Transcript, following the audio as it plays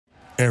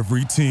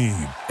Every team,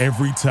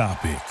 every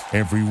topic,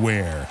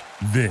 everywhere.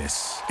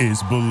 This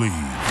is Believe.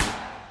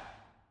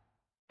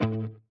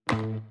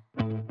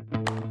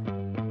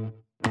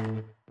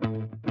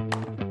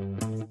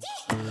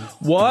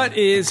 What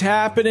is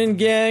happening,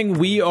 gang?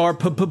 We are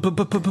pumped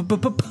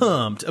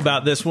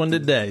about this one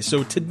today.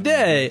 So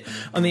today,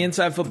 on the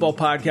Inside Football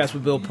Podcast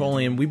with Bill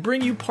Polian, we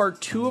bring you part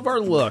 2 of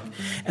our look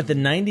at the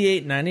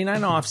 98-99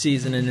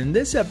 offseason. And in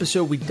this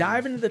episode, we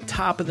dive into the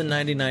top of the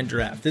 99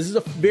 draft. This is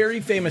a very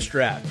famous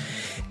draft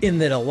in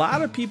that a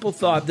lot of people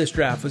thought this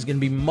draft was going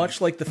to be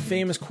much like the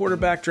famous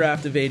quarterback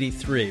draft of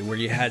 83, where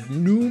you had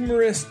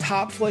numerous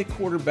top-flight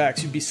quarterbacks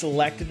who'd be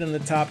selected in the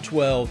top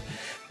 12.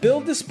 Bill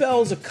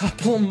dispels a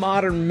couple of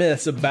modern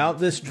myths about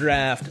this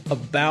draft,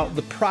 about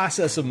the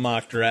process of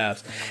mock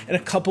drafts, and a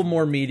couple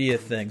more media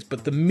things.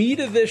 But the meat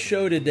of this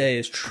show today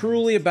is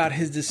truly about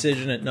his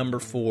decision at number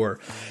 4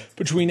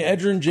 between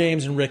Edgerrin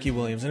James and Ricky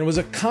Williams. And it was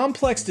a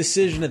complex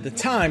decision at the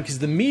time because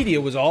the media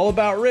was all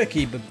about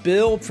Ricky, but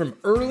Bill, from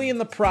early in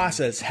the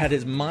process, had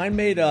his mind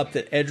made up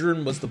that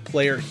Edgerrin was the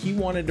player he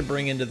wanted to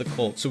bring into the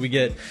Colts. So we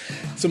get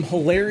some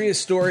hilarious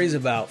stories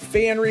about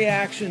fan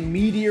reaction,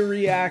 media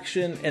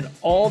reaction, and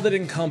all that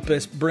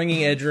encompassed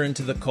bringing Edgerrin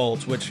to the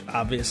Colts, which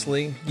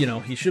obviously, you know,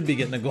 he should be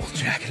getting a gold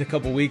jacket a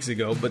couple weeks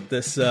ago, but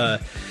this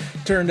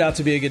turned out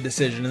to be a good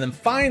decision. And then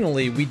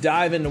finally, we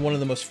dive into one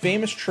of the most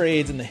famous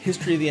trades in the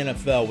history of the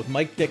NFL, with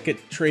Mike Dickett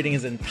trading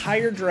his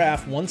entire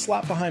draft, one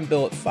slot behind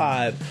Bill at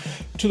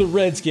 5, to the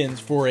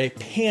Redskins for a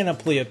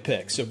panoply of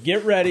picks. So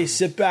get ready,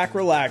 sit back,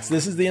 relax.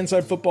 This is the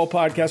Inside Football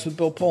Podcast with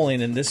Bill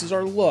Polian, and this is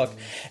our look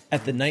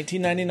at the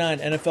 1999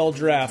 NFL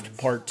Draft,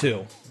 Part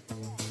 2.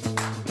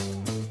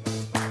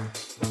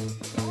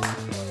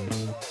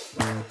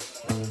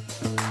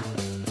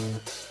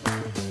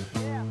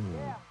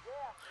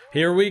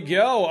 Here we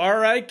go. All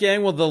right,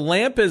 gang. Well, the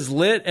lamp is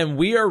lit, and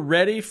we are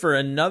ready for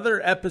another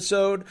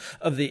episode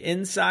of the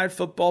Inside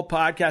Football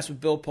Podcast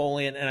with Bill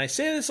Polian. And I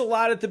say this a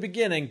lot at the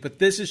beginning, but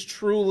this is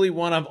truly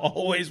one I've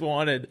always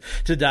wanted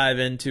to dive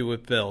into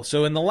with Bill.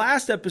 So in the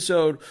last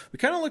episode, we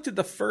kind of looked at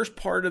the first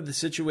part of the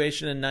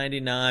situation in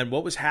 99,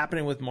 what was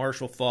happening with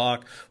Marshall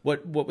Faulk,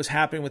 what was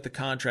happening with the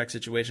contract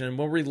situation. And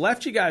when we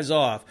left you guys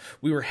off,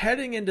 we were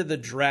heading into the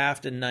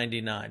draft in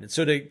 99. And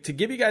so to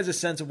give you guys a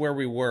sense of where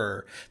we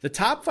were, the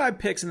top 5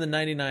 picks in the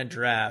 99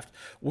 draft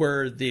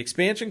were the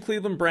expansion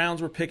Cleveland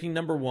Browns were picking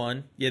number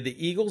 1. You had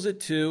the Eagles at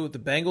 2, the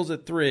Bengals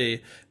at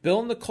 3, Bill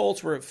and the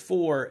Colts were at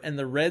 4, and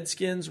the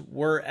Redskins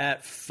were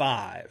at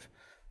 5.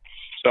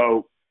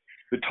 So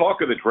the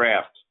talk of the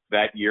draft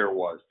that year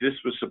was this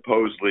was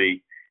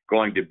supposedly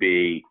going to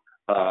be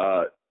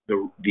the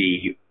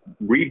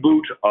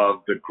reboot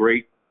of the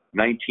great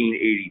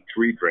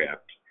 1983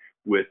 draft,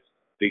 with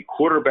the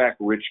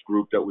quarterback-rich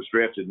group that was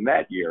drafted in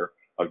that year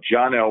of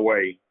John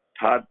Elway,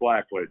 Todd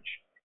Blackledge,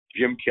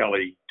 Jim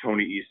Kelly,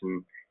 Tony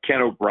Eason, Ken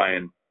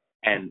O'Brien,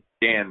 and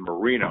Dan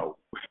Marino,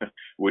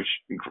 which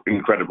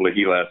incredibly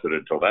he lasted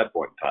until that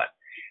point in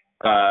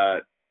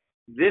time.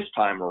 This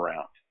time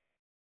around,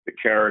 the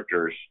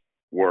characters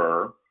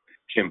were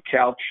Tim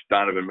Couch,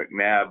 Donovan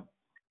McNabb,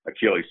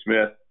 Akili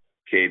Smith,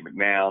 Cade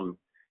McNown,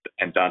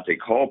 and Dante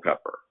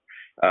Culpepper.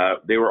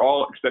 They were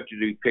all expected to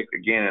be picked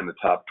again in the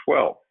top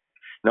 12.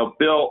 Now,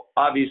 Bill,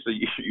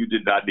 obviously you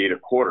did not need a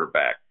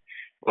quarterback,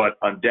 but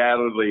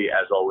undoubtedly,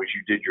 as always,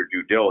 you did your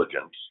due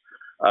diligence.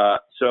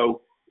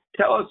 So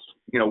tell us,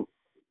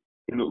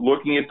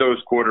 looking at those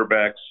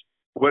quarterbacks,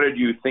 what did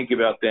you think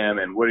about them,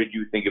 and what did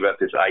you think about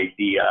this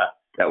idea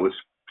that was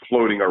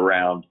floating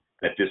around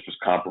that this was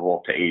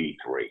comparable to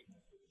 83?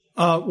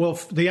 Well,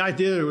 the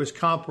idea that it was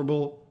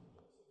comparable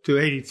to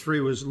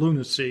 83 was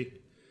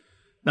lunacy.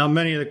 Now,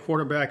 many of the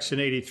quarterbacks in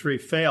 83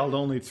 failed.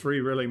 Only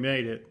 3 really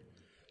made it,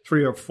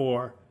 3 or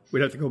 4.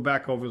 We'd have to go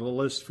back over the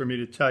list for me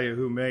to tell you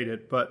who made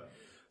it, but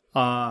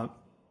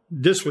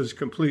this was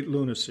complete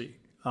lunacy.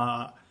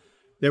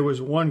 There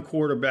was one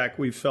quarterback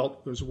we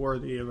felt was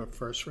worthy of a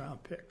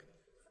first-round pick.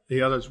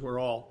 The others were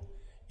all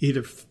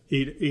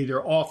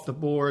either off the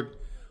board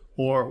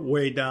or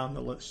way down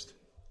the list.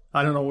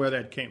 I don't know where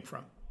that came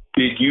from.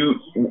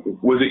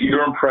 Was it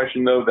your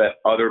impression, though, that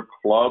other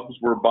clubs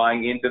were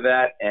buying into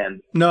that?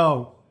 And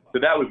no. So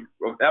that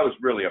was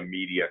really a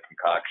media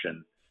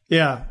concoction.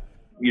 Yeah.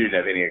 You didn't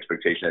have any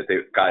expectation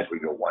that guys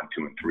would go 1,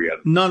 2, and 3 out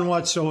of them. None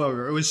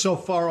whatsoever. It was so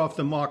far off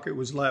the mark, it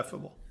was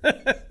laughable.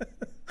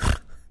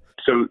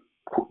 So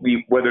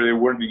whether they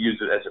wanted to use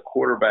it as a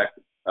quarterback,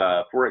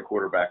 for a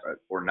quarterback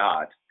or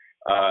not,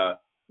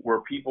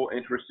 were people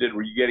interested?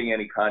 Were you getting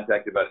any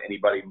contact about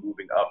anybody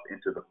moving up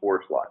into the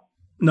 4 slot?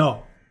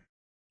 No.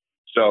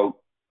 So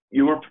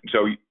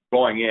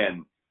going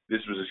in, this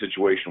was a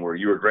situation where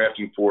you were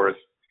drafting 4th,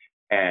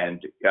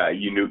 and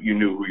you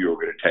knew who you were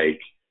going to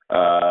take.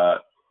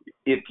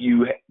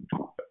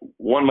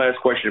 One last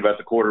question about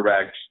the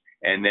quarterbacks,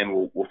 and then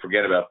we'll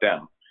forget about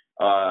them.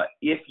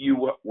 If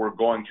you were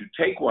going to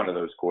take one of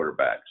those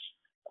quarterbacks,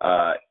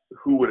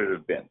 who would it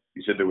have been?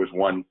 You said there was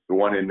the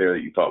one in there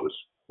that you thought was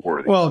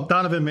worthy. Well,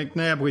 Donovan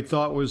McNabb we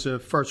thought was a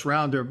first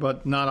rounder,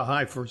 but not a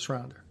high first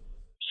rounder.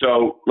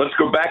 So let's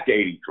go back to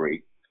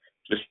 83.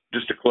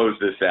 just to close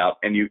this out,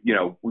 and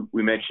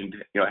we mentioned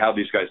how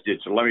these guys did.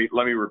 So let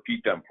me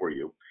repeat them for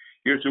you.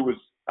 Here's who was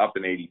up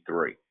in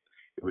 '83.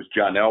 It was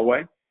John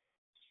Elway,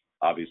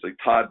 obviously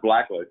Todd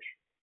Blackledge,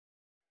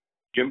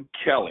 Jim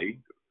Kelly,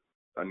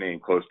 a name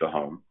close to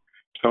home,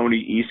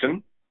 Tony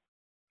Eason,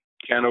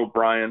 Ken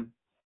O'Brien,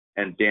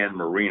 and Dan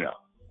Marino.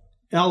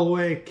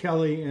 Elway,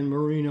 Kelly, and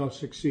Marino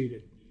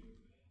succeeded.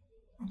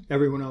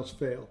 Everyone else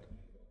failed.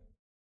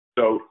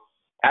 So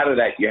out of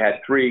that, you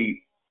had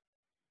three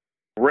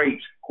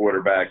great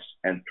quarterbacks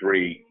and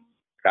three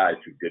guys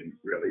who didn't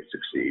really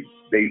succeed.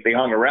 They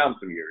hung around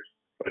some years,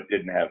 but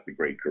didn't have the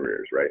great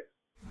careers, right?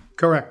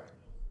 Correct.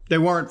 They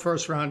weren't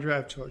first-round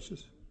draft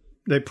choices.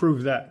 They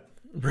proved that.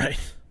 Right.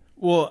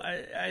 Well,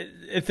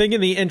 I think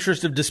in the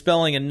interest of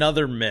dispelling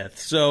another myth,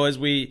 so as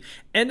we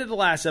ended the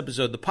last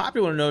episode, the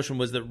popular notion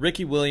was that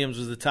Ricky Williams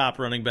was the top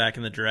running back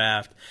in the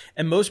draft,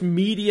 and most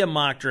media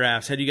mock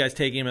drafts had you guys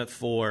taking him at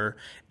 4,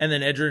 and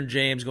then Edgerrin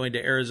James going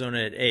to Arizona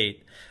at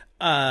 8.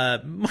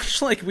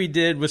 Much like we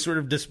did with sort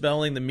of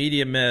dispelling the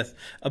media myth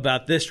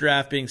about this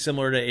draft being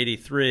similar to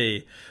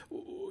 83,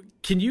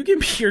 can you give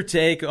me your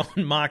take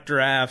on mock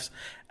drafts,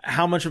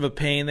 how much of a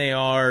pain they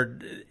are,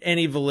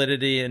 any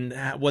validity, and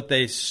what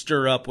they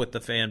stir up with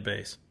the fan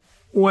base?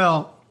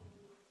 Well,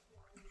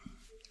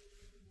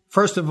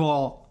 first of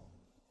all,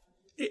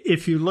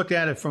 if you look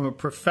at it from a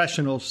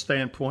professional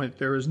standpoint,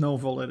 there is no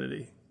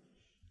validity.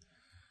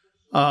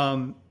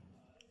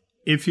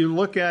 If you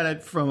look at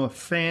it from a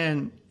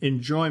fan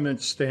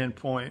enjoyment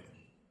standpoint,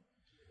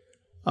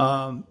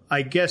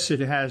 I guess it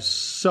has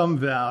some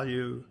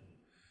value.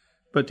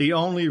 But the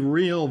only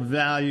real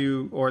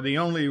value or the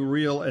only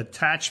real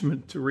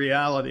attachment to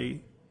reality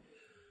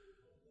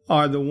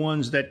are the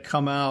ones that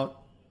come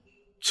out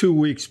 2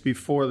 weeks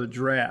before the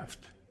draft.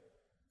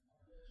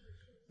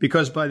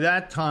 Because by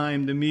that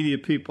time, the media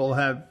people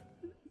have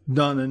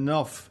done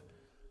enough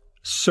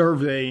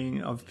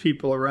surveying of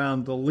people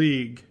around the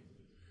league,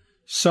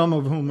 some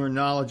of whom are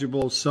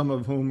knowledgeable, some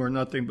of whom are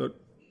nothing but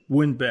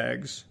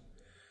windbags.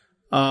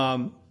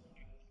 And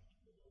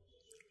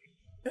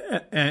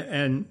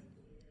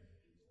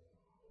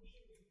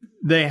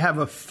they have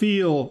a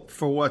feel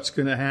for what's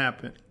going to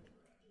happen.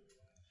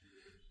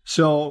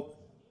 So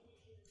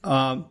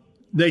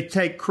they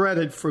take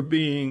credit for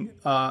being,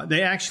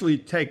 they actually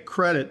take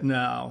credit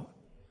now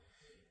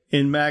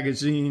in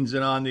magazines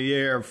and on the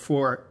air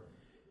for,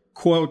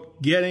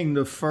 quote, getting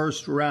the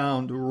first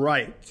round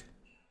right.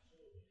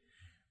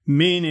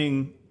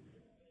 Meaning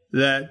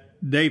that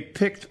they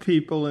picked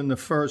people in the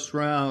first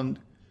round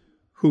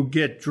who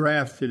get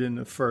drafted in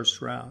the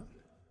first round.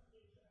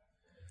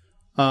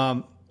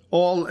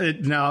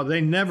 Now,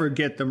 they never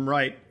get them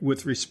right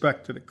with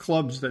respect to the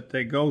clubs that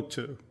they go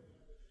to.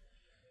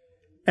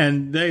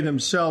 And they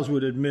themselves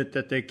would admit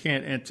that they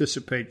can't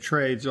anticipate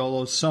trades,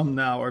 although some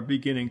now are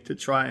beginning to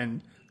try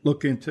and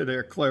look into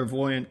their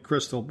clairvoyant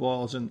crystal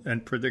balls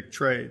and predict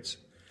trades.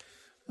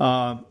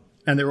 And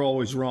they're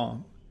always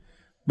wrong.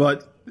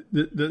 But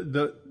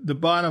the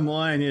bottom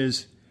line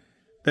is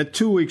that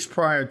 2 weeks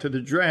prior to the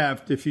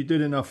draft, if you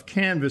did enough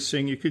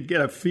canvassing, you could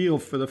get a feel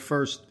for the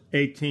first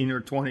 18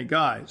 or 20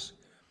 guys.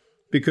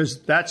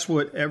 Because that's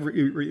what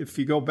if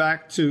you go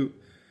back to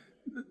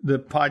the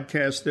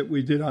podcast that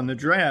we did on the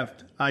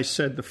draft, I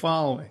said the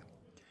following.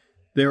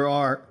 There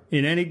are,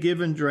 in any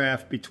given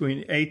draft,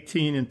 between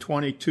 18 and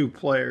 22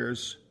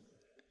 players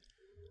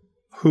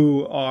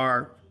who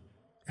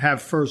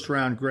have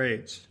first-round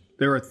grades.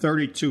 There are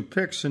 32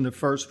 picks in the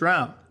first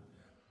round.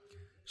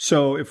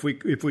 So if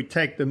we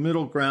take the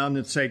middle ground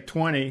and say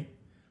 20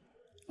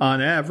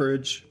 on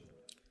average,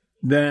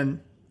 then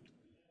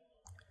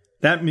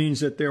that means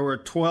that there were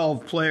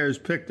 12 players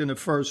picked in the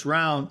first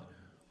round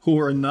who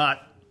are not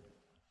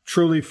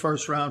truly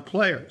first-round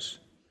players.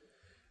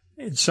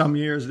 In some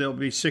years, there'll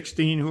be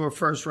 16 who are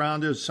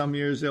first-rounders. Some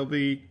years, there'll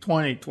be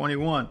 20,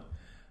 21.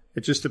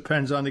 It just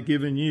depends on the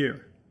given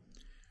year.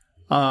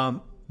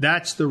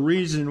 That's the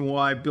reason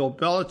why Bill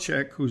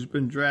Belichick, who's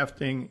been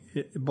drafting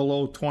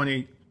below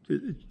 20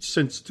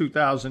 since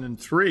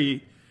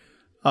 2003,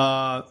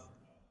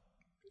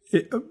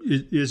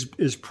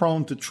 is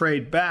prone to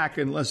trade back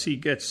unless he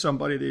gets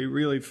somebody that he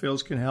really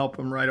feels can help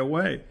him right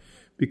away,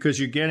 because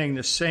you're getting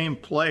the same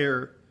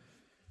player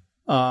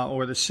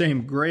or the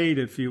same grade,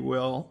 if you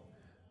will,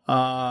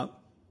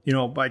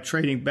 by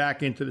trading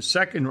back into the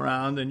second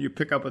round, and you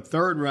pick up a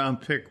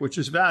third-round pick, which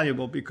is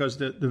valuable because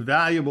the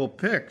valuable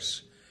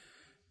picks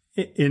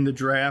in the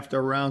draft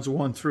are rounds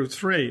 1 through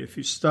 3. If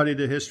you study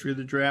the history of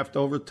the draft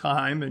over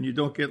time and you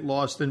don't get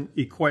lost in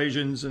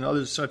equations and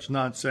other such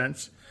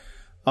nonsense,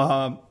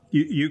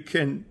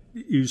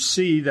 you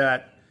see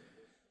that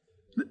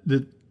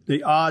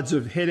the odds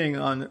of hitting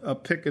on a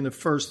pick in the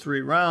first 3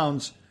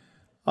 rounds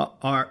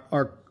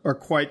are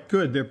quite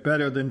good. They're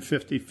better than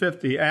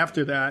 50-50.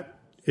 After that,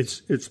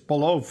 it's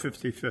below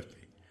 50-50.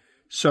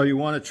 So you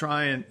want to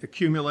try and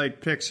accumulate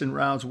picks in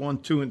rounds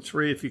 1, 2, and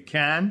 3 if you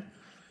can.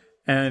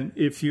 And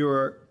if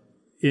you're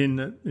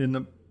in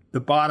the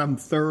bottom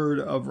third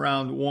of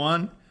round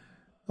 1,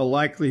 the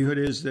likelihood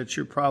is that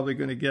you're probably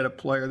going to get a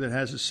player that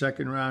has a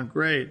second round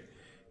grade.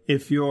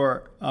 if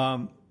you're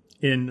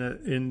in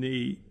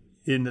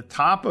the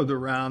top of the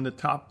round, the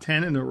top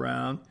 10 in the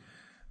round,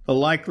 the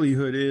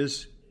likelihood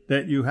is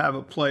that you have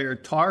a player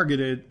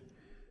targeted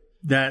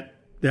that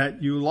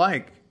you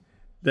like,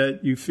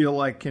 that you feel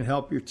like can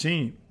help your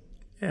team,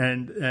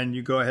 and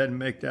you go ahead and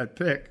make that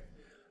pick.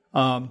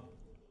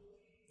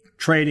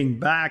 Trading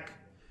back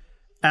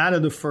out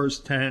of the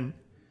first 10,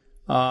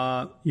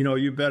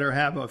 you better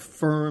have a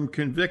firm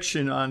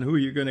conviction on who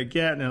you're going to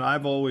get. And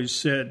I've always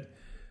said,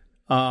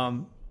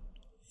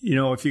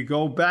 if you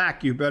go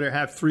back, you better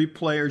have 3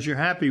 players you're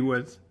happy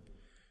with,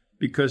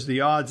 because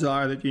the odds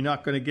are that you're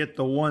not going to get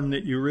the one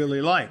that you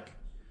really like.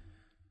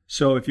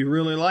 So if you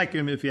really like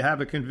him, if you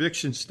have a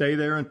conviction, stay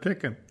there and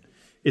pick him.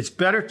 It's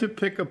better to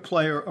pick a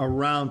player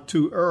around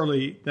too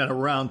early than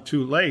around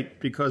too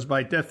late, because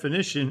by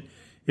definition,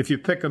 if you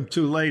pick him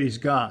too late, he's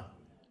gone.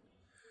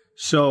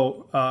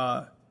 So,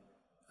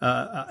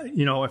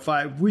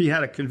 if we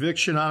had a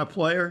conviction on a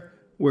player,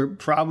 we're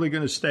probably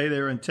going to stay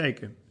there and take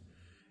him.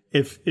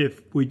 If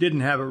we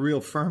didn't have a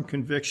real firm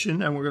conviction,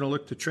 then we're going to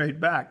look to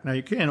trade back. Now,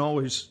 you can't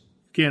always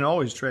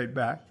trade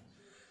back.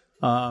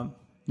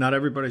 Not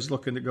everybody's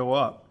looking to go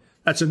up.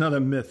 That's another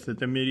myth that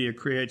the media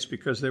creates,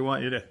 because they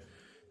want you to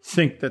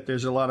think that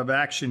there's a lot of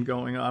action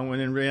going on, when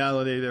in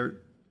reality there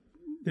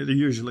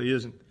usually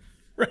isn't.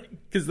 Right,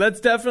 because that's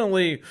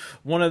definitely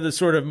one of the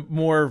sort of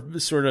more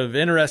sort of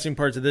interesting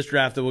parts of this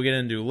draft that we'll get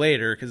into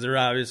later, because there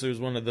obviously was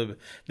one of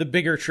the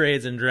bigger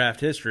trades in draft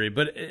history.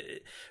 But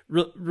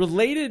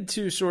related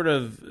to sort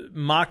of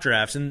mock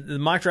drafts, and the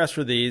mock drafts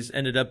for these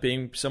ended up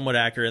being somewhat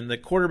accurate, and the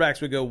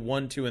quarterbacks would go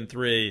 1, 2, and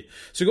 3.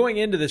 So going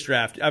into this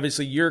draft,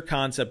 obviously your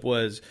concept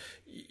was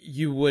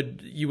you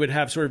would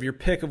have sort of your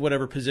pick of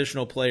whatever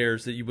positional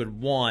players that you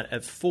would want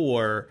at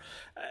 4.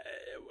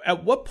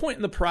 At what point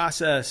in the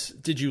process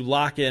did you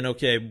lock in,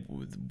 okay,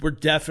 we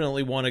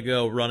definitely want to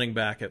go running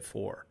back at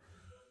 4?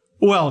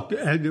 Well,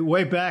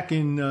 way back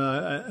in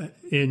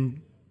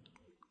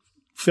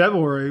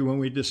February, when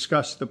we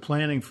discussed the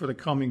planning for the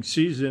coming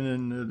season,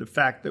 and the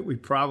fact that we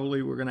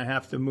probably were going to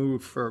have to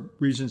move for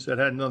reasons that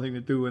had nothing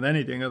to do with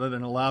anything other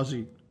than a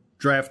lousy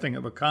drafting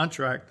of a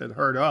contract that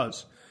hurt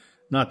us,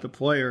 not the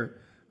player,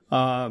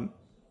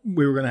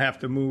 we were going to have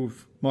to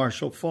move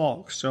Marshall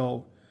Faulk.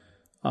 So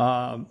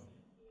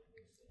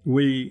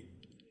we,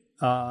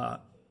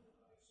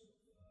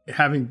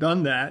 having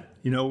done that,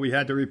 we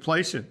had to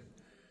replace him.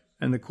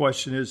 And the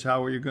question is,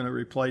 how are you going to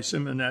replace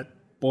him? And that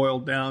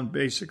boiled down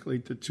basically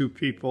to 2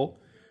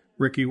 people,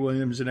 Ricky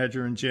Williams and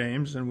Edgerrin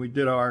James. And we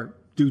did our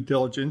due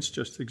diligence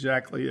just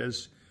exactly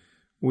as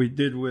we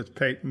did with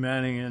Peyton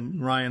Manning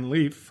and Ryan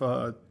Leaf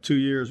 2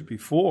 years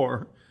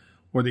before,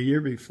 or the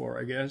year before,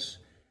 I guess.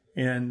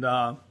 And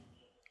long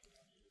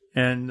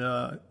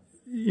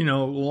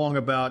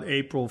about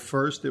April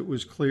 1st, it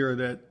was clear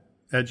that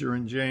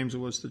Edgerrin James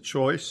was the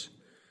choice,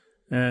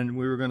 and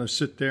we were going to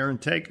sit there and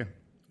take him.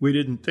 We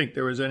didn't think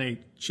there was any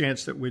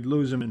chance that we'd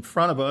lose him in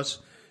front of us,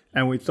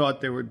 and we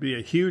thought there would be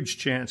a huge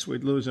chance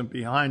we'd lose him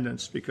behind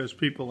us, because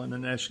people in the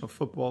National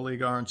Football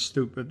League aren't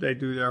stupid. They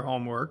do their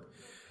homework.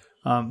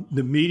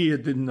 The media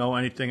didn't know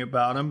anything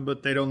about him,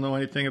 but they don't know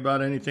anything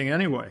about anything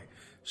anyway.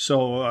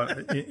 So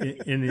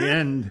in the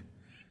end,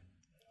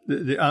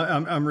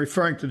 I'm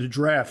referring to the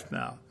draft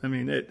now. I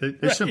mean,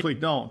 they simply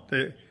don't.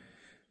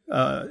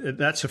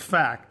 That's a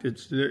fact.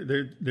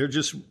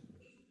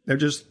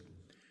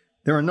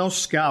 There are no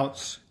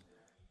scouts,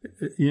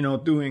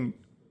 doing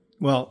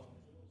well.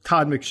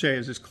 Todd McShay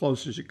is as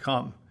close as you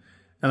come,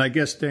 and I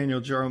guess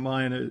Daniel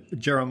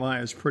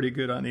Jeremiah is pretty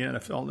good on the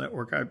NFL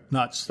Network. I've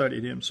not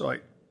studied him,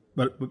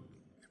 but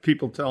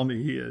people tell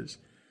me he is.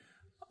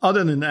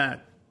 Other than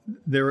that,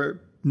 there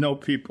are no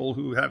people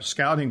who have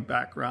scouting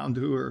background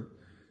who are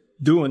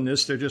doing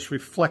this. They're just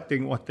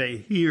reflecting what they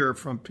hear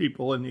from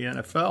people in the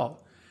NFL.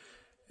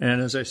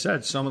 And as I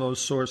said, some of those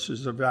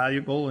sources are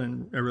valuable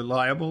and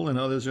reliable, and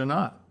others are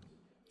not.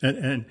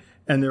 And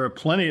there are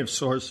plenty of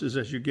sources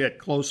as you get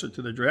closer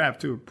to the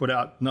draft who put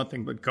out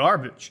nothing but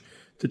garbage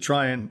to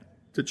try and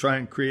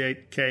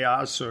create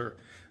chaos or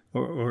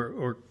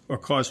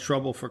cause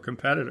trouble for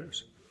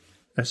competitors.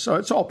 And so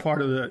it's all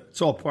part of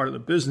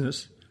the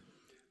business.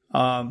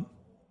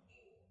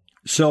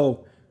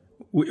 So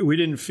we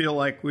didn't feel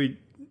like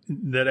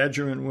that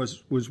Edgerrin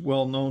was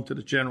well known to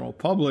the general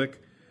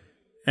public,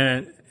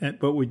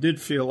 but we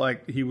did feel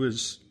like he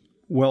was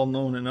well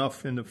known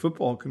enough in the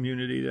football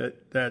community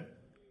that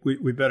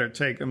we better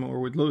take him or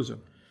we'd lose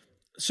him.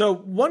 So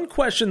one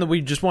question that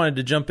we just wanted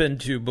to jump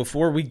into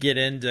before we get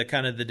into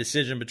kind of the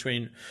decision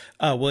between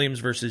Williams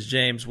versus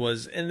James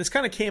was, and this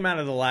kind of came out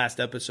of the last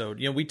episode,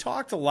 we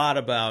talked a lot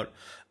about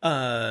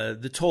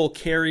the toll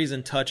carries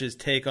and touches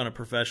take on a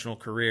professional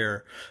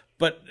career.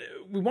 But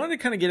we wanted to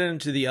kind of get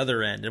into the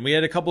other end, and we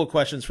had a couple of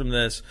questions from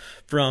this,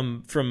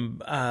 from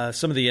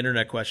some of the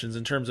internet questions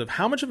in terms of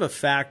how much of a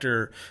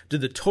factor did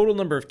the total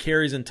number of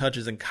carries and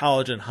touches in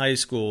college and high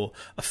school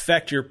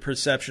affect your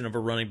perception of a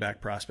running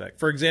back prospect?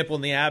 For example,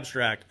 in the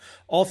abstract,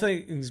 all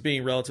things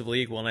being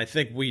relatively equal, and I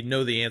think we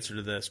know the answer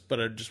to this, but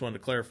I just wanted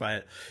to clarify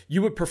it.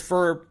 You would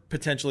prefer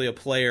potentially a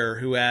player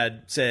who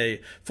had,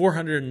 say,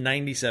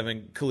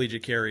 497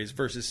 collegiate carries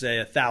versus, say,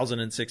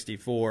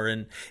 1,064.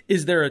 And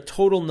is there a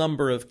total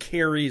number of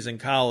carries in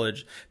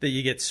college that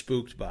you get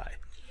spooked by?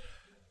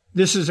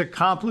 This is a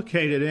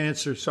complicated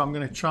answer, so I'm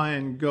going to try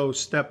and go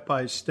step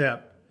by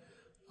step.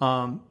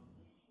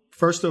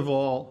 First of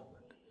all,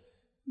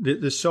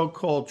 the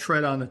so-called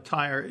tread on the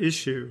tire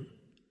issue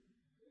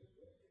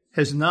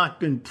has not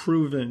been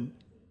proven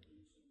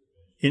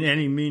in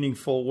any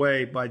meaningful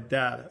way by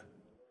data.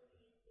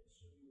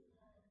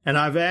 And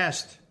I've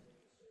asked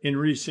in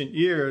recent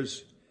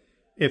years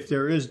if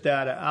there is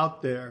data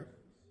out there,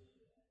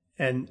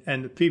 and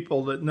the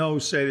people that know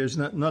say there's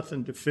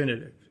nothing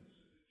definitive.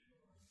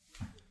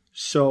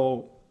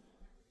 So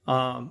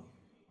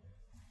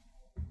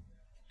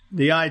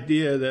the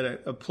idea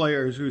that a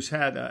player who's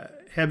had a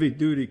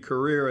heavy-duty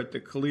career at the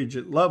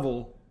collegiate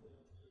level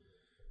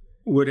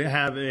would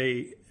have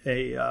a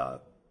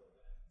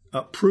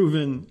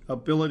proven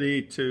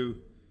ability to,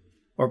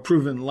 or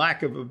proven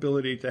lack of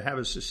ability to have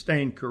a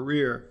sustained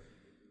career,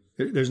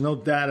 there's no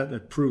data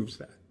that proves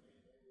that.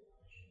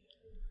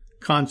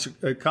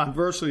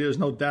 Conversely, there's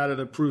no data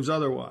that proves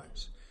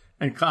otherwise.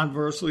 And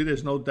conversely,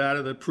 there's no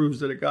data that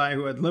proves that a guy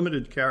who had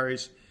limited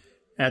carries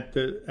at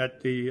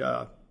the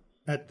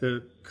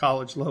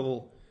college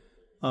level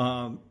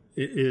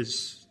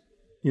has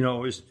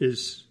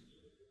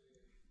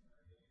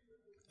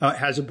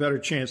a better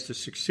chance to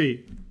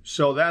succeed.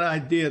 So that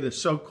idea, the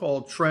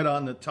so-called tread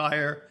on the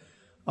tire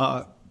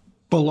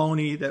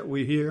baloney that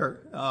we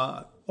hear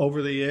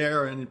over the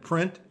air and in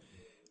print,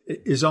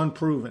 is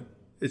unproven.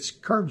 It's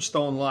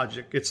curbstone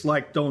logic. It's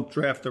like don't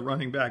draft a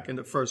running back in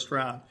the first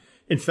round.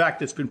 In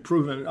fact, it's been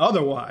proven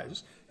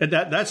otherwise. And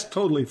that's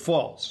totally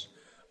false.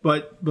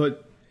 But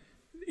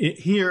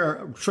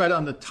here, tread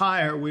on the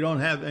tire, we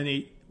don't have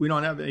any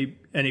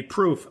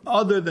proof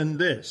other than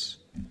this.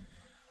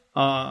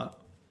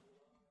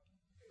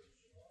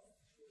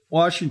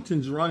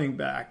 Washington's running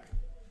back,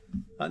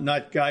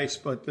 not Geis,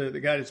 but the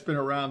guy that's been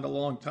around a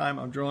long time.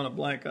 I'm drawing a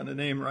blank on the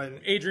name right.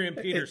 Adrian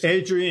Peterson.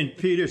 Adrian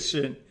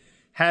Peterson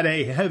had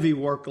a heavy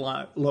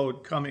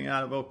workload coming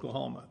out of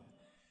Oklahoma,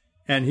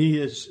 and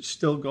he is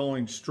still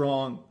going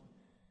strong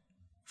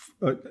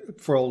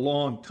for a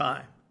long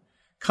time.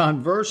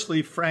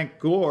 Conversely, Frank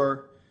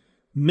Gore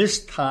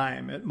missed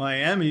time at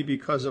Miami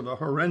because of a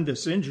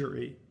horrendous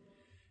injury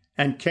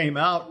and came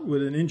out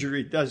with an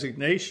injury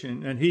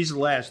designation, and he's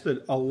lasted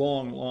a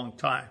long, long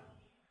time.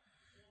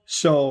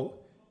 So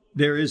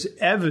there is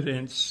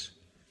evidence,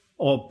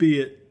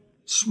 albeit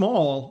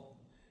small,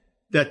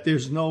 that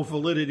there's no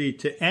validity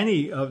to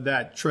any of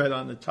that tread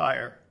on the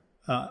tire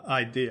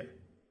idea.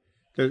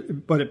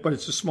 But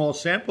it's a small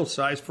sample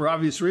size for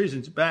obvious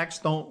reasons. Backs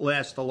don't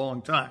last a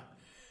long time.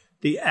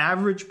 The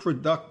average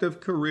productive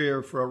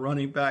career for a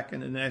running back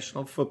in the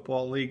National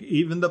Football League,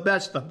 even the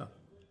best of them,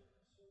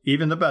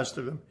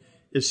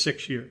 is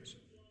 6 years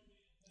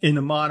in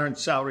the modern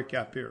salary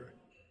cap era.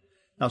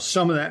 Now,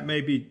 some of that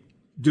may be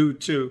due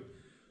to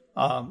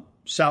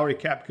salary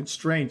cap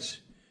constraints,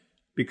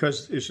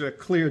 because there's a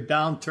clear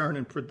downturn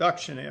in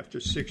production after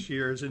 6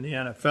 years in the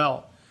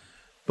NFL.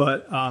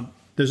 But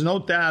there's no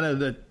data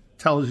that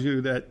tells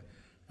you that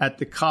at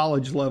the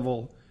college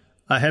level,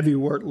 a heavy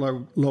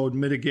workload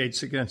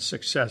mitigates against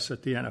success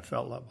at the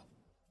NFL level.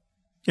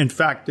 In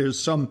fact, there's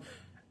some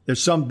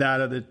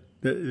data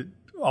that,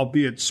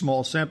 albeit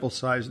small sample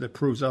size, that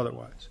proves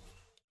otherwise.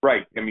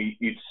 Right. I mean,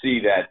 you'd see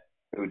that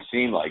it would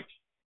seem like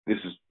this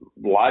is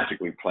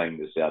logically playing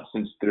this out,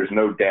 since there's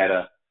no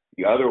data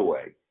the other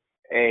way.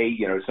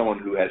 Someone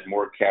who has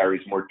more carries,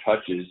 more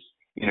touches,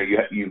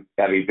 you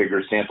have a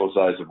bigger sample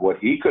size of what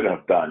he could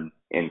have done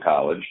in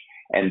college.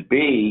 And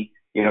B,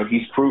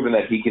 he's proven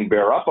that he can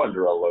bear up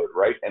under a load,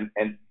 right? And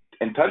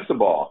touch the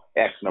ball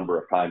X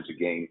number of times a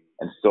game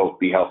and still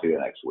be healthy the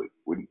next week.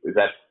 Is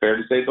that fair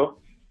to say, Bill?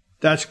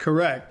 That's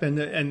correct. And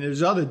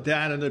there's other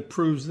data that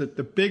proves that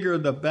the bigger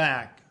the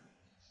back,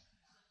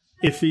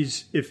 if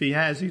he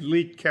has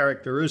elite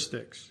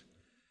characteristics,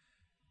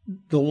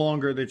 the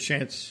longer the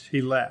chance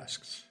he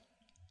lasts.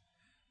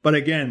 But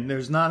again,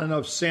 there's not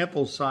enough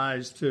sample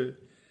size to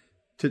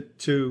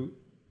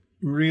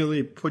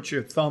really put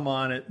your thumb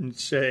on it and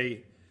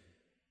say,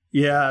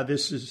 yeah,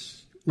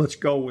 let's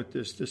go with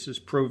this. This is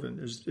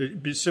proven.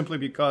 Simply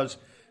because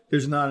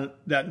there's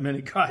not that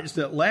many guys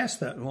that last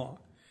that long.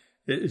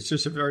 It's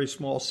just a very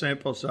small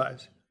sample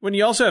size. When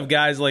you also have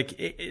guys like,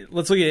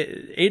 let's look at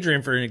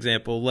Adrian for an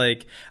example.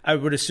 Like, I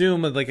would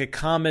assume like a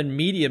common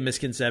media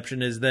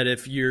misconception is that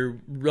if you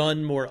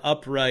run more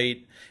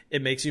upright,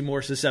 it makes you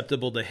more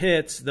susceptible to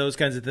hits, those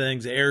kinds of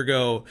things.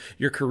 Ergo,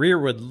 your career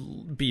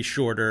would be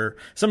shorter.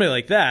 Somebody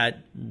like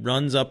that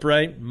runs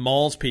upright,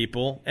 mauls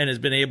people, and has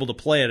been able to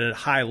play it at a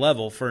high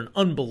level for an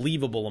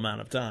unbelievable amount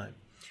of time.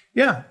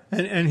 Yeah,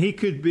 and he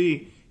could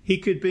be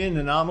an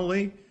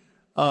anomaly.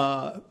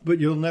 But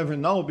you'll never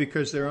know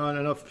because there aren't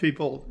enough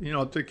people,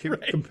 to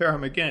compare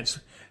him against.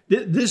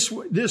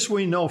 This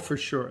we know for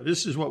sure.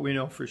 This is what we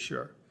know for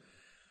sure.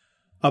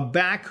 A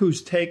back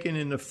who's taken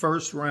in the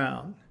first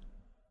round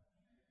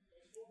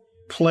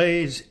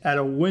plays at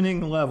a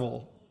winning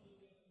level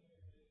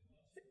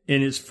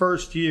in his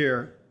first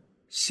year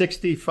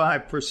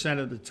 65%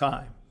 of the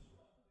time.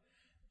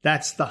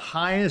 That's the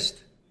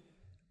highest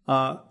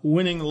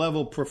winning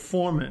level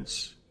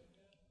performance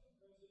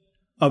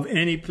of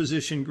any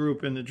position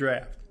group in the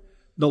draft.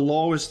 The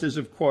lowest is,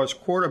 of course,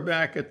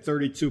 quarterback at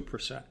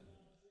 32%.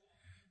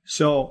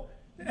 So,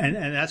 and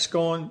that's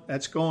going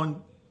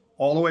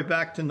all the way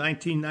back to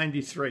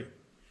 1993.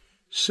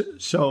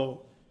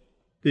 So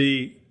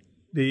the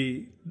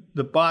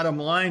bottom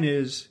line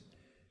is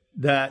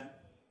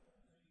that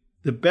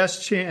the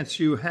best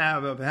chance you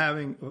have of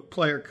having a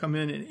player come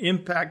in and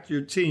impact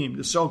your team,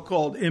 the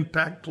so-called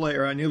impact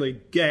player, I nearly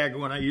gag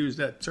when I use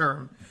that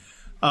term,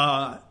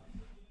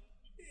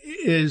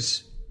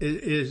 is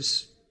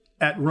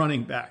at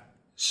running back.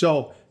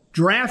 So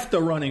draft a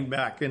running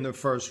back in the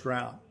first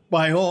round,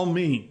 by all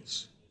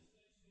means.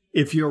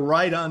 If you're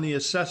right on the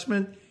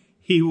assessment,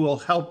 he will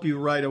help you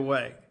right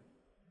away.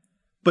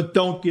 But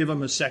don't give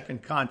him a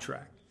second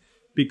contract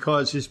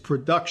because his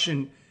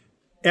production,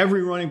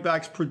 every running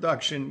back's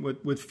production,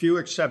 with few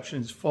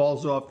exceptions,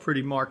 falls off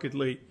pretty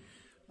markedly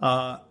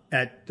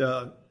at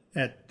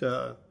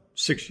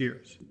 6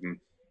 years. Mm-hmm.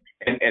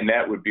 And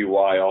that would be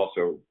why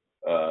also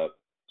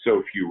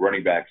so few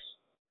running backs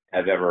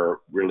have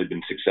ever really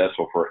been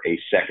successful for a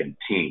second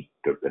team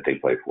that they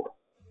play for.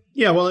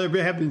 Yeah, well,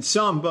 there have been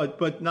some,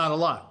 but not a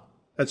lot.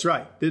 That's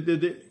right.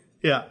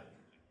 Yeah.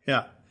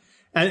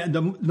 And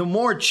the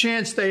more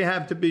chance they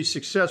have to be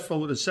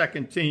successful with a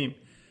second team,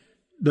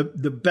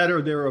 the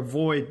better their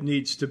avoid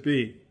needs to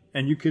be.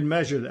 And you can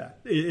measure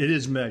that. It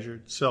is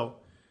measured. So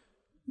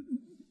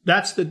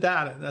that's the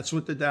data. That's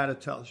what the data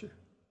tells you.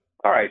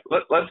 All right,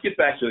 let's get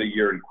back to the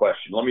year in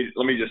question. Let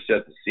me just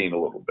set the scene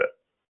a little bit.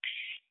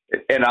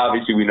 And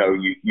obviously, we know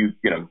you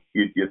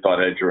thought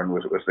Edgerrin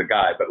was the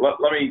guy, but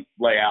let me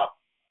lay out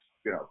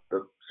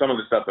some of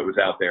the stuff that was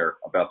out there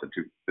about the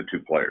two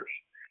players.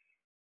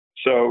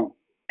 So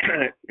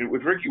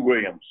with Ricky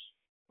Williams,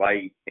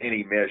 by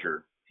any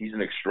measure, he's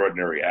an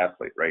extraordinary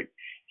athlete, right?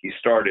 He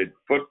started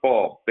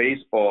football,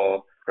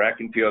 baseball,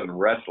 track and field, and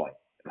wrestling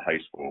in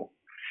high school.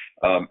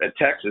 At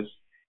Texas,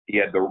 he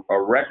had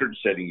a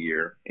record-setting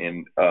year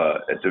in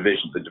the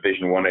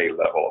Division 1A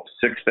level of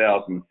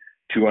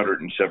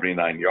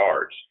 6,279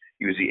 yards.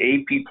 He was the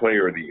AP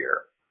Player of the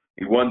Year.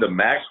 He won the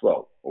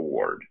Maxwell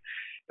Award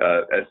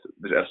as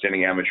the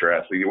Outstanding Amateur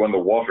Athlete. He won the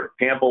Walter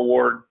Camp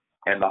Award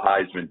and the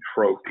Heisman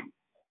Trophy.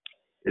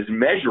 His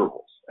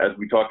measurables, as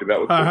we talked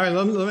about. All right,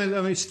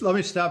 let me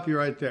stop you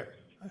right there.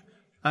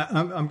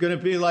 I'm going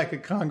to be like a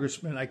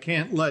congressman. I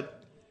can't let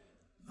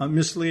a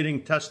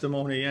misleading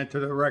testimony enter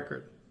the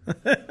record.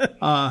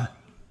 For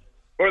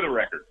the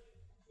record.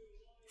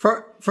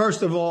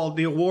 First of all,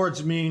 the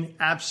awards mean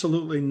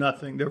absolutely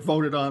nothing. They're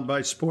voted on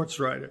by sports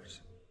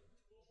writers.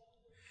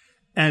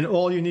 And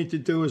all you need to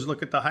do is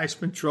look at the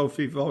Heisman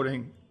Trophy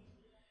voting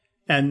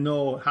and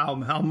know how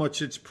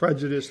much it's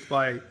prejudiced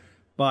by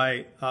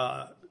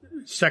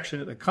section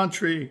of the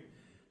country,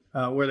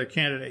 where the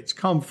candidates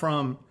come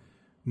from,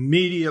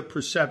 media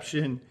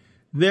perception.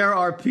 There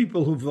are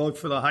people who vote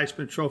for the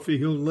Heisman Trophy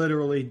who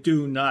literally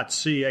do not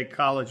see a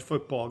college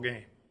football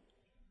game.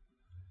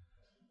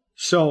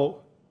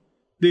 So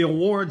the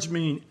awards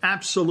mean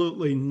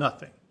absolutely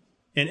nothing.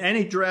 In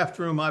any draft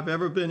room I've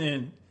ever been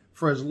in,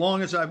 for as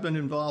long as I've been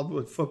involved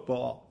with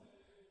football,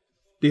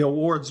 the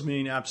awards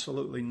mean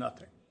absolutely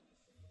nothing.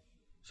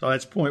 So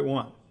that's point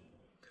one.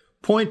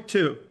 Point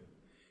two,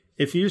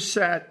 if you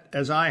sat,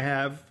 as I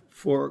have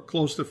for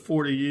close to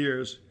 40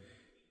 years,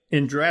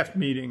 in draft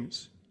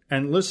meetings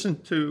and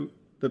listened to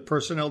the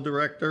personnel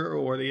director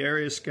or the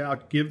area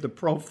scout give the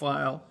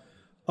profile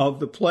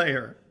of the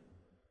player,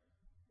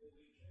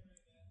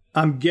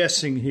 I'm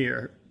guessing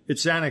here,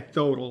 it's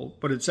anecdotal,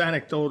 but it's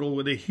anecdotal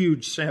with a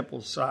huge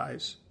sample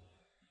size.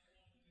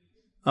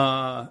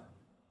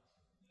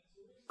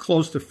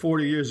 Close to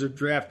 40 years of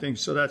drafting,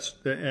 so that's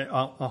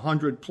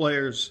 100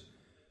 players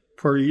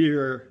per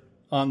year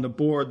on the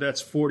board.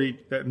 That's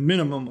that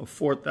minimum of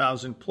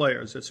 4,000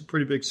 players. That's a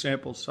pretty big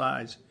sample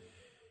size.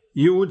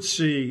 You would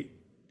see,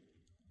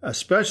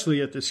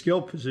 especially at the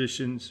skill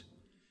positions,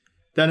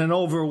 that an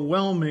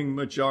overwhelming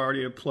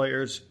majority of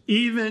players,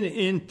 even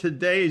in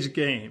today's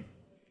game,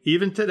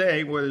 even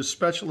today where there's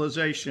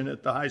specialization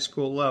at the high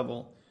school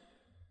level,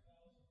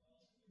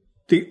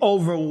 the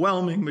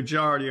overwhelming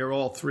majority are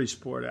all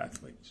three-sport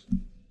athletes.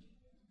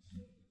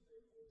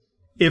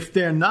 If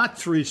they're not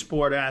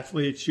three-sport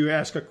athletes, you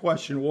ask a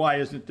question, why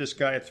isn't this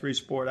guy a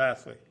three-sport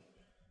athlete?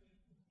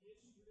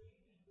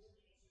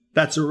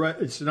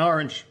 It's an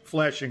orange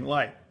flashing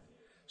light.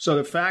 So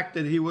the fact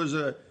that he was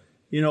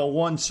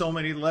won so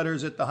many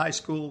letters at the high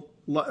school,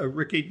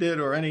 Ricky did,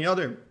 or any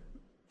other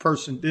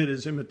person did,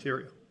 is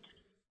immaterial.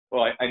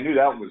 Well, I knew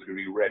that one was going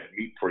to be red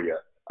meat for you.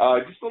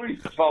 Just let me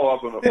follow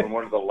up on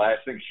one of the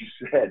last things you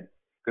said,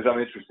 because I'm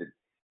interested.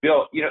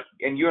 Bill,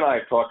 and you and I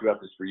have talked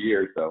about this for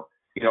years, though.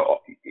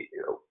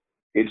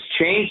 It's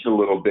changed a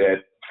little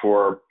bit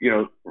for,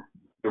 the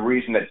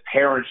reason that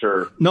parents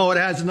are. No, it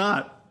has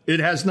not. It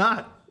has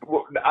not.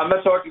 Well, I'm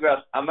not talking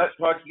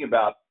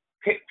about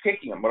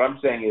picking them. What I'm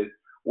saying is,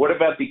 what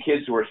about the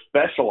kids who are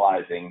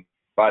specializing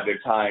by the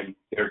time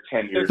they're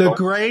 10 years old? The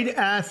great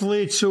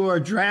athletes who are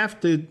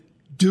drafted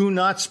do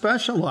not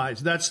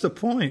specialize. That's the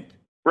point.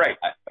 Right.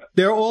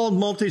 They're all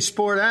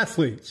multi-sport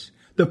athletes.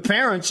 The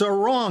parents are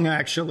wrong,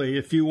 actually.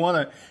 If you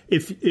want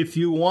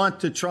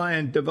to try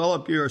and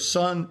develop your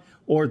son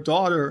or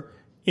daughter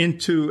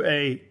into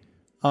a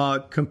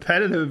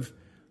competitive,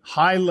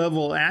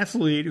 high-level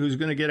athlete who's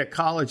going to get a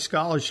college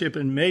scholarship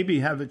and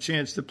maybe have a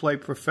chance to play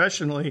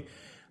professionally,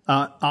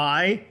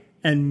 I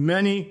and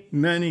many,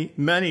 many,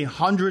 many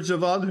hundreds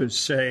of others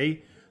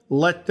say,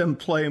 let them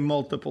play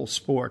multiple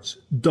sports.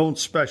 Don't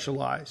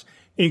specialize,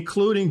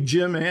 including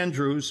Jim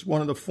Andrews,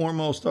 one of the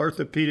foremost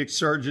orthopedic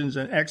surgeons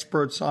and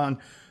experts on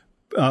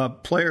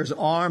players'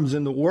 arms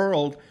in the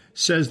world,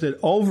 says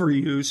that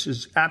overuse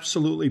is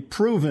absolutely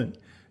proven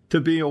to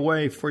be a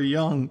way for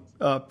young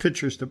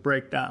pitchers to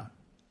break down.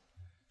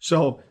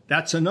 So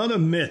that's another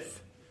myth.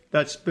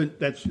 That's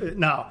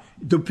now.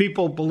 Do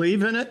people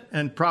believe in it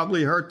and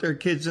probably hurt their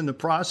kids in the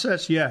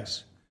process?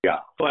 Yes. Yeah,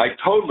 I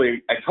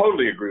totally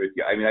agree with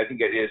you. I mean, I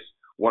think it is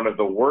one of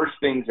the worst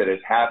things that has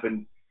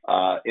happened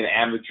in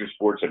amateur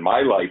sports in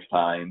my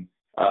lifetime.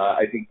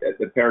 I think that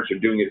the parents are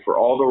doing it for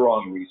all the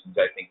wrong reasons.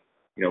 I think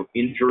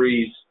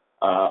injuries.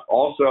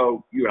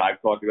 Also, you and I've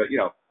talked about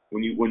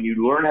when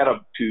you learn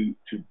how to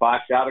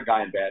box out a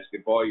guy in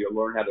basketball, you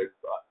learn how to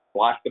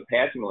block the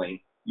passing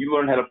lane. You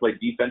learn how to play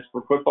defense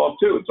for football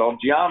too. It's all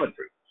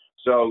geometry.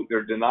 So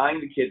they're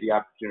denying the kid the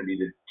opportunity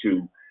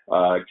to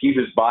keep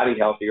his body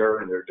healthier,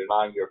 and they're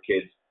denying their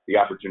kids the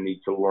opportunity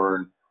to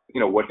learn,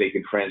 what they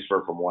can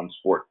transfer from one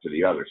sport to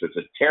the other. So it's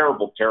a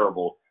terrible,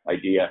 terrible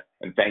idea,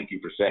 and thank you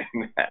for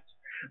saying that.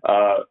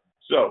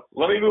 So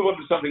let me move on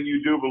to something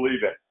you do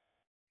believe in: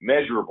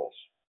 measurables.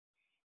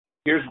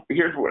 Here's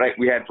what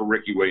we had for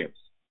Ricky Williams: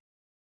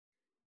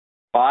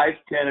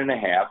 5'10" and a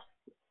half,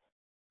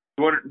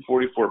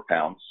 244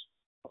 pounds,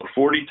 a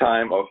 40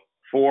 time of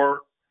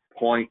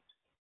 4.56,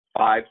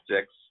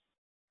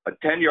 a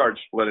 10-yard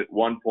split at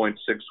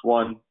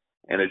 1.61,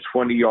 and a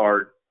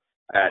 20-yard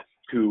at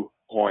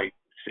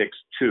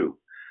 2.62.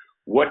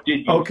 What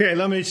did you? Okay,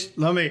 let me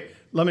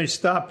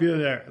stop you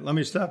there.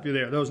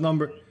 Those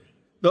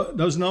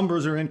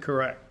numbers are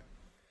incorrect.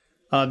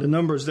 The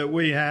numbers that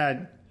we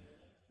had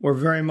were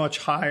very much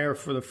higher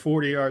for the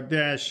 40-yard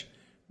dash,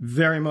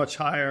 very much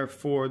higher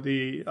for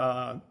the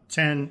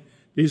 10.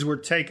 These were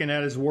taken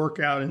at his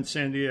workout in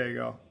San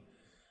Diego.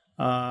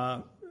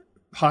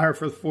 Higher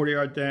for the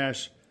 40-yard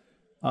dash,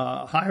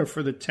 higher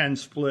for the 10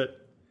 split.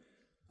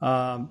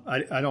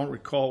 I don't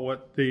recall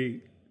what the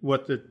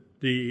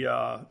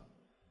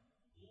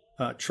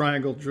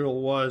triangle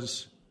drill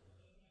was,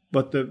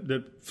 but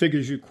the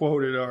figures you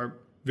quoted are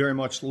very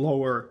much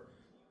lower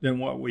than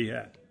what we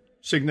had,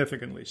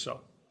 significantly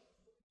so.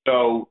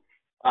 So,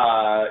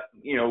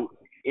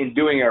 in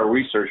doing our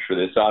research for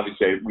this,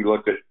 obviously we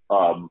looked at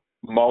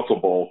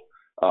multiple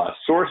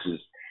sources.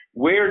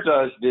 Where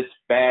does this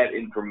bad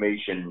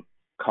information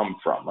come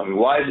from? I mean,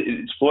 why is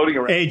it's floating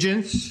around?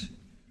 Agents,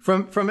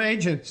 from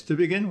agents to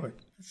begin with.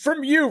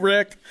 From you,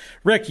 Rick.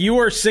 Rick, you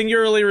are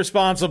singularly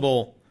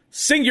responsible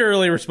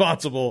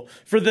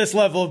for this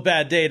level of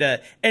bad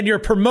data, and you're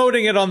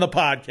promoting it on the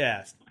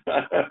podcast.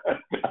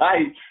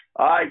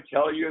 I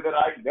tell you that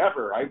I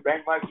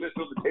bang my fist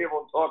on the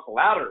table and talk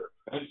louder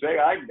and say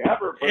I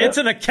never. It's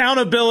an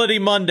accountability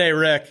Monday,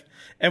 Rick,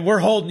 and we're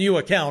holding you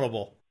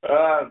accountable.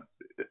 I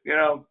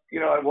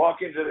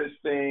walk into this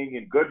thing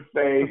in good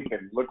faith,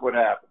 and look what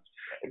happens.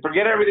 And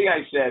forget everything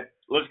I said.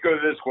 Let's go to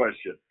this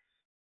question.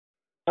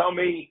 Tell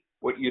me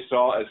what you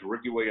saw as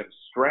Ricky Williams'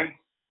 strengths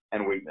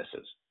and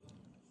weaknesses.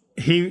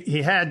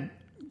 He had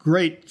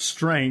great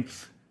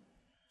strength.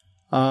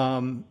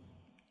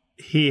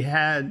 He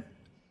had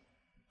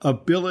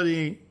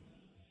ability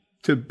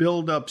to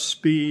build up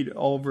speed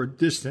over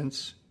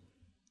distance.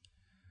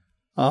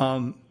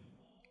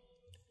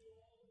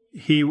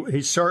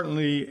 He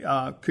certainly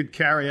could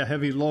carry a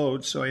heavy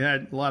load, so he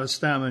had a lot of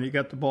stamina. He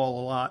got the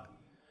ball a lot.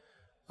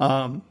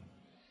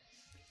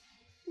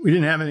 We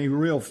didn't have any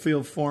real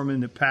feel for him in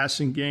the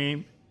passing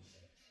game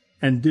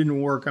and didn't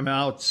work him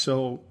out,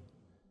 so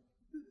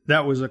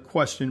that was a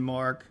question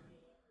mark.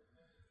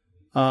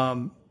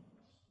 Obviously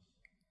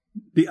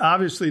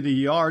the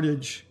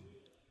yardage,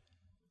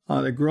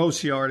 the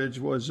gross yardage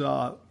was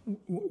a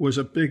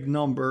big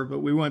number, but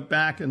we went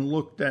back and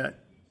looked at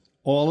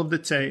all of the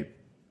tape,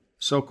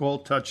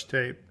 so-called touch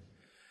tape.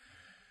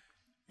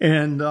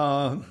 And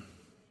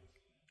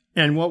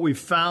what we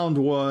found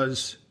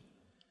was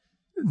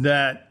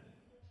that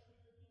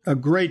a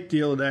great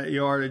deal of that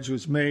yardage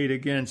was made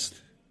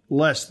against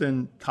less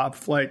than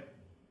top-flight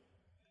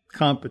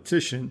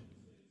competition,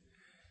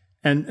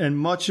 and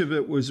much of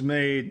it was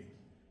made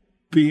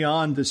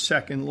beyond the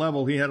second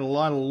level. He had a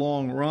lot of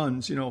long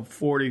runs,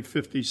 40,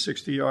 50,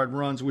 60-yard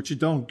runs, which you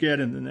don't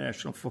get in the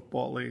National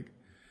Football League,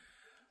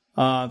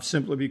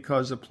 simply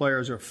because the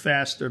players are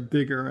faster,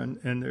 bigger,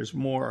 and there's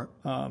more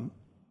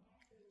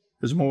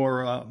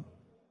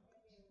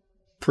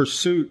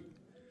pursuit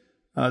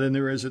than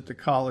there is at the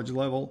college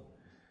level.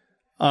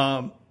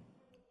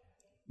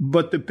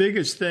 But the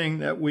biggest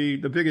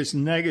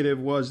negative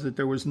was that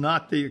there was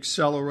not the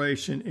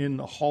acceleration in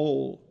the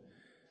hole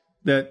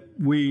that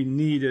we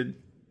needed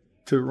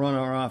to run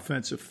our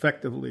offense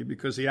effectively,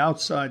 because the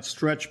outside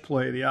stretch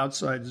play, the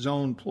outside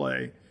zone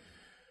play,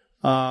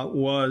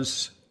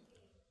 was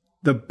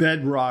the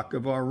bedrock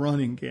of our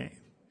running game.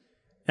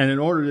 And in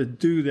order to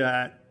do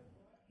that,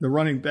 the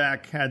running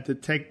back had to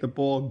take the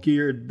ball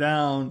geared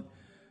down,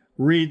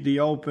 read the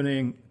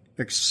opening,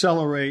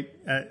 accelerate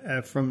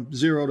from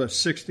 0 to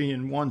 60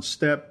 in one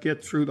step,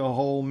 get through the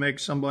hole, make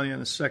somebody on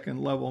the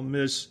second level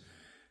miss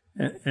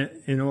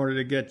in order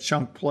to get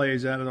chunk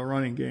plays out of the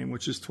running game,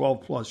 which is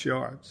 12-plus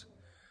yards.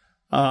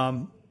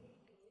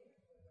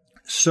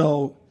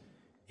 So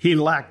he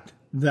lacked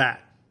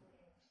that.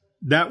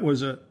 That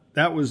was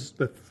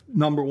the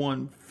number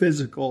one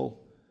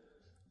physical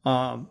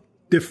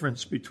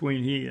difference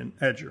between he and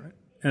Edgerrin.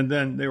 And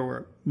then there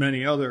were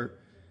many other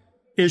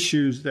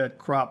issues that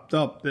cropped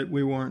up that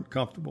we weren't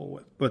comfortable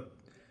with. But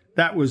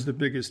that was the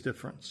biggest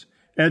difference.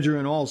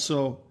 Edgerrin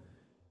also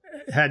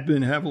had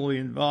been heavily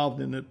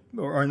involved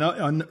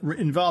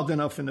involved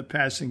enough in the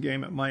passing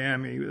game at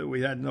Miami that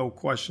we had no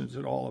questions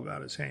at all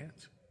about his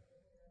hands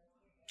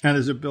and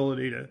his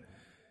ability to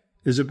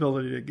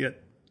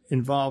get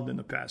involved in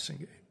the passing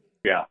game.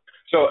 Yeah.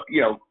 So,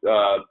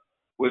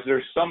 was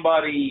there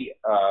somebody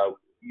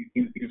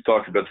you've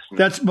talked about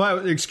this?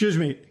 Excuse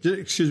me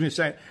a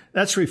second.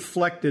 That's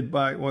reflected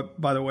by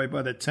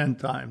the 10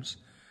 times.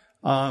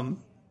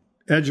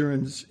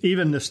 Edgerrin's,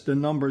 even the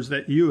numbers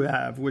that you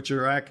have, which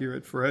are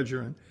accurate for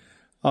Edgerrin,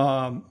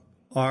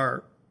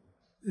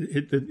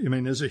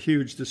 there's a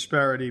huge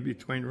disparity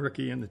between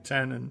Ricky in the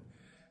 10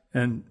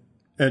 and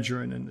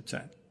Edgerrin in the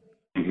 10.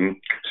 Mm-hmm.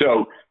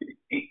 So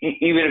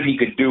even if he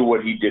could do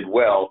what he did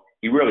well,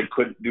 he really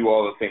couldn't do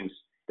all the things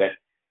that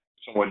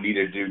someone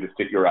needed to do to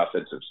fit your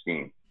offensive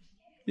scheme.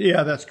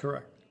 Yeah, that's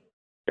correct.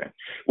 Okay.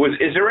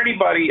 Is there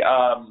anybody?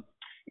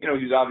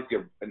 He's obviously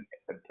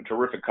a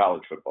terrific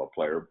college football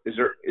player. Is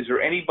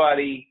there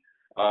anybody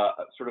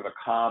sort of a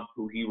comp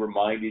who he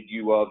reminded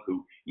you of?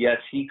 Who, yes,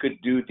 he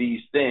could do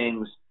these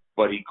things,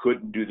 but he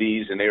couldn't do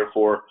these, and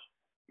therefore,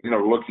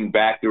 looking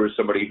back, there was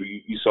somebody who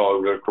you saw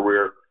in their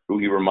career who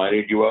he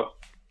reminded you of?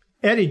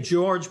 Eddie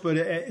George, but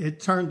it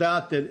turned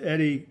out that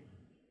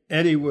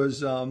Eddie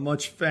was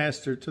much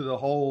faster to the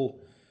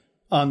hole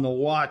on the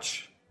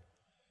watch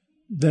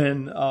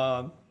than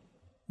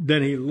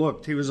he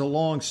looked. He was a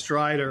long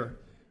strider,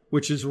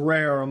 which is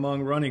rare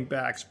among running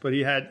backs, but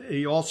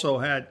he also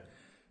had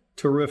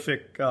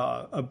terrific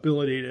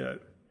ability to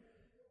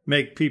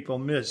make people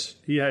miss.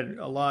 Eddie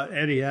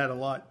had a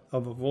lot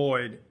of a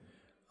void.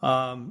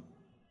 That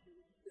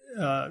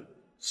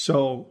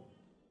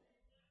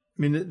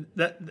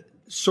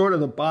sort of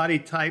the body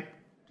type,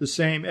 the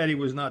same. Eddie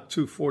was not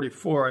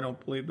 244, I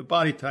don't believe. The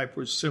body type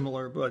was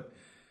similar, but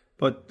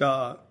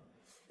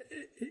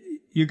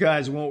you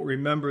guys won't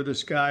remember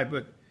this guy,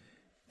 but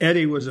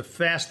Eddie was a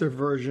faster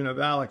version of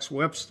Alex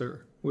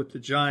Webster with the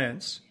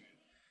Giants.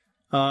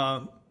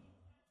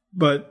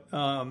 But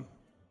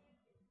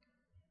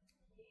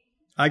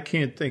I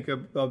can't think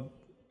of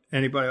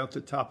anybody off the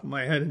top of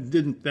my head, and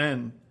didn't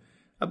then.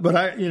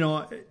 But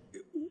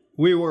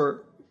we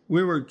were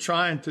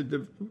trying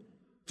to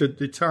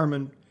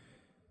determine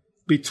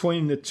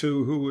between the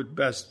two who would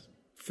best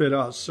fit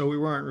us, so we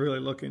weren't really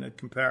looking at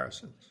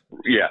comparisons.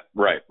 Yeah,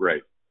 right.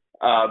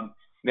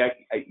 Now,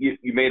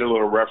 you made a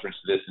little reference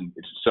to this, and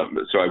it's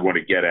something, so I want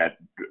to get at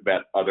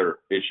about other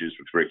issues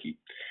with Ricky.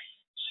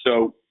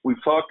 So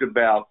we've talked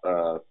about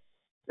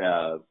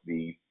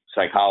the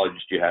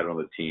psychologist you had on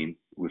the team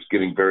who was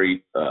giving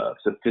very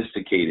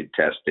sophisticated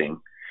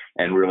testing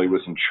and really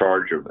was in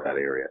charge of that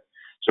area.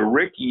 So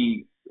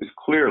Ricky is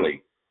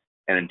clearly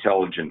an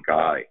intelligent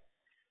guy,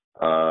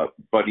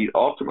 but he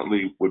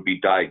ultimately would be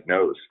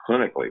diagnosed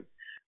clinically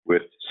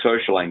with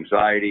social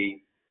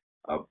anxiety,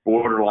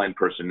 borderline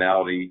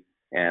personality,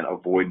 and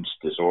avoidance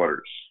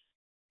disorders.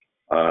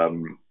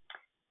 And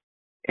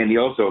he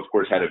also, of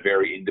course, had a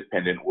very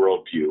independent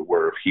worldview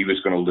where he was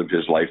going to live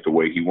his life the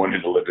way he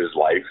wanted to live his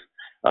life,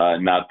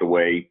 not the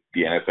way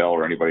the NFL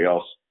or anybody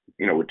else,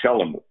 would tell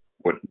him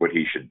what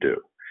he should do.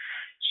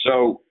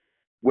 So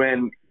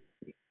when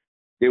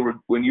you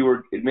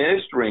were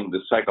administering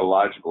the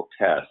psychological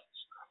tests,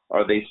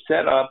 are they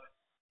set up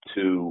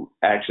to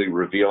actually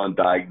reveal and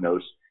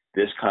diagnose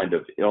this kind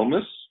of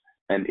illness?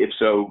 And if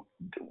so,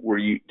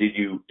 did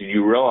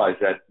you realize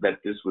that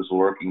this was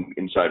lurking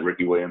inside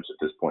Ricky Williams at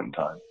this point in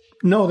time?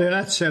 No, they're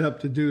not set up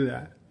to do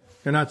that.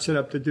 They're not set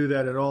up to do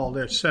that at all.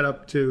 They're set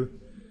up to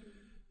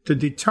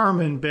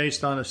determine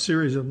based on a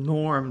series of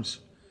norms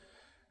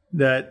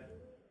that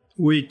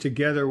we,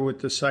 together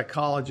with the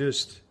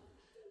psychologist,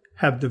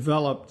 have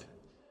developed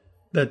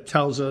that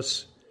tells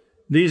us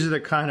these are the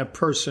kind of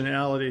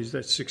personalities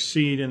that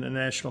succeed in the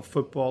National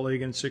Football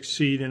League and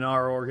succeed in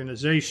our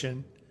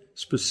organization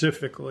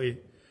specifically.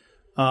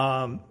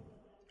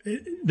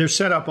 They're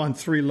set up on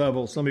 3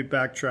 levels. Let me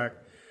backtrack.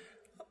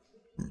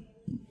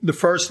 The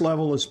first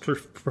level is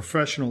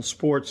professional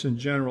sports in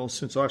general,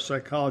 since our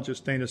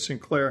psychologist, Dana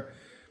Sinclair,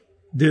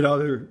 did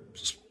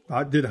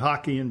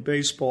hockey and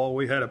baseball.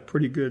 We had a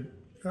pretty good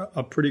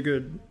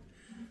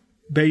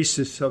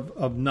basis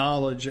of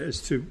knowledge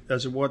as to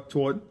what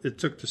it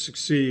took to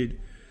succeed,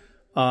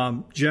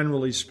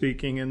 generally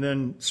speaking, and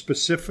then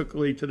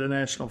specifically to the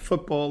National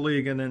Football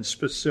League, and then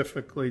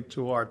specifically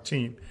to our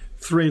team.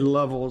 3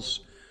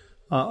 levels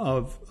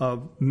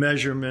of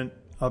measurement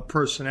of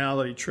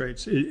personality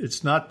traits.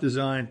 It's not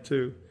designed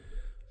to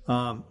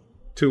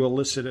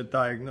elicit a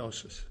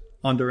diagnosis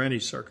under any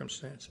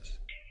circumstances.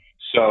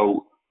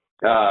 So,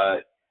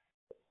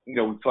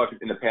 we've talked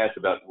in the past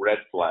about red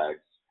flags.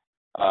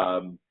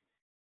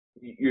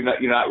 You're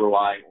not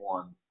relying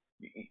on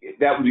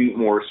that. Would be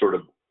more sort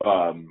of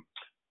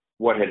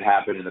what had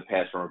happened in the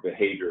past from a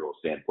behavioral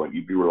standpoint.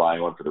 You'd be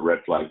relying on for the red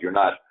flags. You're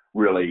not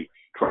really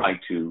trying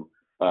to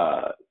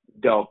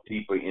delve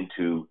deeply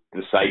into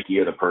the psyche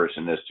of the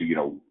person as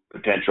to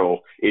potential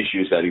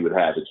issues that he would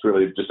have. It's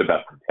really just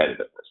about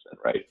competitiveness, then,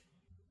 right?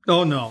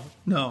 Oh no.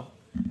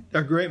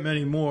 There are a great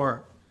many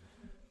more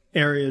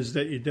areas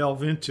that you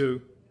delve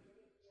into: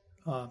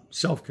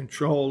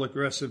 self-control,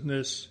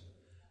 aggressiveness,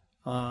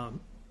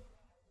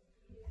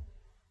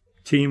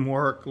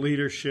 teamwork,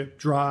 leadership,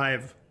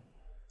 drive,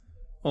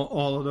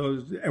 all of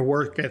those,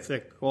 work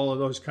ethic, all of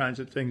those kinds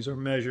of things are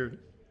measured.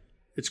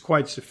 It's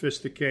quite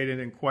sophisticated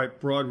and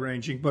quite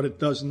broad-ranging, but it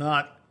does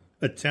not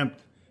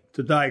attempt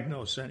to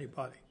diagnose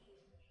anybody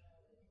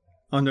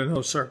under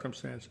no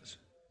circumstances.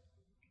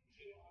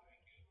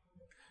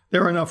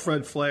 There are enough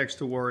red flags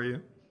to worry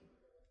you.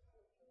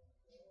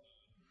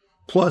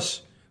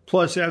 Plus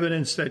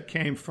evidence that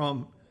came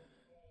from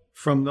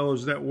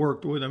those that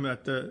worked with him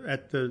at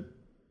the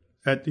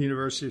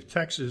University of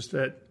Texas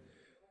that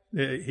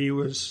he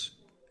was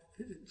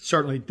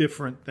certainly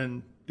different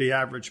than the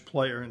average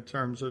player in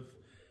terms of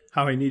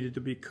how he needed to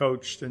be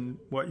coached and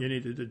what you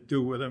needed to do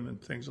with him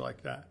and things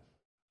like that.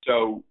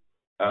 So,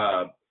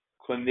 the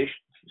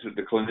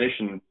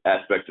clinician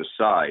aspect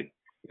aside,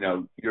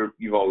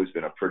 you've always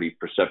been a pretty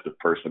perceptive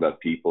person about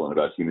people and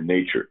about human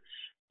nature.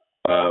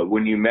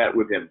 When you met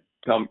with him,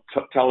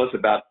 tell us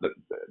about the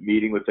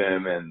meeting with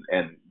him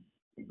and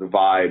the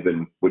vibe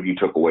and what you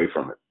took away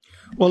from it.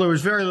 Well, there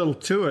was very little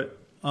to it.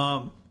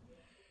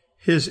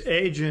 His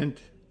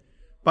agent,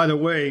 by the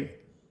way,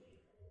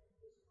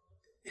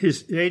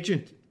 his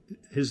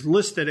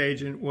listed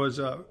agent was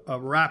a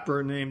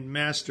rapper named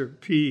Master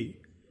P,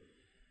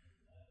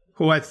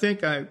 who I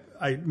think I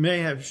may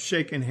have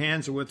shaken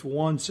hands with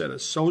once at a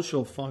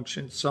social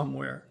function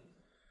somewhere,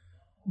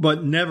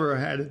 but never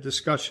had a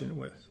discussion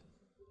with,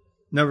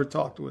 never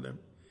talked with him.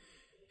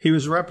 He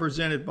was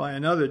represented by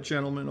another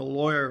gentleman, a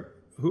lawyer,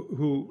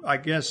 who I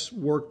guess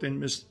worked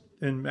in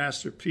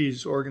Master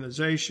P's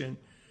organization,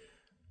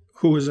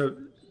 who was a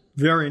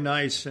very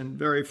nice and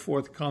very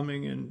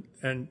forthcoming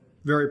and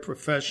very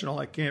professional.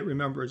 I can't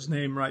remember his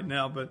name right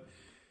now, but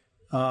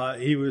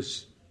he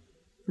was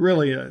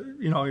really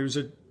he was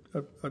a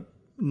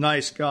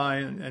nice guy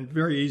and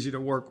very easy to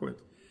work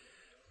with.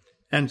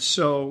 And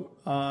so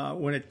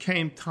when it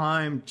came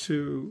time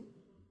to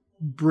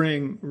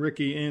bring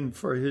Ricky in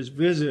for his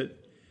visit,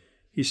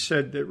 he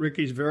said that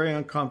Ricky's very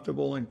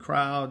uncomfortable in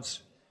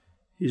crowds.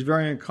 He's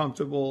very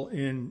uncomfortable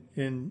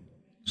in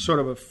sort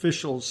of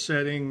official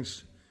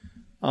settings.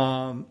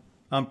 I'm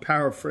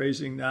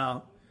paraphrasing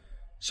now.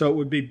 So it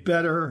would be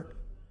better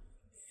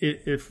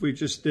if we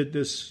just did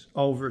this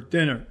over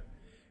dinner.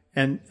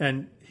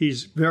 And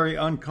he's very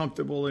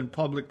uncomfortable in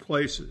public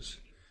places.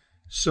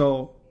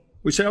 So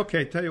we said,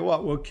 okay, tell you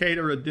what, we'll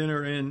cater a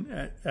dinner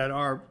in at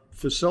our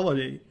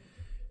facility,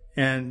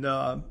 and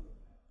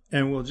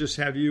we'll just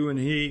have you and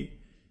he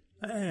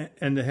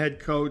and the head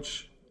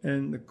coach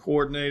and the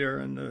coordinator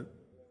and the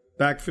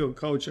backfield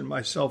coach and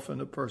myself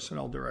and the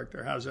personnel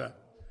director. How's that?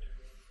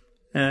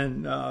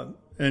 And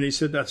he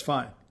said, that's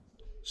fine.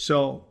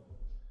 So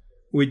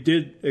we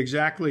did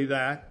exactly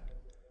that.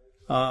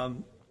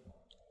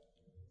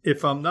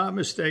 If I'm not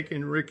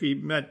mistaken, Ricky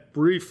met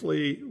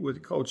briefly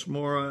with Coach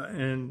Mora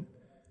and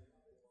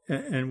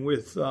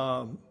with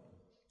Tom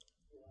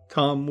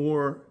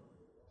Moore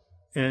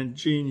and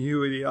Gene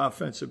Huey, the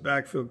offensive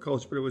backfield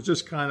coach, but it was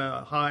just kind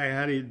of, hi,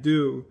 how do you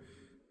do?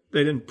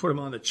 They didn't put him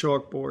on the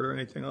chalkboard or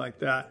anything like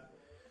that.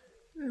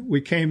 We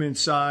came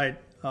inside,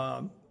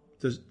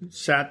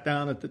 sat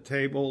down at the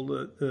table.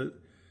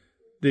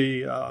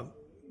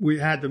 We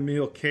had the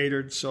meal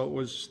catered, so it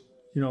was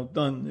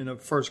done in a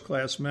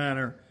first-class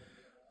manner,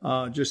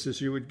 just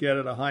as you would get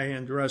at a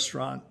high-end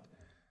restaurant.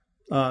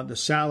 The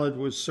salad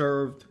was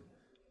served.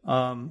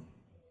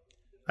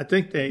 I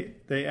think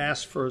they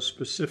asked for a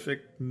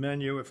specific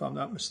menu, if I'm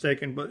not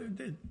mistaken, but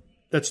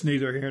that's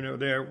neither here nor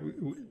there.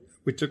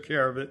 We took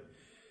care of it.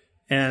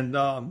 And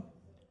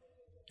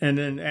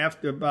then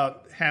after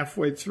about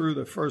halfway through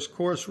the first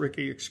course,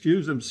 Ricky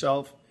excused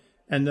himself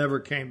and never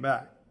came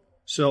back.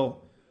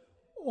 So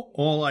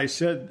all I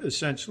said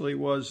essentially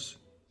was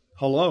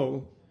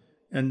hello,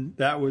 and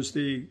that was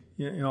the,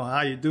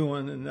 how you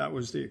doing, and that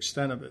was the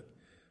extent of it.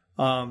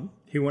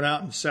 He went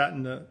out and sat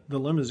in the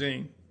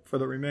limousine for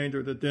the remainder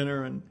of the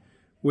dinner, and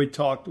we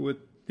talked with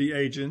the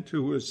agent,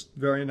 who was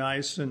very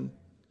nice. And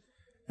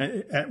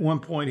at one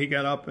point he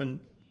got up and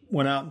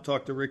went out and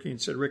talked to Ricky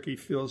and said, Ricky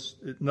feels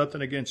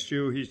nothing against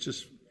you. He's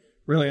just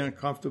really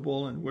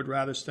uncomfortable and would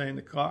rather stay in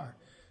the car.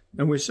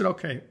 And we said,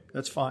 okay,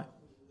 that's fine.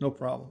 No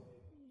problem.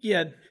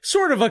 Yeah,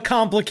 sort of a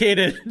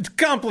complicated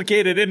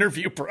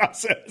interview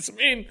process. I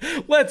mean,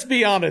 let's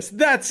be honest.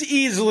 That's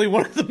easily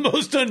one of the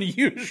most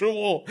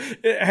unusual.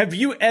 Have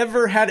you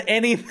ever had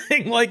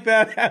anything like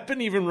that happen,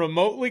 even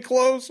remotely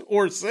close,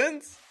 or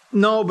since?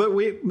 No, but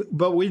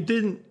we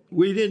didn't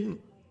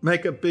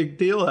make a big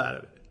deal out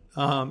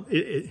of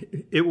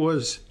it. It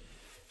was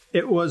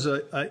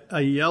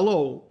a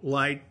yellow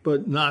light,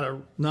 but not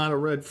a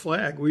red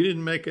flag. We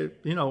didn't make a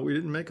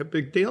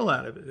big deal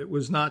out of it. It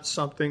was not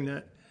something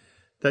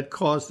that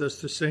caused us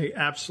to say,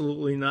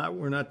 absolutely not,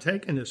 we're not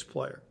taking this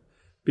player.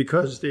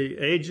 Because the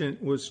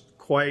agent was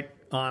quite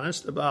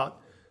honest about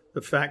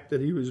the fact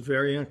that he was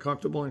very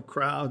uncomfortable in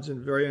crowds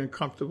and very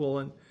uncomfortable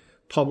in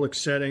public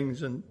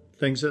settings and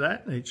things of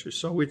that nature.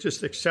 So we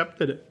just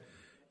accepted it.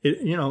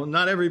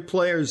 Not every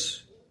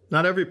player's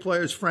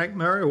Frank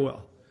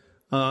Merriwell.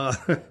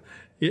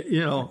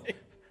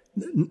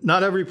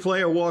 Not every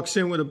player walks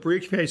in with a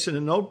briefcase and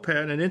a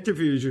notepad and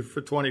interviews you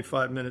for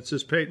 25 minutes,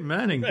 as Peyton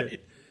Manning did.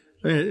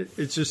 Right.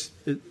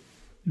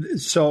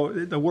 So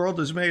the world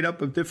is made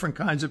up of different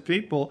kinds of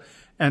people,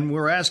 and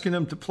we're asking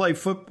them to play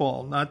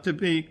football, not to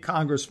be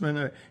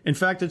congressmen. In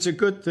fact, it's a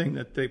good thing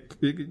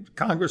that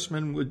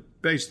congressmen would,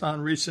 based on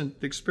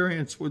recent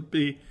experience, would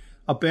be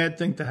a bad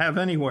thing to have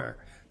anywhere,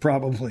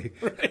 probably.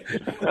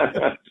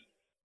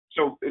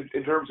 So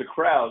in terms of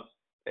crowds,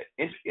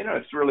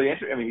 it's really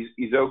interesting. I mean,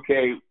 he's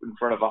okay in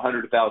front of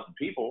 100,000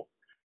 people,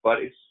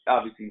 but it's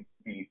obviously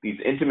these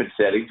intimate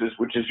settings,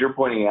 which, as you're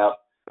pointing out,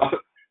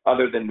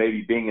 other than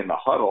maybe being in the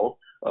huddle,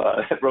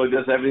 it really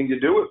doesn't have anything to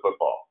do with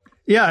football.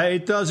 Yeah,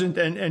 it doesn't.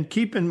 And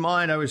keep in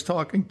mind, I was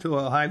talking to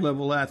a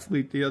high-level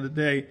athlete the other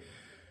day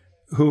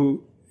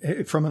who,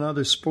 from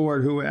another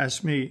sport, who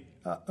asked me,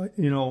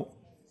 do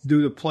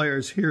the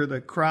players hear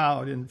the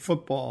crowd in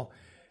football?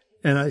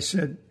 And I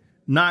said,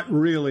 not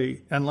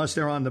really, unless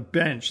they're on the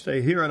bench.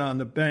 They hear it on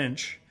the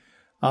bench,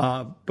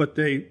 but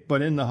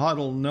in the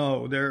huddle,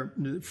 no.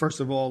 First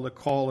of all, the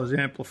call is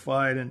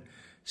amplified, and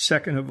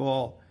second of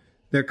all,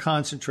 they're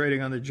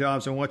concentrating on the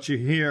jobs. And what you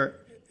hear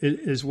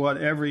is what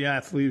every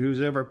athlete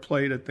who's ever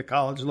played at the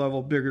college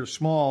level, big or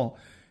small,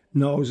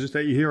 knows, is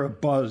that you hear a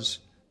buzz.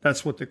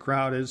 That's what the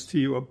crowd is to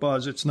you, a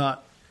buzz. It's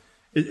not.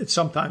 It's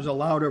sometimes a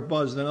louder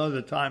buzz than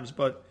other times,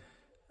 but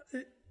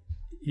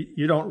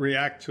you don't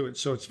react to it.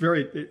 So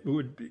it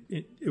would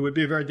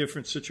be a very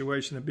different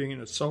situation than being in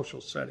a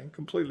social setting,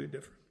 completely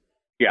different.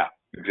 Yeah,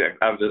 exactly.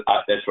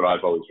 That's what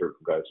I've always heard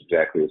from guys,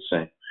 exactly the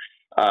same.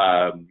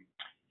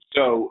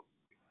 So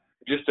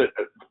just this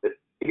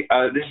is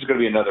going to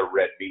be another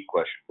red meat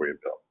question for you,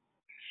 Bill.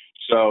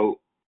 So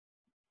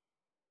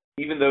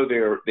even though they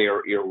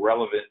are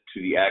irrelevant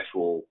to the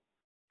actual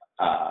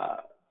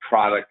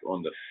product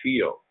on the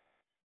field,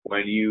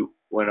 when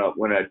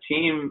a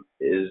team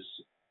is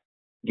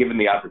given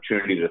the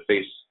opportunity to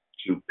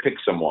pick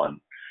someone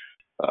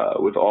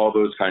with all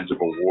those kinds of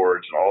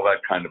awards and all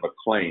that kind of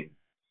acclaim,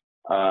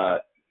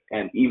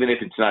 and even if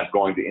it's not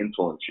going to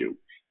influence you,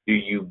 do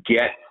you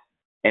get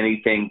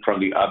anything from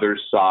the other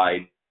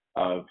side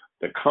of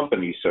the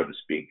company, so to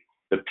speak,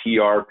 the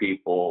PR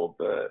people,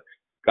 the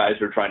guys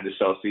who are trying to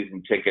sell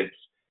season tickets,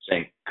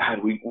 saying,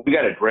 God, we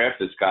got to draft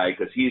this guy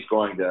because he's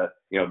going to,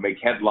 make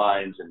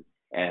headlines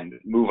and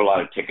move a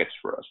lot of tickets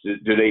for us.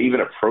 Do they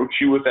even approach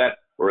you with that,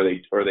 or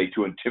are they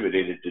too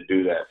intimidated to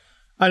do that?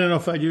 I don't know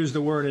if I'd use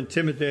the word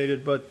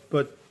intimidated,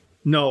 but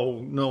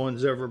no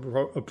one's ever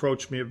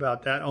approached me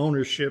about that.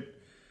 Ownership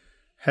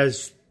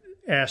has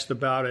asked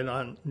about it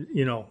on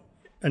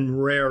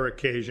rare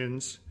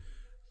occasions,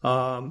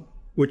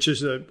 which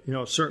is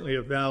certainly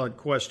a valid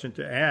question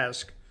to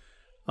ask.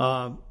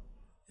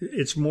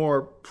 It's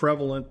more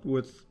prevalent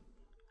with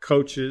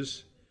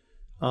coaches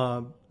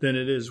than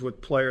it is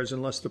with players,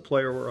 unless the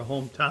player were a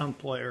hometown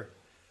player.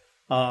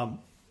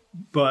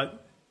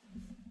 But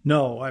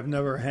no, I've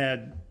never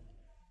had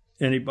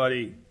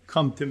anybody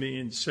come to me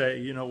and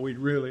say, we'd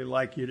really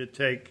like you to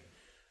take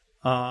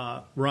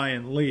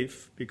Ryan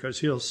Leaf because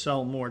he'll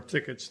sell more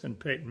tickets than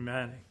Peyton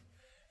Manning.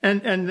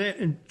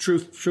 And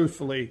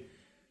truthfully,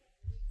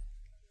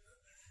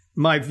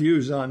 my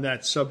views on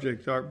that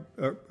subject are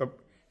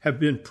have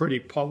been pretty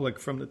public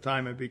from the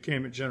time I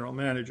became a general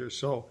manager.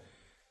 So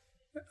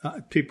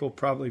people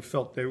probably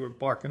felt they were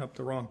barking up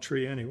the wrong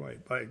tree anyway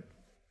by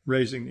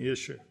raising the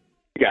issue.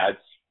 Yeah,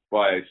 that's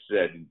why I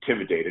said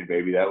intimidated.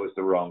 Maybe that was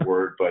the wrong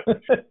word, but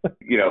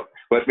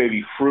but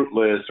maybe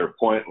fruitless or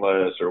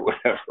pointless or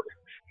whatever.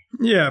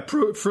 Yeah,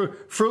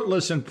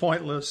 fruitless and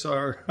pointless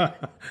are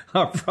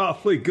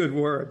probably good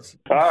words.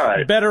 All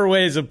right. Better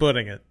ways of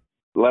putting it.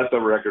 Let the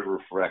record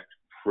reflect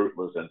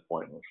fruitless and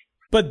pointless.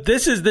 But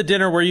this is the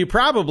dinner where you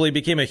probably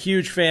became a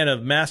huge fan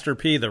of Master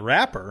P, the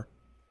rapper.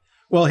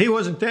 Well, he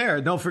wasn't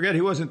there. Don't forget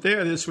he wasn't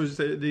there. This was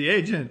the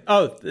agent.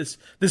 Oh, this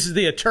is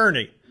the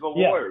attorney. The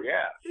lawyer,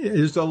 yeah.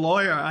 Is the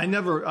lawyer. I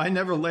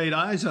never laid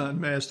eyes on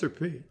Master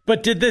P.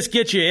 But did this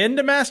get you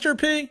into Master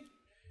P?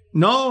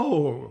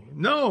 No.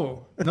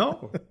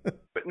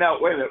 But now,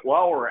 wait a minute.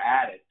 While we're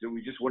at it, do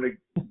we just want to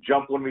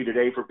jump on me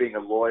today for being a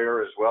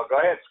lawyer as well? Go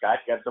ahead, Scott.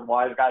 You got some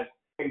wise guys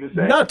to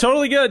say. No,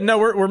 totally good. No,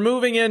 we're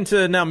moving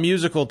into now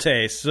musical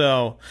taste.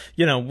 So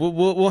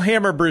we'll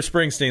hammer Bruce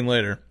Springsteen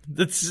later.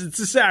 It's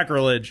a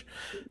sacrilege.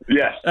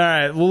 Yes. All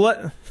right.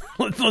 Well,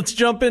 let's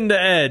jump into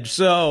Edge.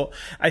 So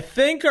I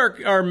think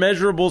our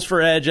measurables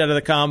for Edge out of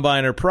the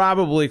combine are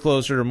probably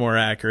closer to more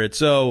accurate.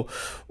 So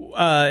in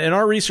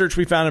our research,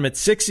 we found him at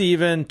 6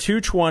 even,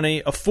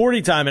 220, a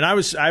 40 time, and I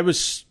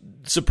was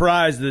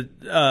surprised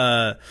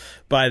that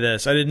by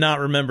this. I did not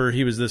remember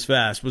he was this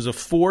fast. It was a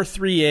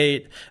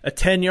 4.38, a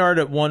 10-yard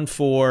at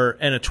 1.4,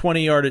 and a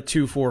 20-yard at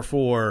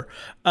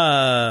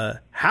 2.44.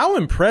 How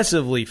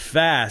impressively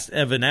fast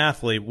of an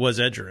athlete was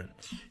Edgerrin?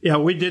 Yeah,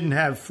 we didn't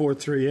have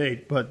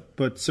 4.38,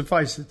 but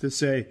suffice it to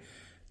say,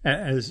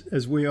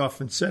 as we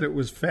often said, it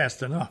was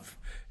fast enough.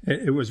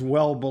 It was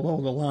well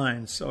below the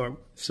line, so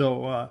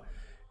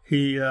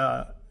he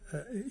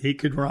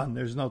could run.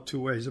 There's no two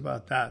ways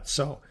about that.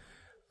 So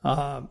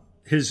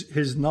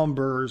his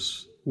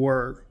numbers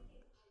were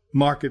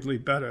markedly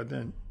better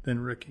than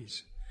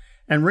Ricky's.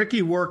 And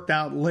Ricky worked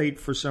out late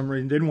for some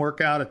reason. Didn't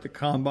work out at the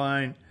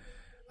combine.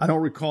 I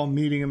don't recall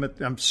meeting him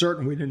I'm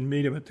certain we didn't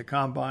meet him at the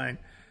combine.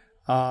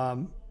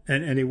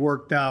 And he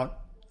worked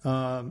out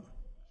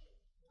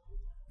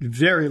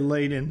very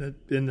late in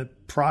the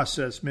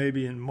process,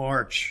 maybe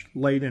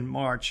late in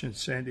March in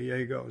San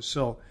Diego.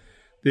 So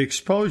the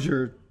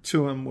exposure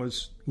to him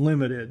was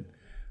limited.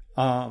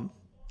 In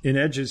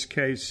Edge's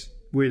case,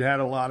 we'd had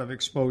a lot of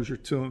exposure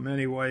to him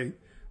anyway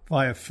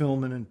via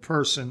film and in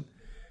person,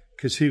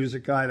 because he was a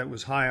guy that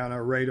was high on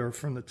our radar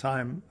from the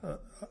time,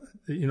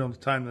 the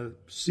time the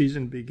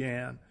season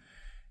began,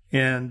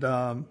 and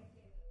the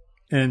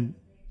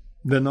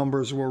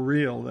numbers were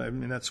real. I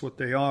mean, that's what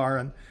they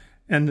are,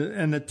 and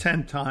the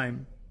 10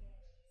 time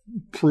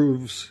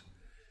proves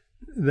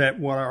that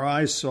what our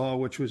eyes saw,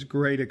 which was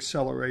great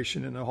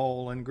acceleration in the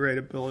hole and great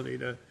ability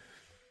to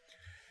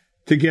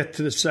get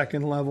to the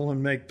second level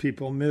and make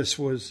people miss,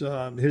 was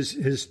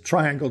his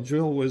triangle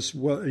drill was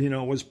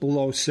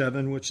below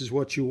 7, which is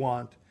what you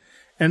want.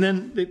 And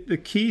then the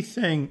key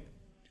thing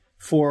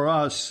for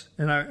us,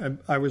 and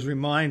I was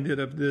reminded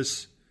of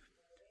this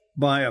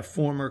by a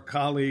former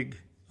colleague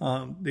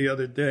the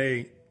other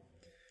day,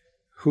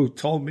 who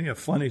told me a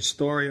funny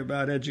story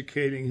about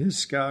educating his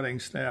scouting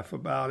staff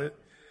about it.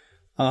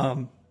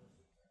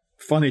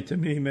 Funny to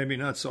me, maybe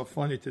not so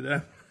funny to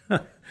them.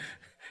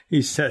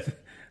 He said,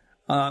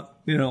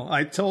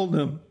 I told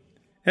him,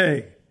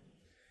 hey,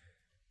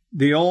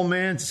 the old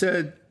man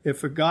said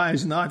if a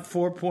guy's not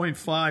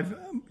 4.5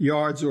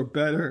 yards or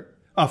better,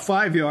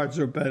 5 yards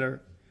or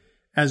better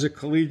as a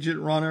collegiate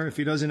runner, if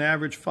he doesn't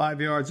average 5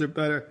 yards or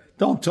better,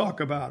 don't talk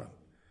about him,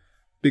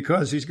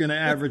 because he's going to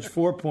average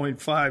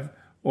 4.5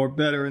 or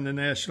better in the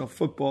National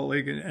Football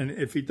League. And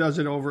if he does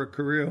it over a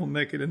career, he'll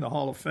make it in the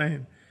Hall of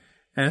Fame.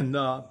 And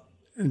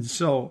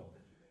so,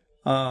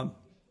 I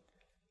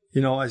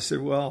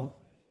said, well,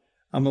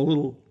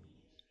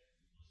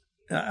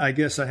 I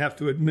guess I have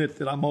to admit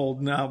that I'm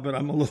old now, but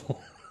I'm a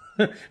little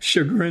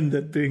chagrined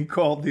at being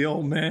called the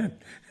old man.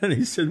 And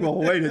he said, well,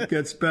 wait, it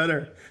gets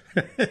better.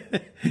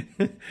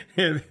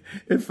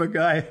 If a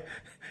guy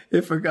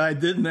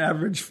didn't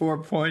average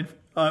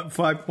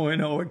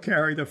 5.0 and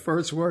carry, the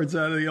first words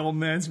out of the old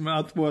man's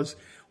mouth was,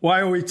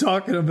 why are we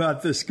talking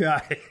about this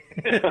guy?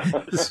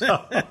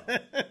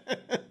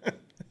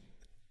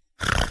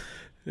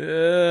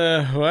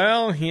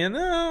 Well,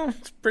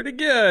 it's pretty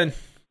good.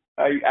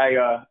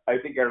 I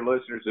think our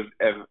listeners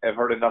have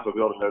heard enough of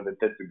Bill to know that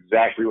that's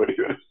exactly what he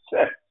would have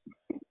said.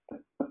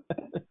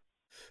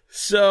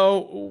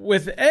 So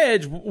with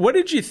Edge, what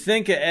did you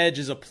think of Edge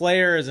as a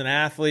player, as an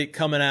athlete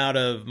coming out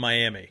of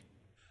Miami?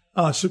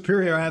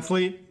 Superior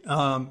athlete,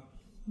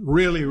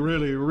 really,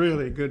 really,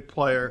 really good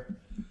player.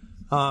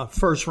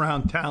 First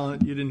round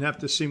talent. You didn't have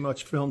to see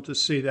much film to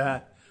see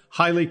that.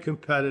 Highly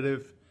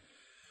competitive,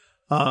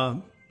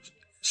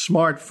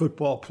 smart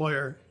football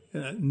player,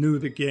 knew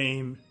the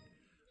game.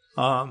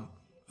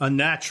 A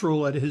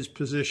natural at his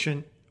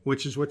position,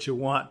 which is what you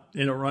want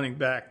in a running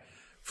back.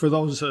 For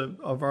those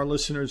of our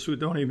listeners who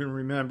don't even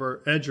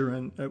remember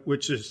Edgerrin,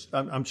 which is,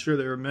 I'm sure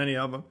there are many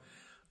of them,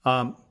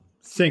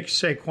 think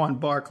Saquon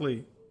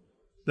Barkley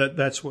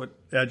That's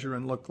what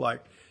Edgerrin looked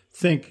like.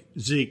 Think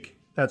Zeke.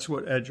 That's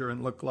what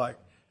Edgerrin looked like.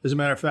 As a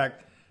matter of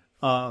fact,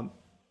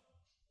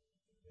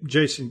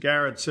 Jason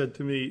Garrett said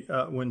to me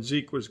when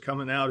Zeke was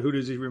coming out, "Who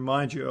does he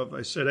remind you of?"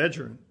 I said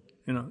Edgerrin.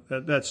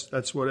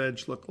 That's what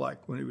Edge looked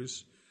like when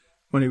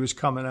he was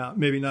coming out.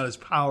 Maybe not as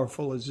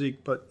powerful as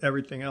Zeke, but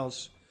everything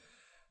else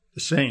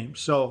the same.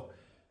 So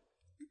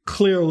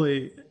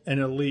clearly an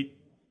elite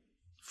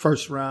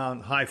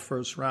high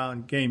first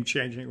round,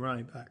 game-changing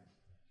running back.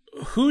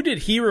 Who did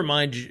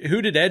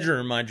Edgerrin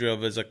remind you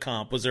of as a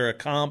comp? Was there a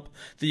comp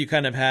that you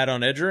kind of had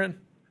on Edgerrin?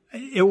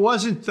 It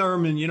wasn't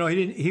Thurman.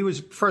 He was,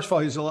 first of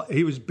all,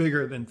 he was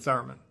bigger than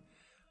Thurman.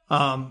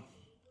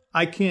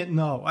 I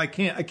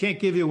can't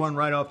give you one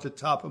right off the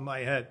top of my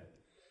head.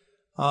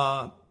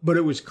 But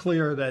it was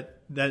clear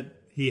that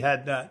he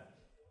had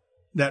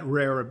that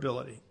rare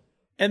ability.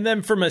 And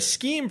then from a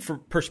scheme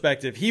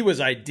perspective, he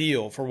was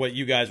ideal for what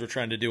you guys were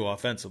trying to do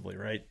offensively,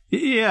 right?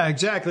 Yeah,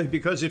 exactly.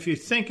 Because if you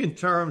think in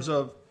terms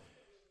of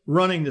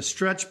running the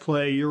stretch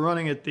play, you're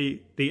running at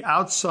the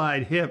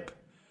outside hip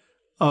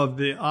of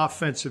the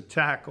offensive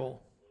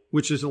tackle,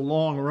 which is a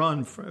long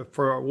run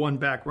for a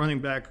one-back running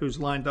back who's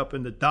lined up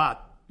in the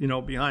dot,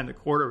 behind the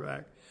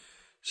quarterback.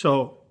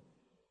 So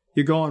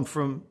you're going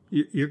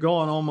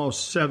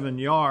almost 7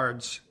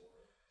 yards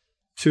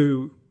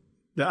to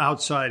the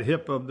outside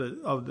hip of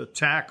the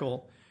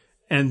tackle,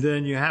 and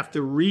then you have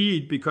to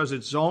read, because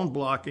it's zone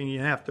blocking,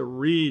 you have to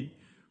read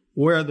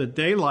where the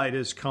daylight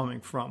is coming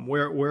from.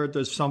 Where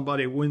does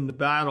somebody win the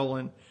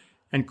battle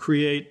and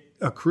create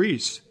a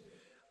crease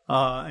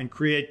and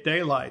create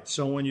daylight?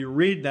 So when you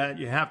read that,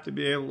 you have to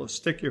be able to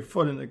stick your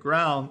foot in the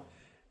ground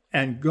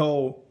and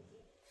go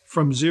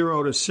from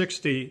 0 to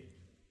 60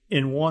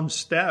 in one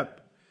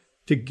step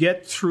to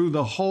get through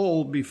the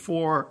hole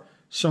before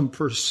some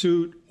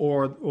pursuit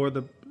or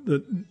the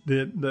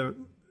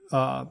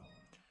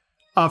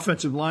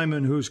offensive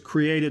lineman who's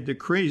created the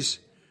crease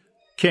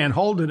can't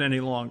hold it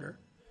any longer.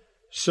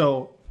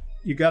 So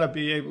you got to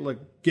be able to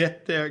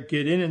get there,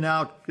 get in and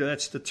out.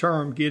 That's the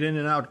term, get in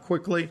and out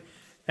quickly.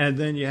 And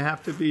then you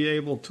have to be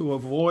able to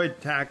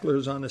avoid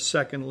tacklers on the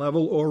second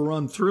level or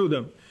run through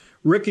them.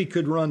 Ricky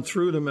could run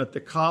through them at the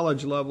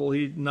college level.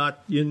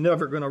 You're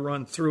never going to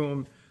run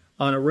them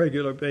on a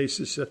regular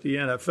basis at the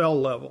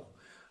NFL level.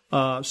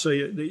 So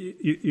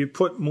you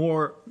put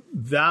more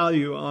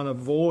value on a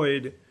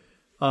void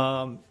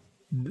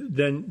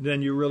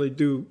than you really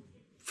do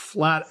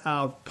flat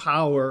out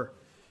power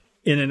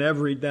in an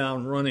every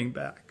down running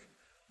back.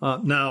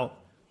 Now,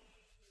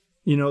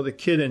 the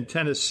kid in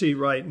Tennessee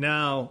right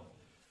now,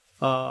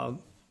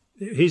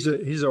 he's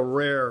a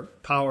rare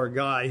power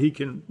guy. He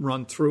can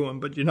run through him,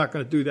 but you're not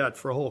going to do that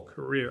for a whole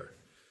career.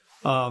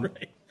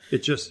 Right. It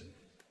just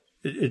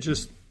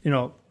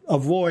a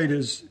void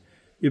is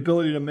the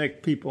ability to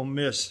make people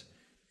miss.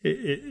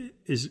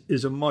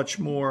 Is a much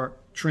more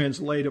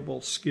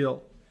translatable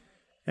skill,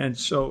 and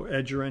so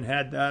Edgerrin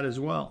had that as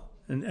well,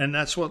 and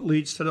that's what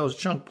leads to those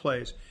chunk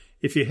plays.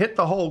 If you hit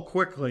the hole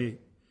quickly,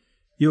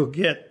 you'll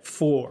get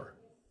 4.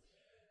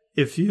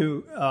 If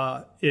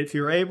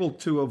you're able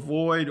to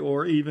avoid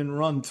or even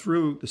run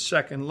through the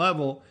second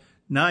level,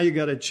 now you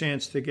got a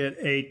chance to get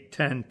 8,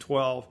 10,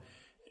 12.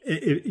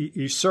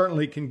 You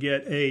certainly can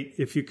get 8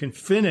 if you can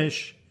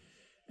finish,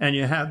 and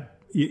you have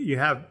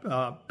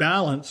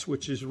balance,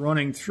 which is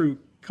running through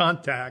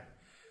contact.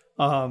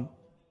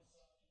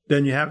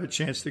 Then you have a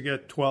chance to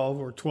get 12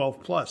 or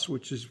 12 plus,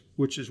 which is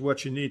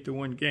what you need to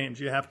win games.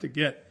 You have to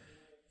get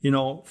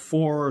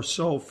 4 or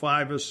so,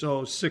 5 or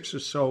so, 6 or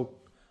so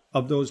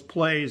of those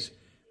plays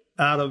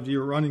out of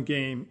your running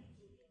game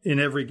in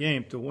every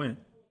game to win.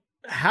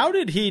 How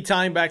did he,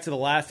 tying back to the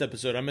last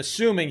episode, I'm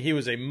assuming he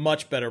was a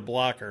much better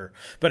blocker,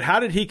 but how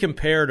did he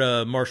compare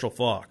to Marshall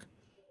Faulk?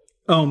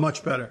 Oh,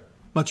 much better.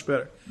 Much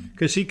better.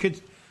 Because he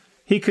could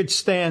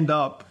stand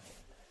up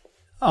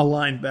a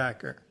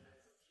linebacker.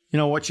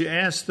 What you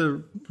ask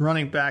the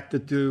running back to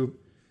do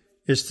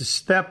is to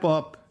step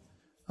up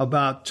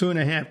about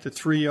 2.5 to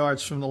 3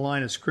 yards from the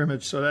line of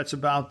scrimmage, so that's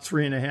about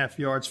 3.5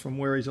 yards from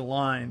where he's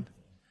aligned.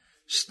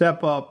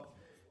 Step up,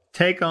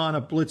 take on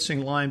a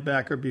blitzing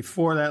linebacker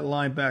before that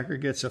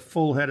linebacker gets a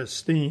full head of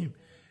steam,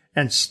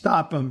 and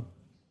stop him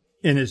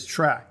in his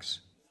tracks.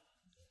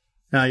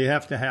 Now, you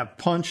have to have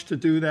punch to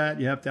do that.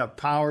 You have to have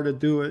power to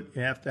do it.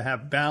 You have to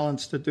have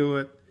balance to do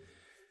it.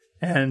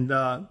 And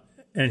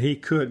he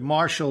could.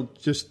 Marshall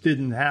just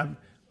didn't have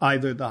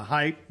either the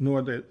height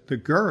nor the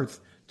girth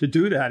to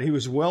do that. He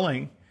was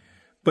willing.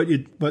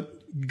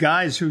 But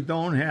guys who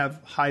don't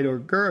have height or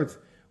girth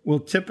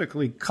will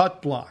typically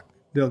cut block.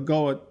 They'll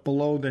go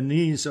below the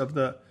knees of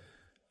the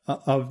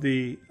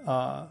on-rushing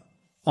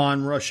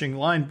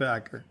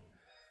linebacker.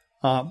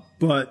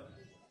 But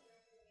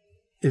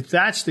if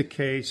that's the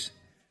case,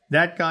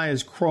 that guy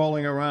is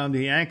crawling around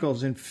the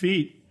ankles and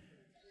feet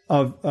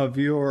of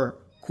your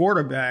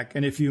quarterback,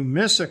 and if you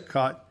miss a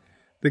cut,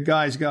 the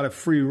guy's got a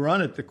free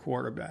run at the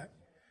quarterback.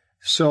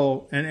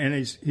 So, and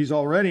he's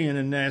already in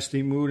a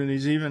nasty mood, and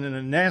he's even in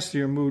a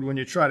nastier mood when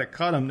you try to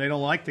cut him. They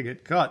don't like to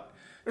get cut.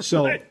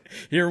 So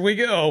here we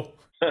go.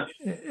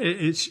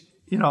 It's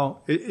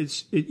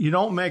you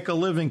don't make a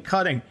living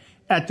cutting.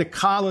 At the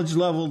college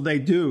level, they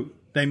do.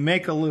 They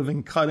make a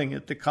living cutting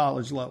at the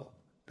college level.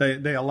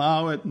 They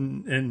allow it,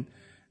 and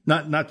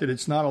not that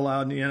it's not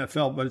allowed in the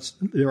NFL, but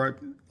there are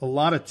a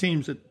lot of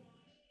teams that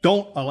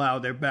don't allow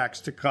their backs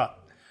to cut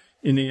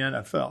in the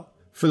NFL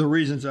for the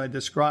reasons I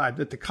described.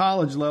 At the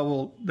college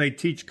level, they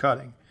teach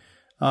cutting.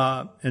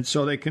 And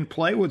so they can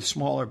play with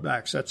smaller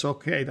backs. That's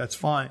okay. That's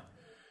fine.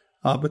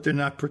 But they're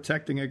not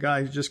protecting a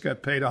guy who just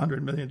got paid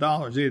 $100 million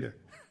either.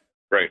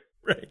 Right.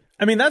 Right.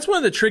 I mean, that's one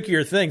of the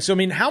trickier things. So, I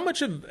mean, how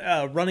much of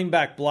running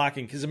back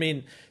blocking, because, I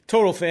mean,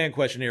 total fan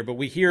question here, but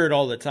we hear it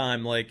all the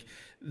time, like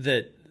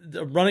that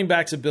the running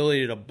back's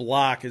ability to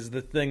block is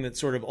the thing that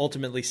sort of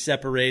ultimately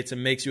separates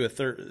and makes you a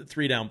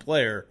three-down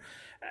player.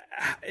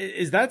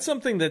 Is that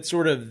something that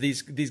sort of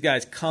these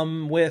guys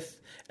come with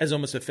as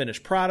almost a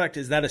finished product?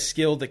 Is that a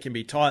skill that can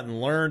be taught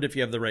and learned if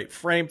you have the right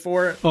frame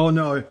for it? Oh,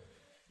 no.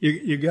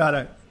 You got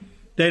to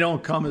 – they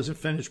don't come as a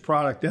finished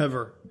product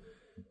ever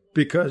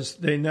because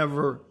they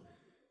never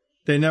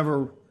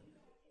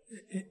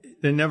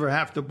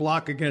have to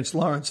block against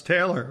Lawrence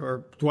Taylor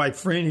or Dwight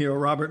Freeney or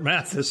Robert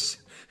Mathis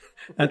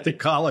at the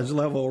college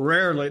level.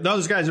 Rarely.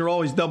 Those guys are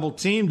always double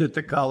teamed at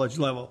the college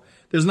level.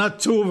 There's not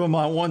two of them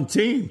on one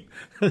team.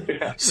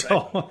 Yeah,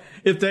 so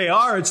if they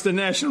are, it's the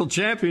national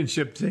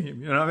championship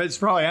team. It's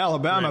probably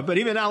Alabama, right. But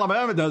even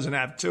Alabama doesn't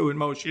have two in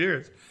most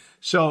years.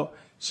 So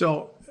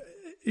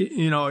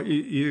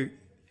they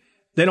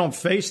don't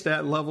face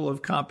that level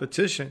of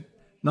competition,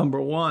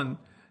 number one.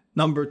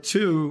 Number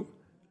two,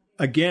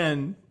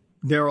 again,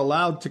 they're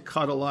allowed to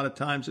cut a lot of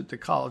times at the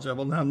college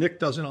level. Now, Nick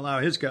doesn't allow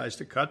his guys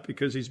to cut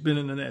because he's been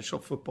in the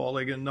National Football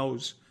League and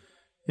knows,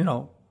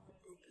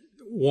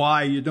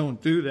 why you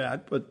don't do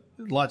that. But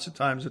lots of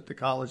times at the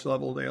college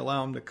level, they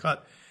allow them to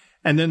cut.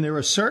 And then there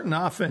are certain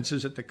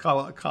offenses at the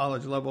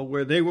college level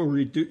where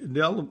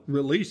they'll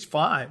release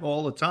 5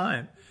 all the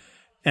time.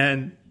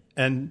 And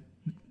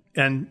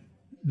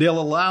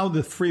they'll allow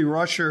the free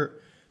rusher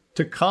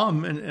to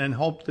come and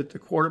hope that the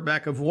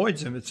quarterback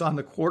avoids him. It's on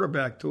the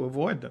quarterback to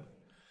avoid them.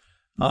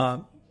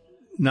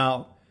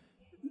 Now,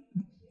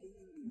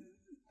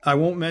 I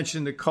won't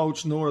mention the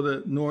coach nor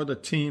the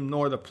team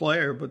nor the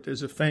player, but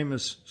there's a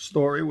famous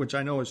story, which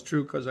I know is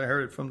true because I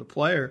heard it from the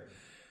player,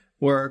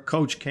 where a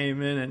coach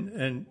came in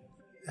and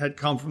had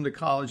come from the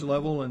college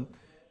level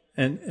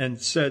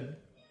and said,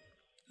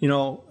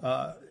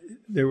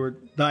 they were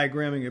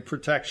diagramming a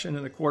protection,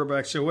 and the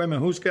quarterback said, "Wait a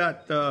minute, who's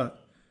got the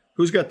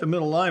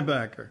middle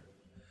linebacker?"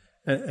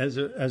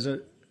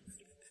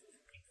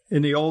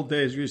 In the old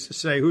days, we used to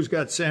say, "Who's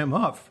got Sam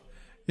Huff?"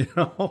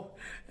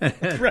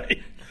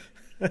 Right.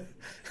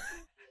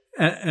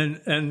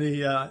 And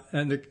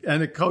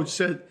the coach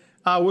said,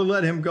 "We'll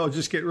let him go.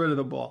 Just get rid of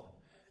the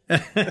ball."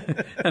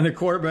 And the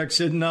quarterback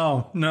said,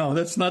 "No,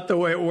 that's not the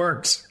way it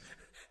works.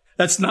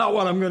 That's not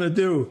what I'm going to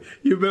do.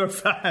 You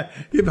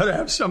better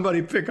have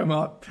somebody pick him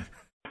up."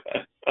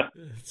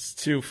 It's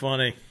too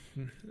funny.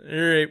 All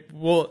right.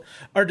 Well,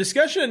 our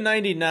discussion in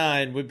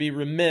 99 would be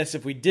remiss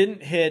if we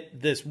didn't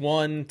hit this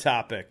one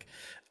topic.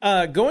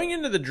 Going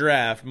into the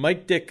draft,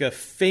 Mike Ditka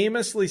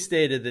famously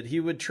stated that he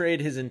would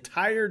trade his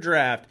entire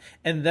draft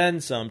and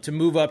then some to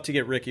move up to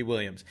get Ricky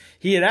Williams.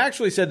 He had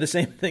actually said the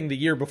same thing the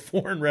year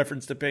before in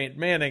reference to Peyton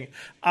Manning.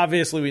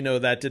 Obviously, we know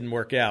that didn't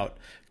work out.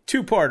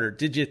 Two-parter.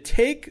 Did you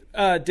take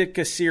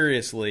Ditka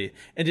seriously,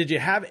 and did you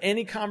have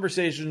any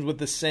conversations with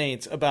the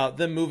Saints about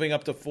them moving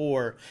up to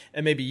 4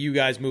 and maybe you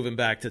guys moving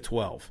back to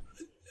 12?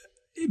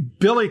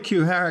 Billy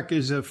Q. Herrick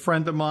is a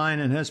friend of mine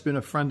and has been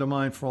a friend of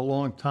mine for a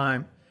long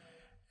time.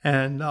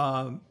 And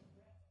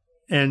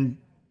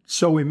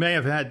so we may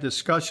have had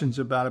discussions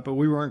about it, but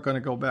we weren't going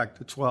to go back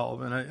to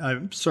 12. And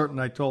I'm certain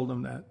I told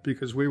him that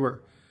because we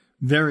were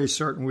very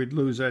certain we'd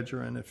lose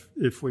Edgerrin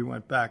if we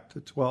went back to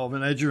 12.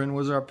 And Edgerrin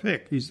was our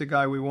pick. He's the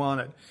guy we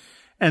wanted.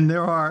 And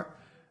there are,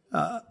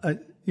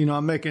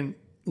 I'm making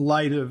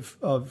light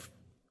of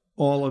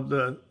all of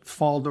the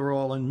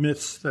falderall and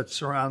myths that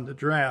surround the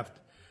draft.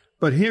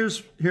 But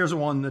here's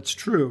one that's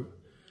true.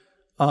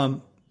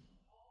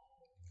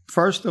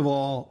 First of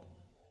all,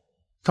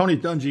 Tony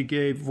Dungy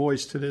gave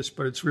voice to this,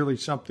 but it's really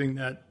something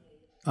that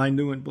I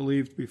knew and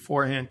believed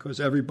beforehand because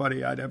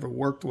everybody I'd ever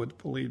worked with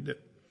believed it.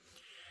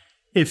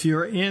 If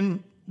you're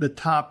in the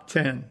top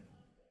 10,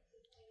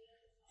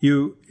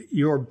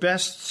 you're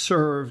best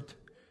served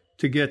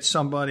to get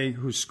somebody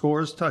who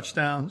scores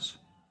touchdowns,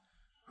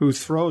 who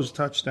throws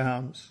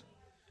touchdowns,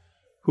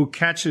 who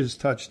catches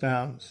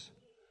touchdowns,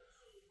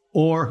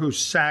 or who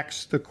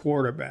sacks the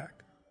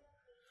quarterback,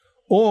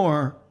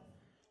 or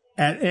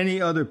at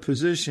any other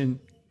position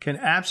can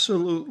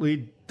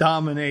absolutely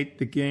dominate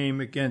the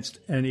game against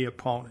any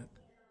opponent.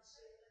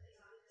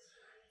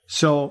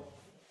 So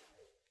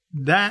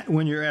that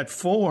when you're at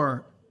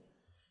 4,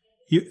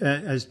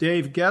 as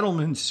Dave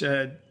Gettleman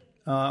said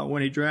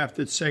when he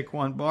drafted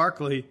Saquon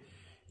Barkley,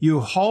 you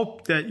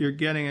hope that you're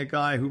getting a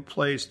guy who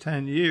plays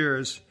 10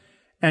 years,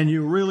 and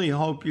you really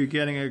hope you're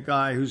getting a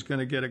guy who's going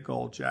to get a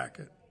gold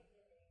jacket.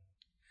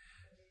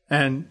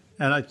 And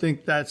I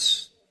think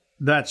that's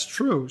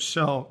true.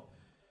 So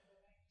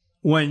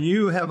when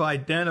you have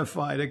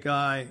identified a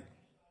guy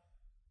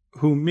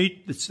who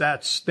meets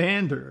that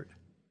standard,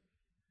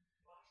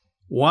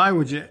 why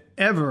would you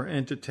ever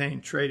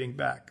entertain trading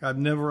back? I've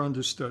never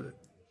understood it.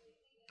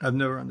 I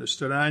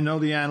know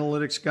the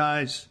analytics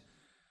guys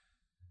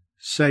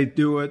say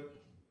do it,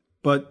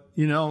 but,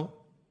 you know,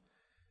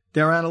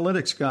 they're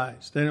analytics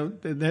guys. They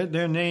don't,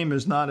 their name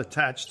is not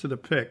attached to the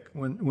pick.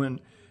 When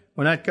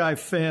that guy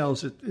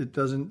fails,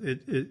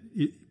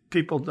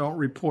 people don't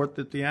report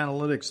that the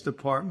analytics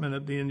department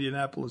of the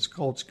Indianapolis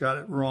Colts got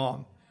it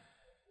wrong.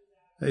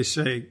 They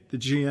say the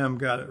GM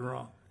got it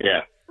wrong.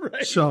 Yeah.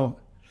 Right. So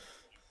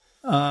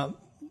the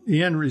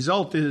end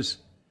result is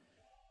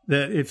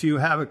that if you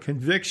have a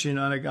conviction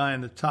on a guy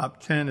in the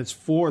top 10, it's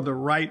for the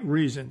right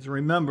reasons.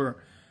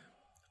 Remember,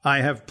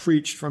 I have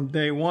preached from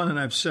day one, and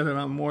I've said it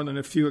on more than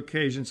a few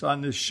occasions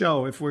on this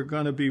show, if we're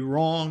going to be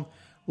wrong,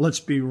 let's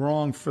be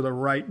wrong for the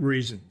right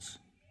reasons.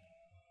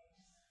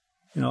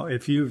 You know,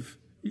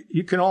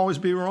 you can always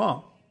be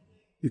wrong.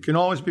 You can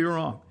always be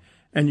wrong.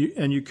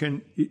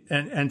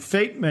 And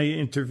fate may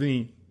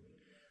intervene.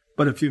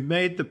 But if you've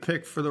made the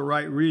pick for the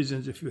right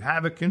reasons, if you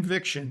have a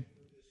conviction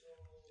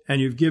and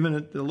you've given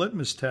it the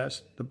litmus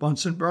test, the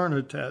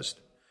Bunsen-Burnner test,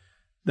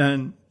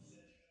 then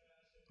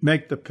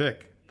make the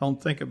pick.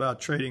 Don't think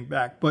about trading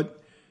back.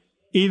 But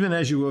even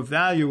as you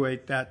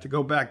evaluate that, to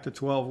go back to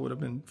 12 would have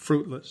been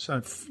fruitless,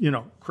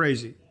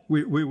 crazy.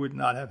 We would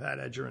not have had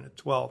Edgerrin at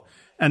 12.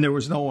 And there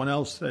was no one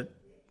else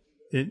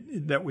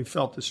that we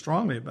felt as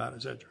strongly about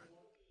as Edgerrin.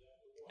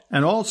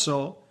 And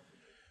also,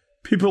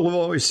 people have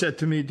always said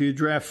to me, do you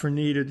draft for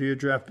need or do you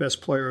draft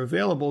best player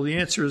available? The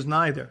answer is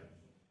neither.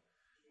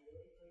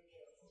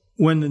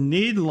 When the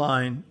need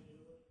line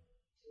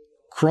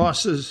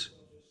crosses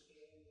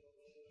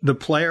the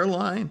player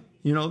line,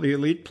 you know, the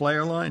elite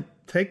player line,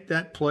 take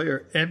that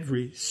player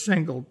every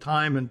single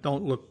time and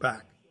don't look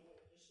back.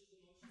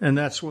 And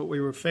that's what we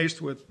were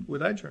faced with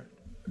Edgerrin.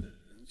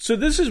 So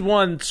this is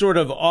one sort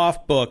of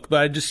off book,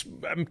 but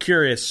I'm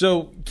curious.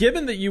 So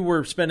given that you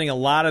were spending a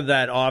lot of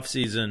that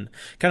offseason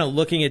kind of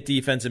looking at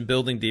defense and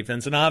building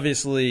defense, and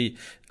obviously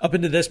up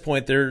until this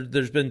point,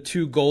 there's been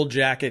 2 gold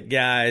jacket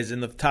guys in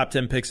the top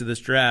 10 picks of this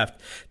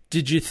draft.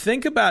 Did you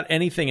think about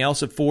anything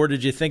else at 4?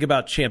 Did you think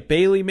about Champ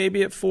Bailey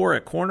maybe at 4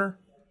 at corner?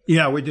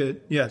 Yeah, we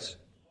did. Yes,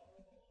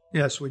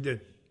 we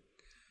did.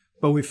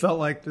 But we felt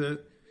like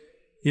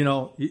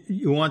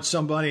you want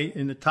somebody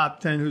in the top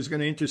 10 who's going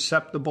to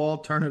intercept the ball,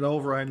 turn it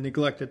over. I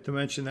neglected to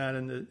mention that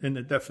in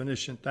the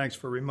definition. Thanks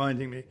for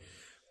reminding me.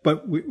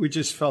 But we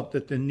just felt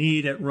that the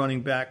need at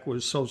running back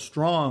was so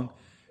strong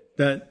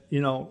that,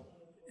 you know,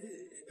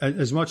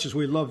 as much as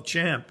we love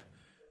Champ,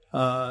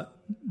 that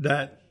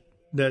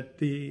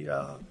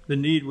the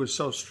need was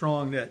so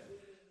strong that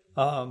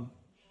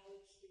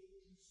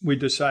we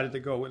decided to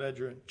go with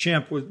Edgerrin.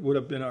 Champ would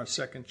have been our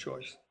second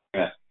choice.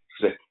 Yeah,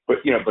 but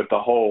the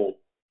whole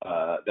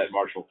that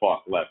Marshall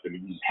Faulk left. I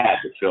mean, you had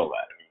to fill that.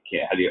 I mean, you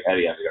can't. How do you have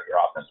your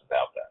offense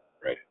without that,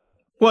 right?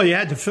 Well, you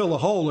had to fill a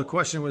hole. The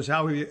question was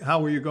how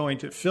were you going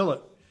to fill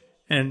it?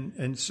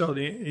 And so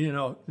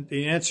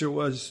the answer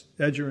was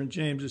Edgerrin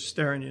James is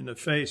staring you in the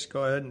face.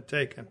 Go ahead and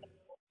take him.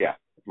 Yeah,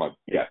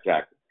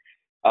 exactly.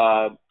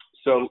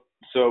 So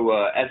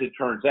as it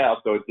turns out,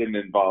 though it didn't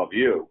involve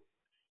you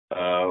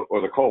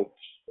or the Colts,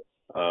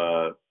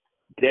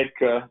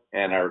 Ditka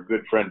and our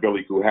good friend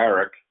Billy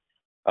Kuharich,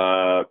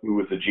 who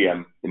was the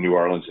GM in New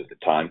Orleans at the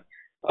time,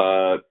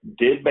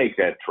 did make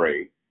that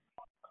trade.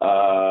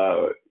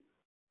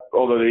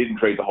 Although they didn't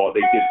trade the whole, they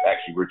did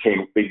actually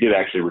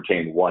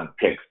retain 1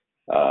 pick,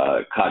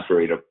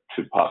 contrary to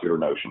popular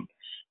notion.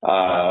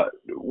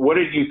 What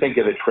did you think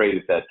of the trade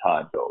at that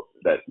time, though?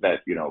 That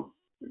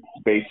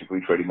basically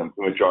trading the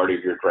majority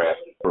of your draft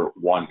for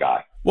 1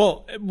 guy.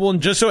 Well,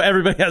 just so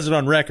everybody has it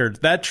on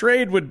record, that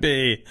trade would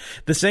be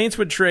the Saints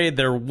would trade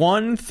their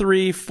 1,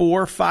 3,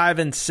 4, 5,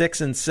 and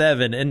 6 and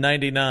 7 in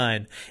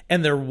 '99,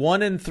 and their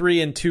 1 and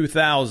 3 in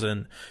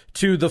 2000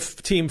 to the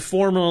team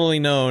formerly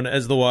known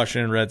as the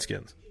Washington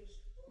Redskins.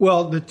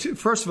 Well,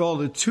 first of all,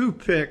 the 2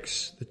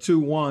 picks, the 2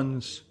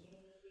 ones,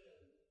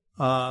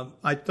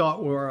 I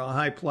thought were a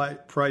high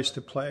price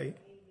to play.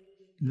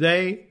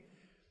 They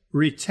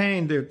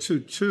retained their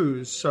 2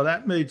 2s, so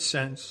that made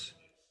sense.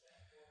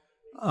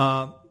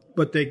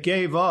 But they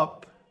gave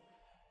up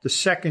the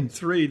second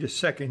 3 the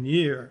second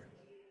year.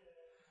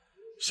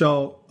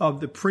 So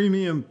of the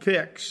premium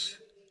picks,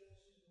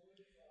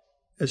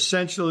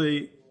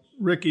 essentially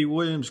Ricky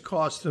Williams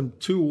cost them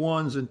 2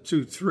 1s and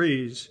 2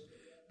 3s.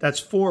 That's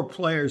 4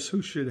 players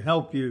who should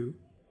help you.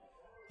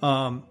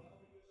 That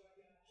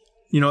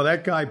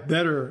guy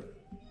better,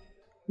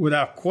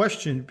 without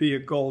question, be a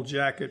gold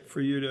jacket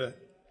for you to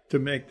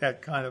make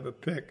that kind of a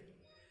pick.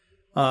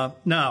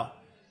 Now,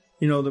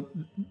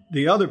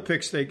 the other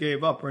picks they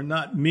gave up are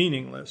not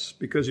meaningless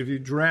because if you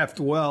draft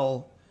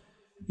well,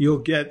 you'll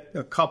get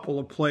a couple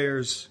of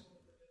players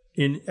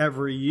in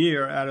every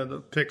year out of the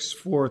picks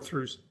 4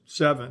 through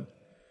 7.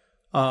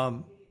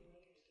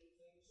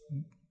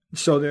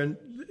 So they're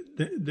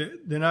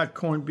not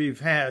corned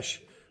beef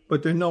hash,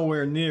 but they're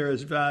nowhere near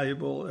as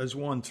valuable as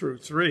 1 through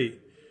 3.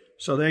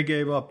 So they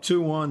gave up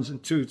 2 1s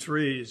and 2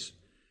 3s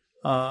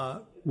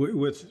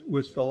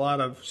with a lot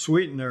of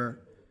sweetener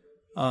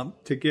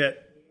to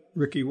get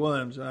Ricky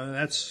Williams. I mean,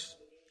 that's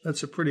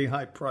a pretty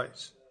high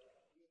price.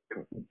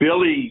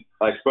 Billy,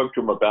 I spoke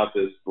to him about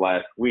this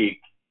last week.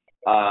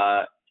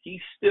 He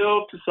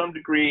still, to some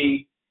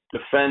degree,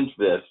 defends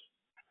this,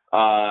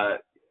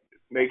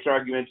 makes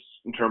arguments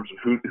in terms of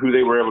who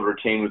they were able to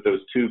retain with those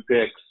 2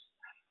 picks,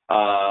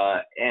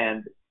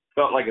 and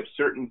felt like if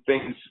certain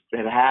things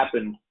had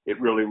happened, it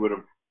really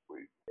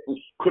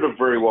could have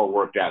very well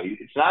worked out.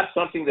 It's not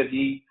something that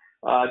he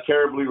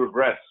terribly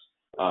regrets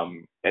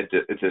at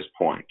this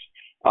point.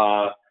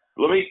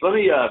 Let me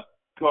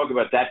talk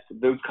about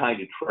those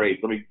kind of trades.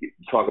 Let me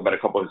talk about a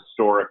couple of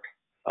historic,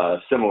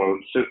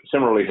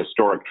 similarly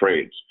historic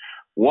trades.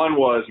 One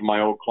was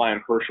my old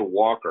client Herschel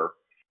Walker,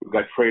 who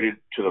got traded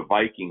to the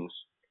Vikings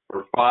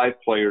for 5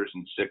 players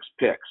and 6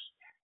 picks.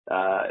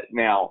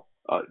 Now,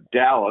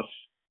 Dallas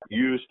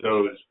used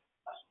those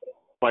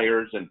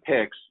players and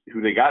picks.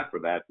 Who they got for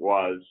that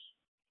was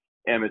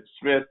Emmitt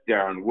Smith,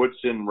 Darren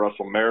Woodson,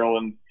 Russell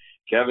Maryland,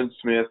 Kevin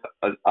Smith,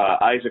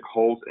 Isaac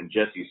Holt, and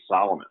Jesse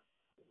Solomon.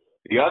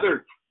 The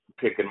other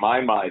pick in my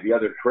mind, the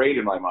other trade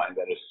in my mind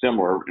that is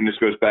similar, and this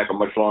goes back a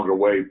much longer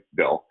way,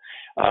 Bill,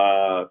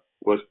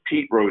 was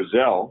Pete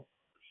Rozelle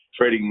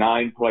trading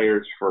 9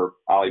 players for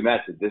Ollie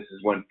Matson. This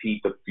is when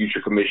Pete, the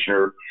future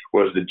commissioner,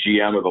 was the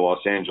GM of the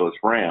Los Angeles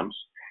Rams,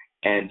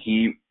 and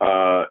he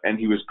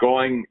was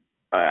going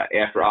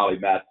after Ollie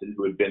Matson,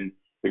 who had been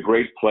the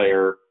great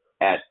player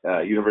at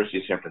University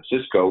of San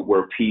Francisco,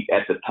 where Pete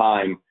at the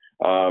time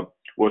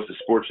was the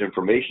sports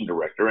information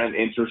director. And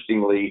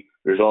interestingly,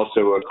 there's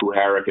also a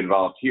Kuharich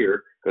involved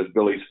here because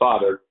Billy's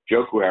father,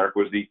 Joe Kuharich,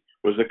 was the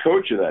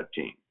coach of that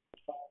team.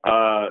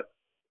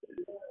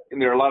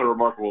 And there are a lot of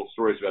remarkable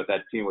stories about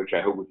that team, which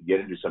I hope we can get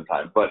into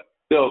sometime. But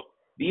Bill,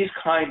 these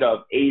kind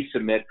of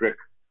asymmetric,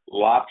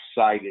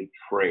 lopsided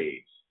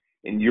trades,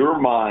 in your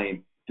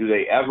mind, do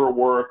they ever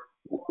work?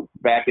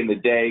 Back in the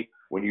day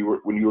when you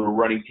were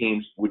running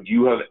teams, would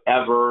you have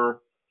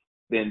ever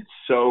been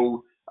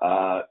so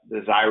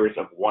desirous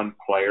of one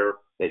player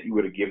that you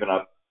would have given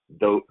up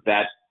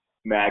that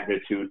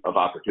magnitude of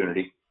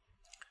opportunity?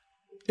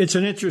 It's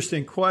an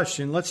interesting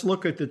question. Let's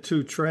look at the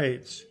 2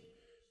 trades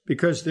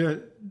because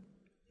they're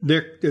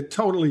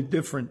totally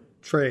different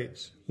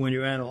trades when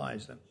you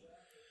analyze them.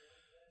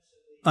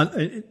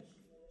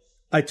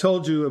 I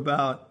told you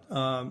about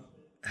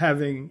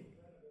having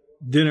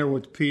dinner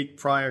with Pete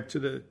prior to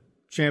the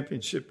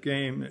championship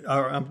game,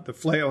 or the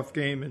playoff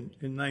game in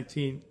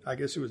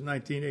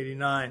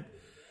 1989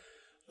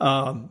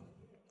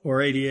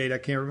 or 88. I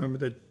can't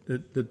remember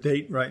the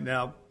date right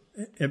now.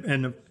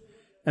 And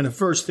the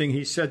first thing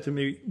he said to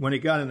me when he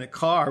got in the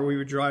car, we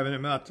were driving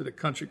him out to the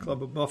Country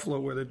Club of Buffalo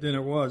where the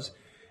dinner was.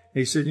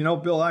 He said,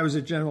 Bill, I was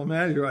a general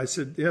manager. I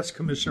said, yes,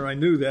 Commissioner, I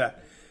knew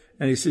that.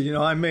 And he said,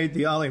 I made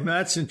the Ollie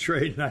Matson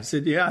trade. And I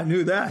said, yeah, I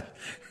knew that.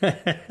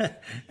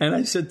 And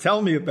I said,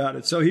 tell me about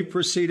it. So he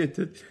proceeded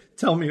to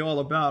tell me all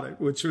about it,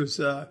 which was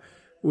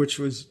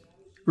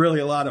really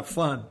a lot of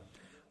fun.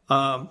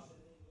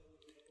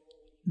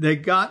 They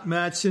got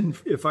Matson,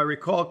 if I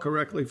recall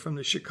correctly, from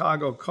the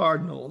Chicago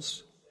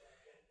Cardinals.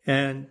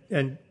 And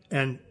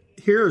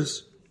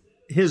here's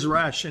his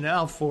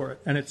rationale for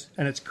it. And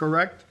it's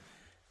correct.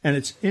 And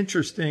it's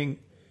interesting.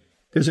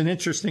 There's an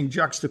interesting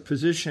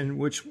juxtaposition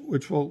which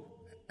will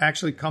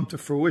actually come to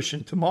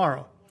fruition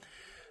tomorrow.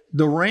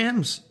 The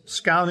Rams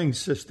scouting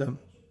system,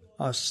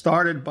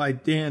 started by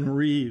Dan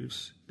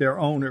Reeves, their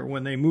owner,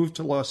 when they moved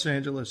to Los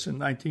Angeles in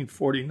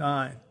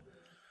 1949,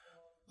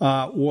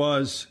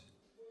 was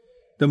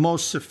the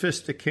most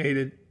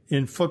sophisticated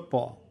in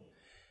football.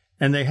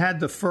 And they had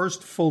the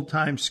first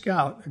full-time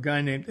scout, a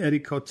guy named Eddie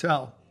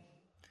Kotel,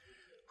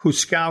 who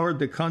scoured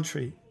the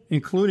country,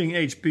 including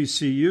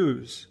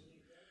HBCUs,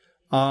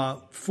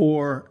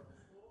 for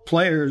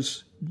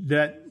players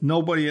that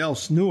nobody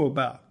else knew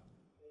about.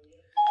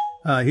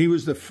 He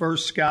was the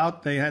first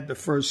scout. They had the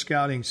first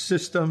scouting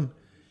system.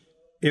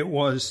 It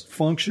was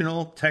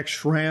functional. Tex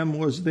Schramm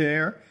was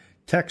there.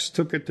 Tex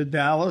took it to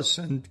Dallas,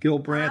 and Gil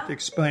Brandt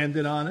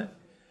expanded on it.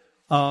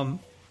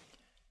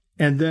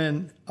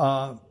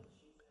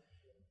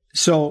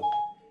 So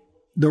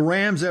the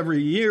Rams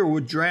every year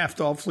would draft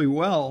awfully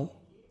well,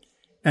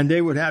 and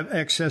they would have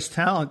excess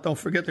talent. Don't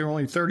forget there were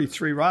only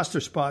 33 roster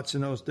spots in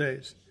those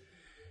days.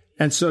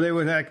 And so they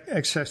would have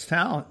excess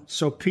talent.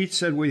 So Pete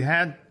said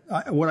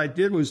what I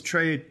did was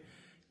trade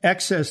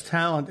excess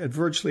talent at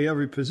virtually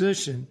every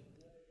position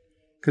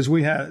because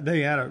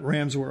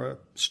Rams were a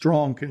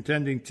strong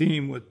contending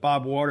team with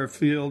Bob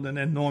Waterfield and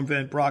then Norm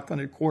Van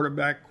Brocklin at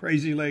quarterback,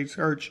 Crazy Legs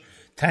Hirsch,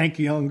 Tank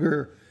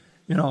Younger,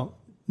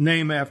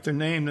 name after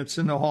name that's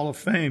in the Hall of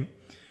Fame.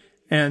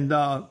 And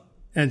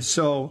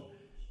so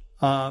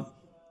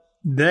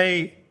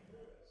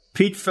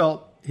Pete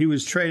felt he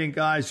was trading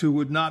guys who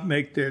would not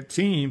make their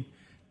team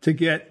to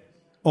get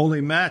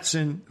Ollie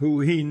Matson,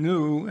 who he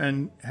knew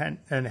and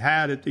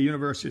had at the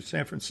University of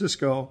San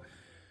Francisco,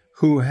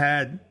 who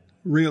had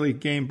really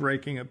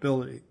game-breaking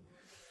ability.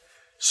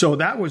 So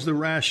that was the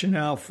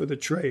rationale for the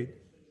trade.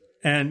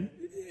 And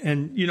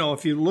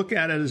if you look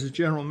at it as a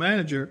general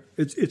manager,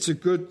 it's a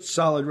good,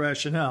 solid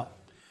rationale.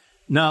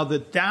 Now, the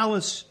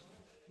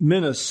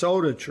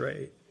Dallas-Minnesota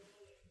trade,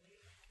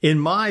 in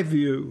my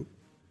view,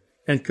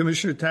 and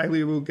Commissioner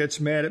Tagliabue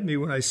gets mad at me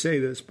when I say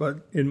this,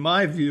 but in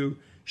my view,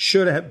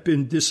 should have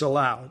been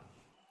disallowed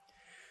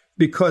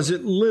because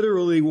it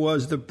literally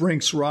was the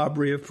Brinks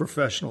robbery of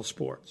professional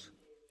sports.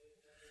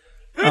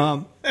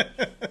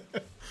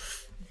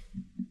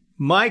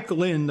 Mike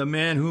Lynn, the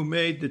man who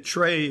made the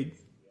trade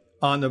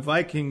on the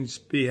Vikings'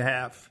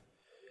 behalf,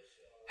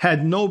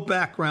 had no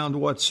background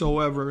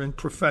whatsoever in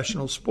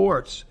professional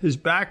sports. His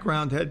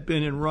background had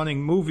been in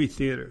running movie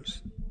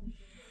theaters.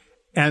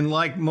 And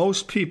like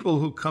most people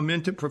who come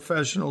into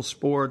professional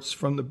sports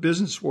from the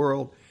business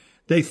world,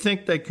 they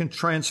think they can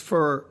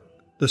transfer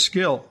the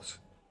skills.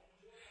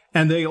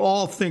 And they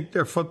all think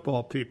they're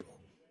football people.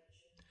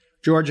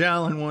 George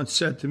Allen once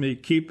said to me,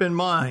 keep in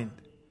mind,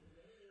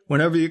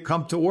 whenever you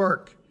come to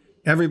work,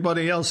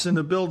 everybody else in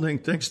the building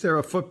thinks they're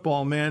a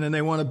football man and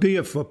they want to be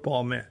a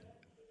football man.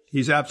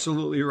 He's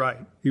absolutely right.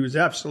 He was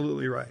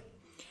absolutely right.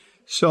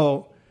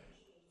 So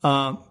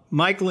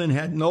Mike Lynn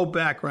had no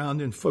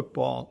background in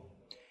football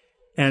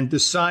and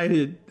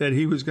decided that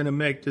he was going to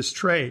make this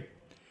trade.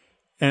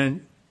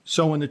 And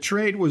so when the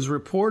trade was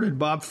reported,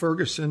 Bob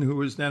Ferguson, who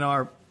was then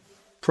our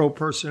pro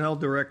personnel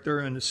director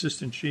and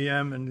assistant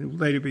GM and who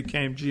later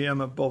became GM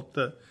of both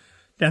the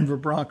Denver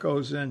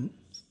Broncos and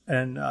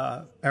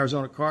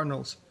Arizona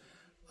Cardinals,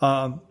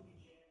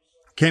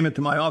 came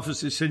into my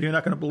office. He said, you're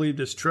not going to believe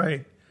this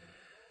trade.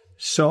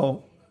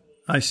 So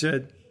I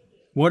said,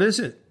 what is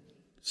it?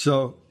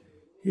 So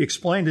he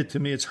explained it to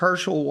me. It's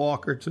Herschel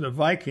Walker to the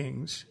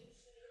Vikings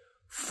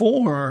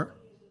for,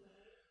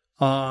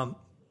 6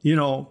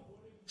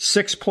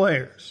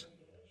 players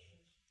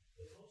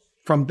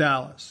from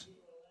Dallas,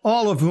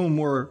 all of whom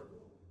were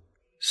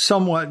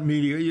somewhat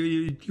mediocre.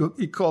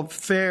 You call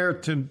fair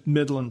to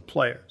Midland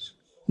players,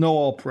 no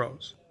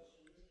all-pros.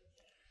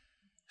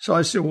 So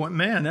I said, well,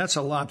 man, that's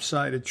a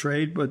lopsided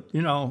trade, but,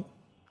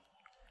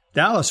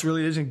 Dallas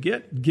really isn't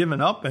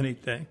giving up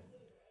anything.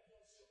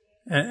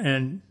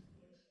 And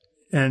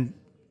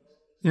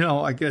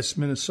I guess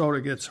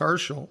Minnesota gets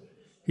Herschel.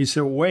 He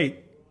said, wait,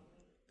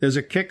 there's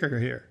a kicker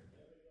here.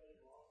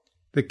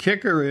 The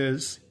kicker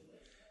is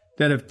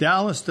that if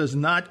Dallas does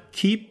not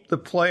keep the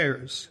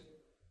players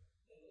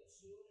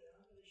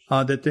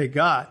that they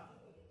got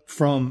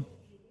from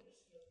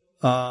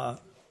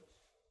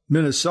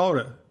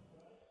Minnesota,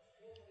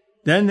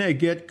 then they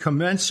get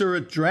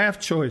commensurate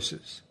draft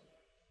choices.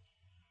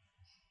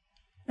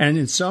 And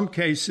in some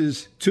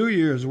cases, 2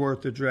 years'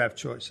 worth of draft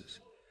choices.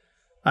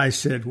 I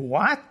said,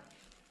 what?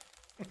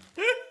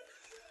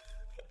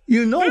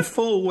 You know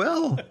full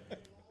well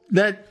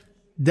that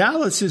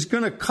Dallas is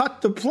going to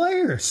cut the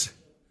players.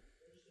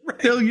 Right.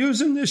 They'll use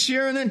them this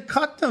year and then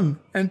cut them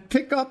and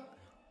pick up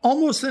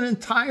almost an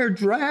entire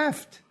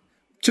draft.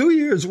 2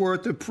 years'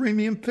 worth of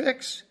premium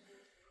picks.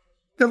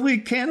 The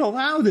league can't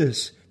allow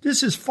this.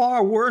 This is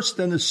far worse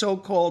than the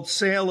so-called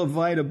sale of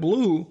Vita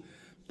Blue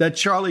that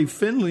Charlie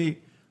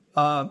Finley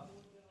tried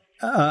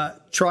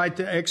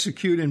to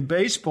execute in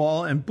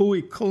baseball, and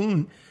Bowie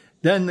Kuhn,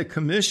 then the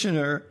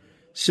commissioner,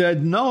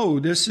 said, no,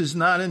 this is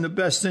not in the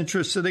best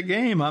interest of the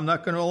game. I'm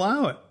not going to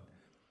allow it.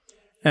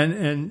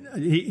 And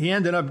he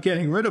ended up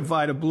getting rid of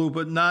Vita Blue,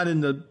 but not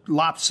in the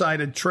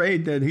lopsided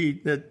trade that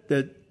he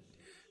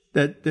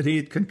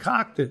had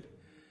concocted.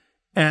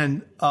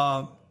 And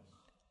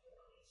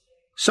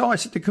so I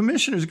said, the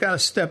commissioner's got to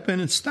step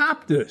in and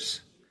stop this.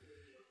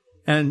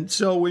 And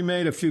so we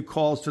made a few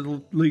calls to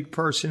the league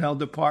personnel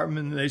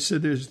department, and they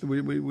said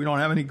we don't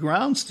have any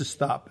grounds to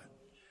stop it.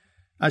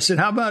 I said,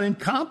 how about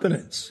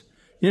incompetence?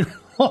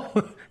 How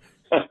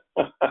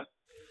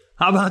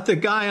about the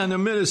guy on the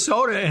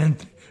Minnesota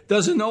end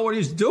doesn't know what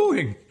he's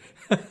doing?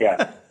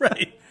 Yeah.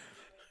 Right.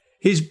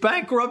 He's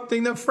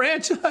bankrupting the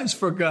franchise,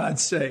 for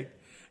God's sake.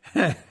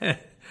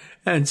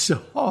 And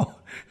so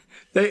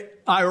they,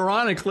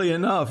 ironically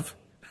enough,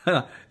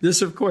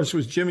 this, of course,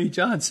 was Jimmy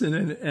Johnson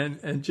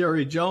and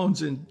Jerry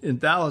Jones in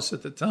Dallas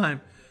at the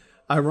time.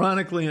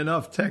 Ironically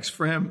enough, Tex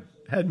Fram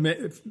had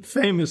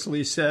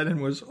famously said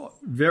and was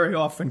very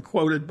often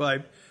quoted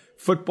by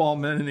football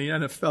men in the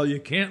NFL, you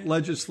can't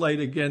legislate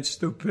against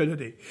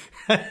stupidity.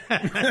 That's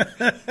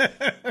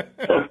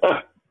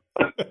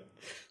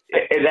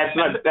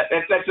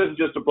doesn't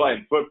just apply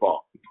in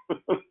football.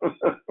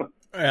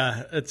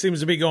 Yeah, it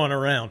seems to be going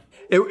around.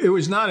 It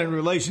was not in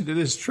relation to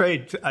this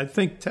trade. I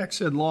think Tex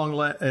had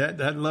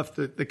had left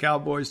the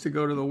Cowboys to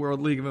go to the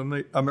World League of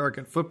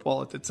American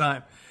Football at the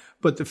time.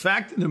 But the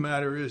fact of the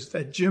matter is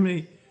that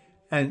Jimmy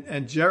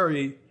and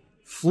Jerry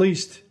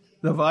fleeced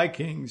the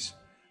Vikings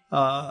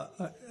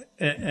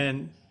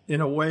and in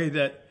a way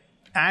that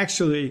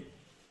actually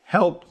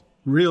helped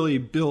really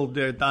build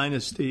their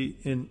dynasty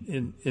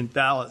in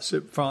Dallas.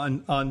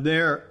 On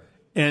their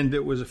end,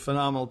 it was a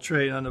phenomenal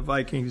trade. On the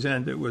Vikings'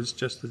 end, it was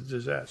just a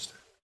disaster.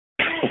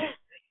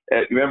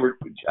 Remember,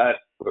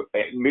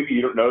 maybe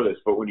you don't know this,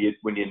 but when you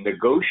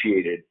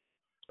negotiated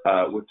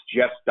with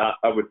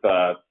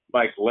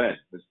Mike Lynn,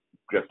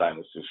 Jeff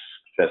Diamond's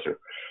successor.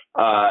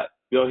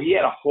 He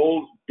had a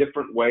whole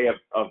different way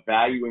of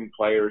valuing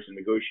players and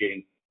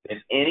negotiating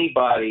than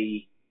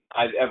anybody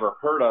I've ever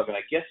heard of. And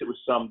I guess it was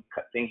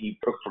something he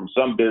took from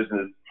some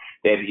business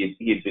that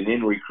he had been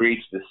in, where he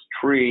creates this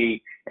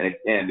tree, and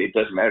it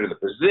doesn't matter the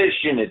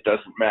position, it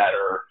doesn't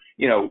matter,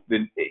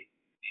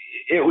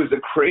 it was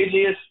the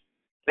craziest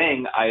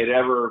thing I had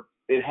ever.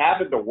 It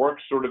happened to work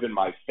sort of in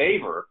my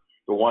favor,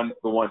 the one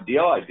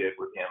deal I did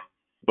with him,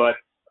 but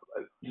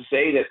to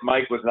say that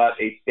Mike was not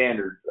a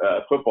standard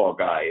football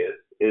guy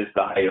is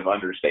the height of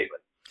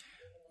understatement.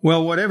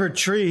 Well, whatever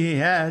tree he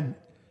had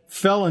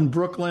fell in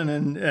Brooklyn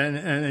and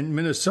in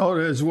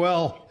Minnesota as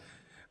well,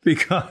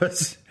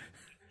 because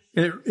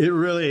it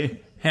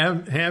really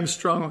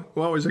hamstrung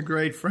what was a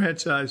great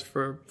franchise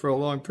for a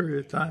long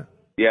period of time.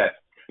 Yeah,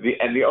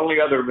 the only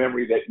other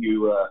memory that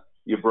you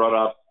brought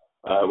up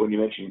when you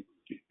mentioned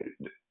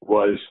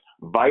was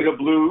Vita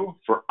Blue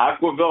for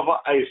Aquavelva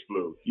Ice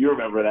Blue. You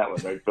remember that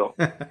one, right, Phil?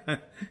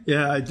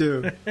 Yeah, I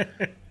do.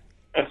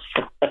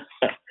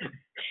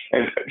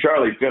 And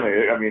Charlie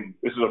Finley, I mean,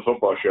 this is a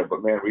football show,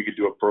 but man, we could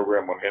do a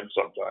program on him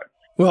sometime.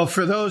 Well,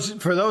 for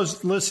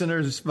those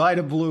listeners,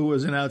 Vita Blue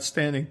was an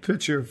outstanding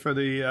pitcher for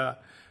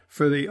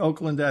the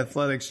Oakland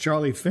Athletics.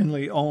 Charlie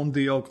Finley owned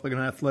the Oakland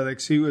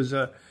Athletics. He was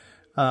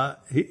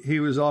he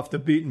was off the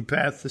beaten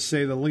path, to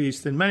say the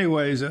least. In many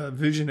ways, a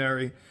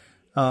visionary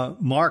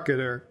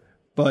marketer,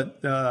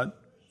 but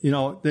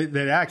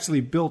they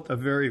actually built a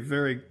very,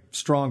 very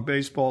strong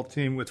baseball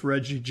team with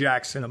Reggie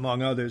Jackson,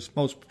 among others.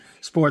 Most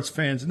sports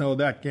fans know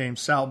that game.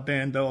 Sal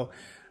Bando,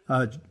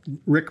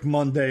 Rick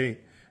Monday,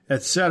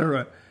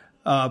 etc.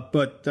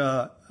 But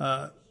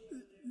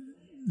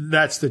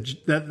that's the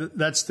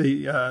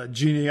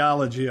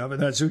genealogy of it.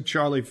 That's who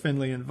Charlie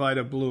Finley and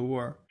Vita Blue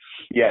were.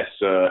 Yes,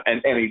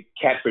 and a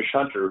catfish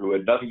hunter who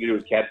had nothing to do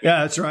with catfish.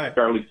 Yeah, that's right.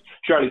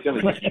 Charlie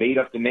Finley just made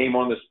up the name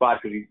on the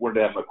spot because he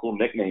wanted to have a cool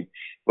nickname.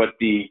 But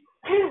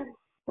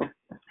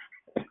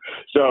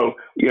so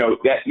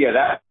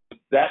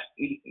that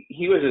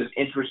he was an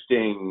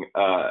interesting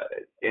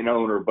an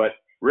owner. But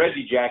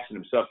Reggie Jackson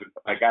himself,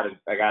 I got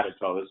to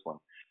tell this one.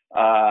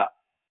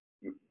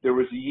 There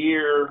was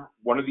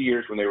one of the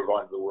years when they were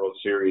going to the World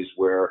Series,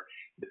 where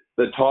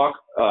the talk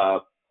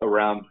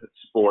around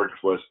sports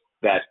was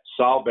that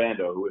Sal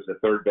Bando, who was the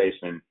third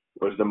baseman,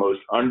 was the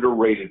most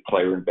underrated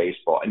player in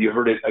baseball. And you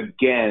heard it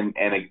again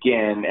and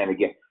again and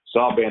again.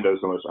 Sal Bando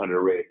is the most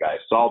underrated guy.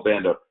 Sal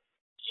Bando.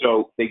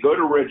 So they go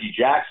to Reggie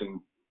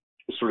Jackson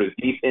sort of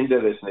deep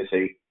into this, and they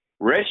say,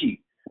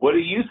 Reggie, what do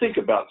you think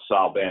about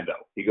Sal Bando?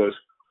 He goes,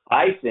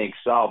 I think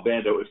Sal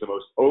Bando is the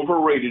most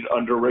overrated,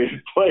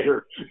 underrated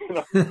player.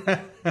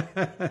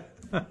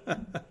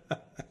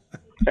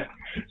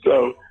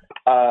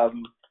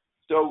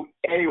 So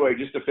anyway,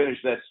 just to finish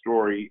that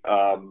story,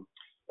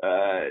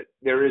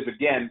 there is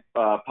again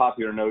a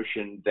popular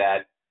notion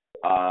that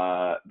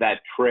that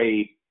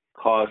trade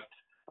cost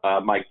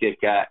Mike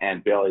Ditka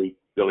and Billy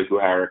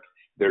Kuharich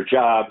their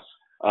jobs.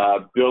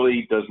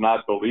 Billy does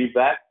not believe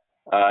that.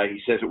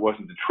 He says it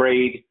wasn't the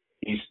trade.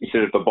 He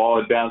said if the ball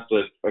had bounced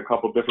a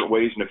couple different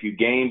ways in a few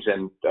games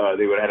and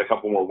they would have had a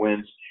couple more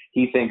wins,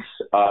 he thinks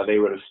they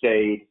would have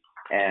stayed,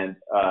 and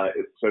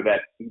so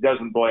that he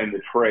doesn't blame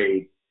the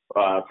trade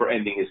for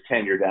ending his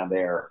tenure down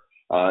there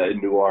in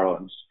New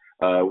Orleans,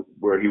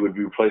 where he would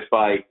be replaced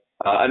by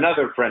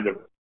another friend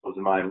of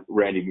mine,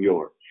 Randy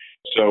Mueller.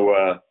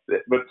 So,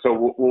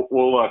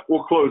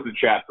 we'll close the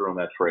chapter on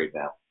that trade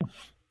now.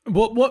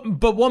 But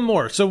one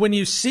more. So when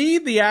you see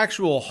the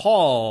actual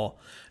haul,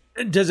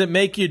 does it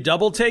make you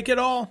double take it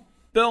all,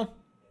 Bill?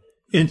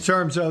 In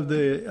terms of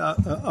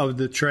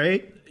the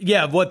trade?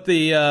 Yeah, what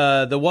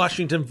the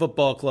Washington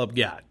Football Club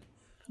got.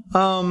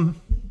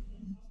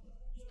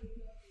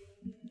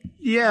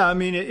 Yeah, I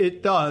mean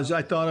it does.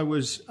 I thought it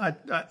was I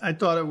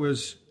thought it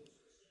was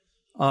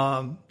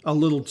a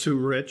little too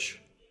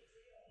rich,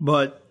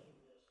 but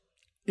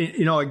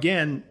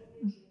again,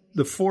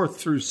 the 4th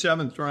through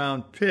 7th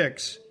round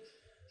picks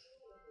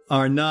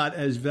are not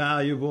as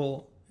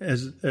valuable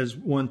as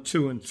 1,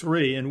 2, and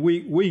 3, and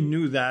we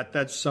knew that.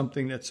 That's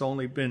something that's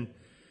only been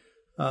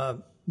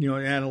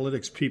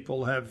analytics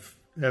people have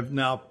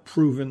now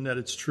proven that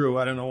it's true.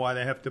 I don't know why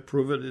they have to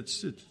prove it.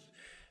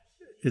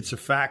 It's a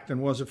fact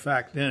and was a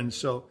fact then.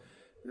 So,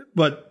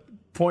 but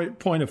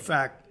point of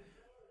fact,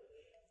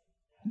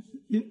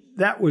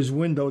 that was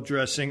window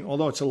dressing.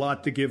 Although it's a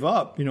lot to give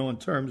up, in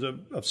terms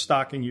of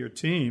stocking your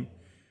team.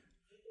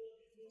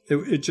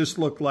 It just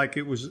looked like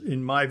it was,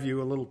 in my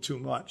view, a little too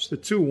much. The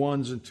 2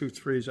 1s and 2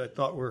 3s I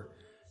thought were,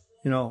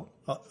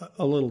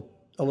 a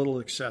little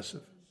excessive.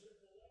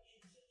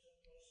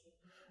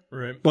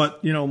 Right.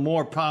 But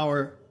more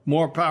power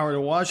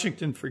to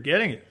Washington for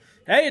getting it.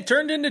 Hey, it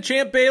turned into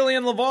Champ Bailey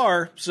and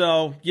LeVar,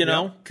 so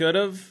could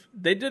have.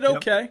 They did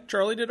okay. Yep.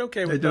 Charlie did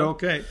okay with them. They did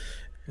okay,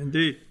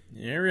 indeed.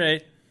 All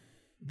right.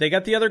 They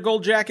got the other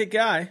gold jacket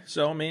guy,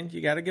 so I mean,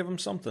 you got to give them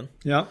something.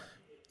 Yeah,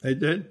 they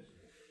did.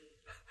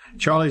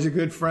 Charlie's a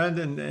good friend,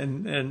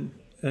 and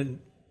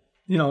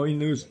he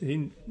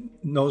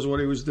knows what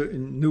he was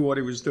knew what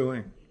he was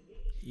doing.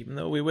 Even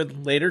though we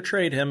would later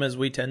trade him, as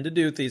we tend to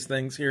do these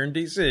things here in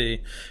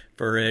D.C.,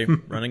 for a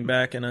running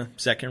back and a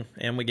second,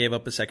 and we gave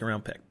up a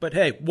second-round pick. But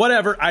hey,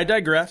 whatever. I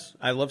digress.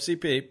 I love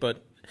CP,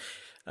 but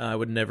I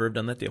would never have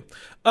done that deal.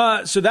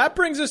 So that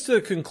brings us to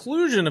the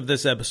conclusion of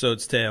this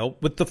episode's tale.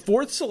 With the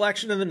fourth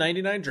selection in the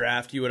 99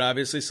 draft, you would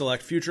obviously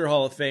select future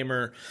Hall of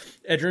Famer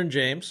Edgerrin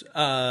James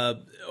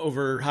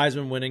over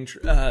Heisman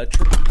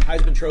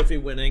Trophy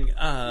winning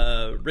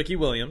Ricky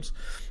Williams.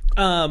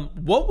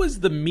 What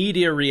was the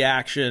media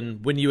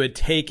reaction when you had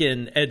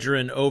taken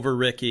Edgerrin over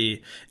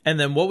Ricky? And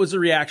then what was the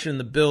reaction in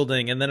the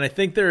building? And then I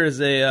think there is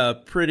a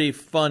pretty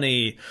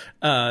funny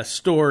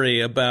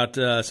story about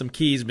some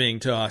keys being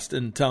tossed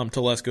in Tom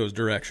Telesco's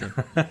direction.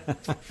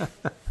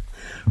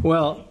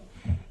 Well,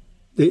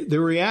 the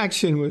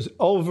reaction was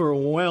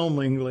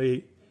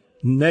overwhelmingly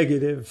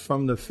negative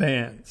from the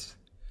fans.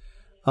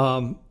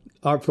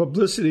 Our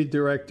publicity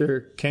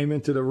director came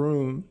into the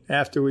room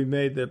after we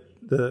made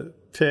the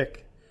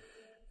pick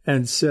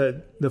and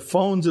said, the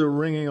phones are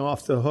ringing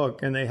off the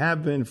hook, and they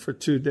have been for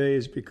 2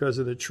 days because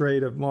of the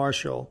trade of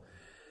Marshall.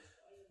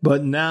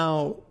 But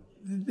now,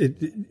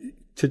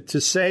 to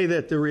say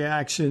that the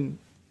reaction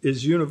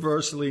is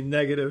universally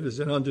negative is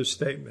an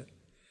understatement.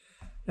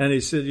 And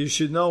he said, you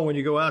should know when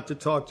you go out to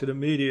talk to the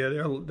media,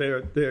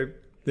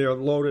 they're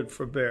loaded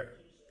for bear.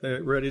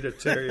 They're ready to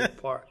tear you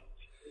apart.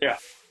 Yeah.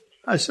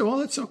 I said, well,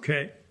 it's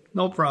okay.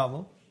 No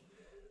problem.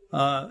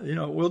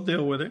 We'll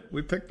deal with it.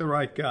 We picked the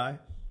right guy.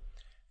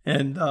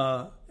 And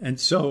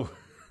so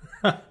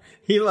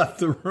he left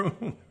the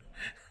room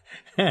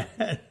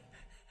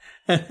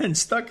and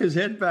stuck his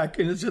head back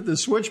in and said, the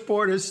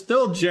switchboard is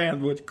still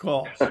jammed with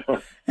calls.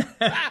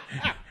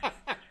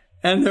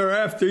 And they're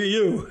after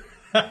you.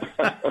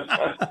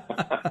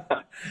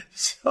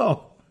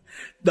 So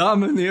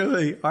Dom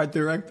Manili, our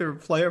director of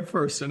player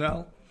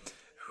personnel,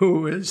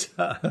 who is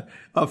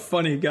a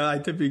funny guy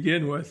to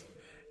begin with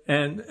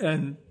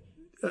and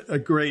a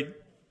great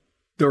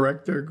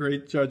director,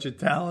 great judge of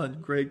talent,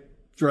 great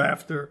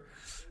drafter,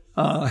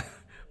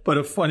 but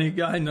a funny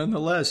guy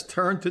nonetheless,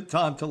 turned to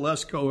Tom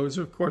Telesco, who is,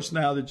 of course,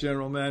 now the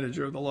general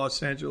manager of the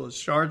Los Angeles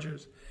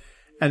Chargers,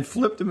 and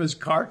flipped him his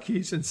car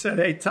keys and said,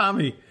 hey,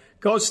 Tommy,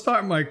 go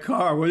start my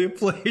car, will you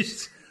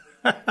please?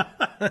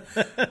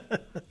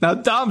 Now,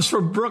 Dom's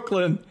from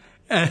Brooklyn,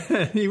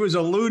 and he was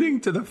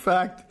alluding to the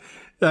fact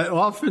that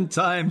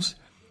oftentimes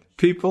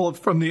people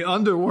from the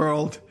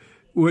underworld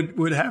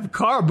would have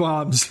car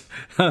bombs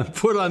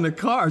put on the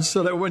car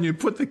so that when you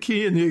put the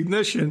key in the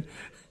ignition,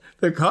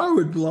 the car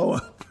would blow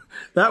up.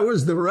 That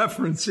was the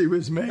reference he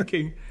was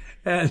making.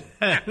 And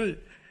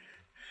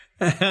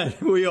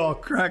we all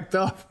cracked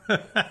up.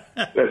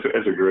 That's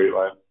a great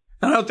line.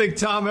 I don't think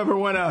Tom ever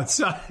went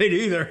outside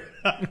either.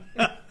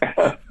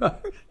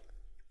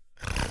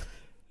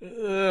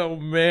 Oh,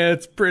 man,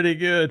 it's pretty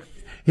good.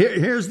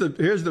 Here's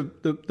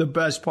the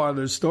best part of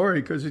the story,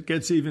 because it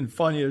gets even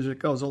funnier as it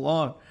goes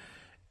along.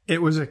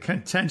 It was a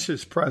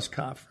contentious press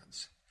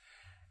conference.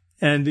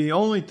 And the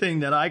only thing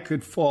that I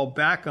could fall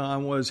back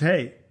on was,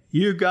 hey,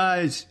 you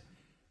guys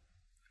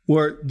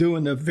were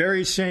doing the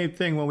very same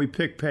thing when we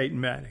picked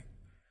Peyton Manning.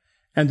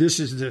 And this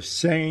is the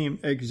same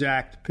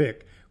exact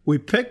pick. We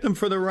picked him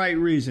for the right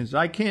reasons.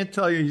 I can't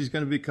tell you he's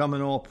going to become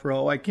an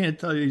All-Pro. I can't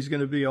tell you he's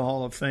going to be a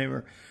Hall of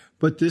Famer.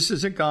 But this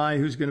is a guy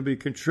who's going to be a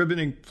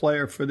contributing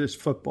player for this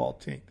football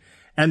team.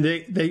 And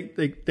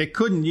they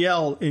couldn't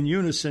yell in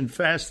unison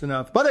fast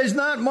enough, but he's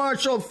not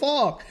Marshall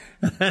Faulk.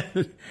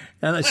 And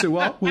I said,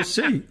 well, we'll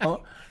see.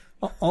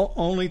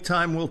 Only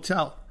time will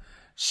tell.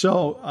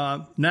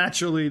 So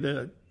naturally,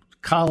 the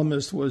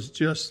columnist was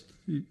just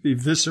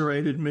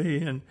eviscerated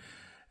me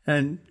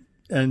and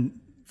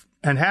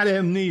had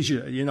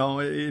amnesia. You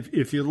know,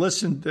 if you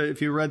listened,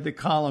 if you read the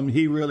column,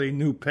 he really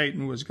knew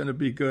Peyton was going to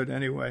be good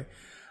anyway.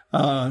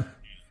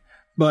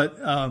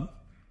 But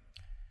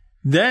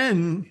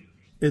then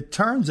it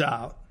turns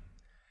out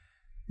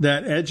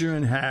that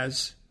Edgerrin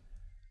has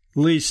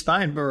Lee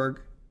Steinberg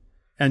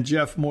and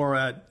Jeff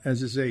Morad as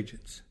his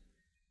agents.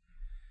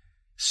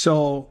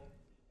 So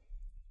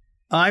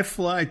I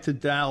fly to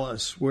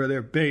Dallas, where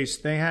they're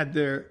based.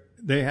 Morad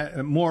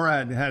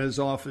had his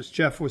office.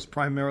 Jeff was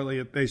primarily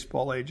a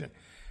baseball agent.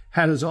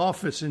 Had his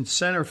office in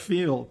center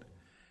field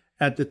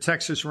at the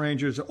Texas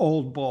Rangers'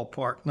 old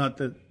ballpark. Not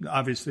that,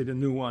 obviously, the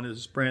new one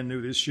is brand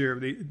new this year.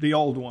 The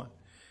old one.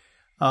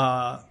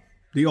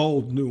 The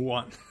old new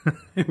one.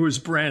 It was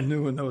brand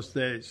new in those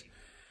days.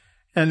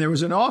 And there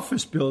was an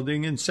office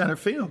building in center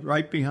field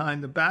right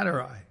behind the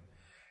Battery.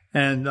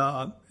 And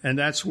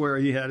that's where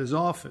he had his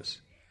office.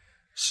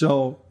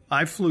 So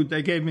I flew,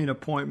 they gave me an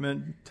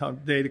appointment,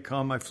 day to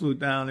come. I flew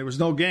down. There was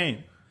no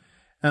game.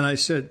 And I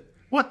said,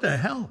 what the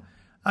hell?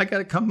 I got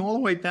to come all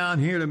the way down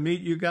here to meet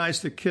you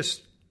guys to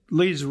kiss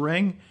Lee's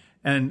ring.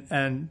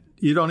 And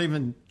you don't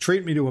even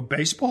treat me to a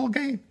baseball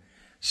game?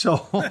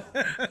 So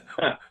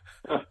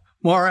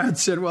Morad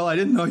said, well, I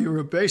didn't know you were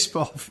a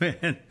baseball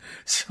fan.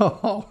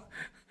 So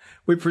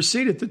we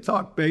proceeded to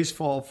talk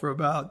baseball for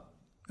about,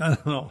 I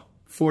don't know,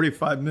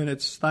 45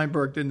 minutes,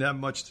 Steinberg didn't have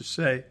much to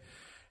say.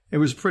 It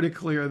was pretty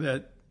clear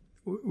that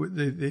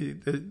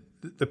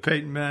the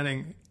Peyton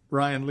Manning,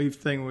 Ryan Leaf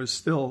thing was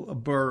still a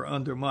burr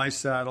under my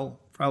saddle,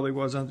 probably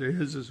was under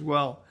his as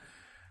well.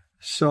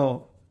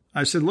 So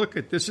I said, look,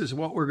 this is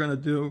what we're going to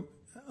do.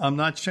 I'm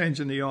not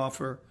changing the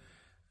offer.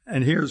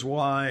 And here's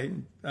why.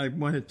 I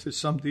went into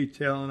some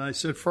detail, and I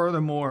said,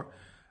 furthermore,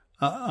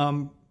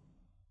 I'm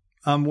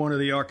one of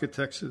the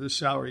architects of the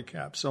salary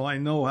cap, so I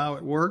know how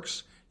it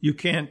works. You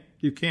can't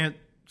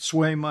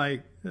sway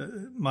my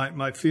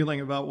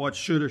feeling about what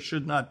should or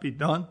should not be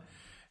done,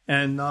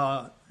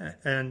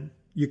 and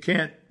you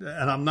can't.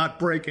 And I'm not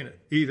breaking it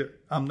either.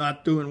 I'm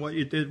not doing what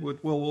you did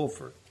with Will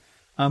Wolford.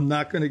 I'm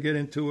not going to get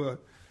into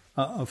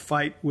a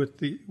fight with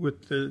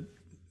the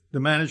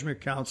management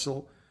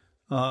council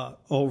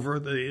over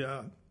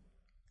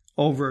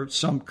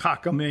some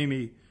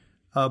cockamamie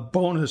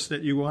bonus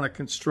that you want to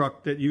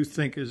construct that you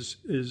think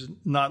is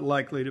not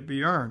likely to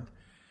be earned.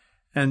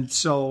 And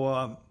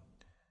so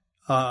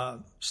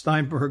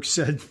Steinberg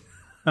said,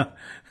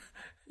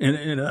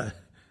 in a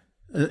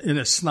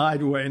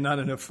snide way, not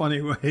in a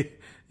funny way,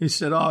 he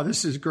said, "Oh,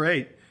 this is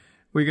great.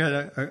 We got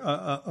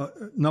a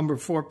number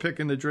 4 pick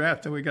in the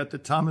draft, and we got the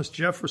Thomas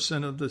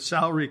Jefferson of the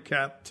salary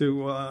cap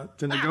to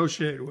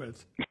negotiate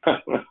with."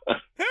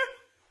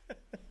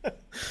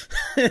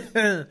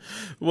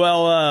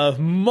 Well,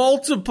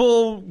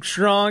 multiple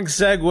strong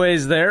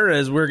segues there,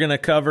 as we're going to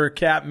cover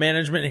cap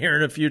management here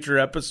in a future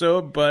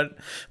episode. But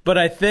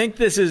I think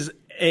this is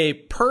a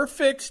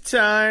perfect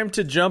time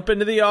to jump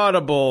into the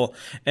Audible.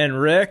 And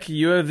Rick,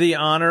 you have the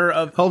honor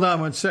of... Hold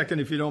on 1 second,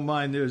 if you don't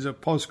mind. There's a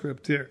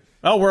postscript here.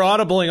 Oh, we're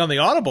audibling on the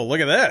Audible.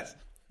 Look at that.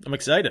 I'm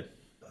excited.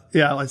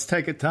 Yeah, let's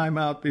take a time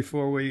out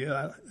before we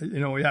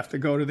have to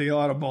go to the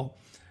Audible.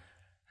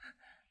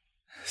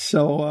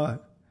 So...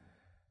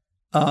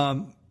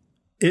 a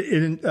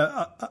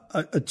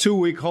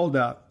 2-week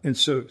holdout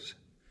ensues.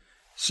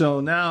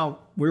 So now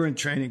we're in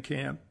training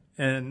camp,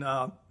 and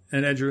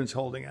Edgerrin's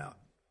holding out.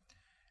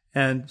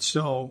 And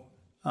so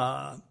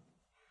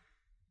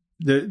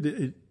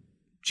Jim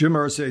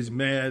Irsay's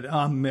mad.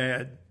 I'm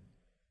mad.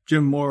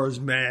 Jim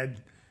Mora's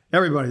mad.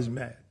 Everybody's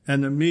mad.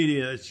 And the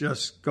media is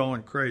just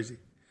going crazy.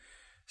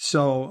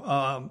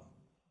 So,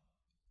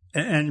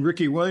 and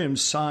Ricky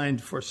Williams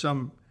signed for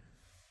some...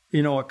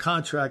 a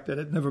contract that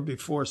had never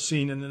before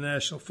seen in the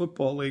National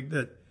Football League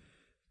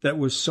that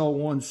was so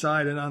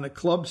one-sided on the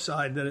club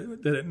side that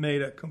it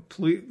made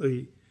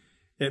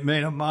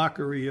a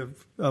mockery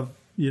of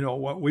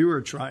what we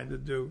were trying to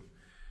do.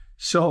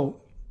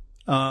 So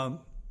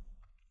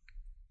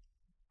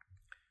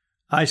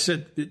I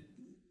said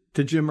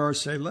to Jim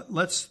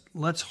Irsay,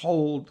 let's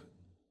hold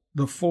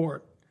the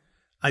fort.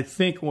 I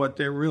think what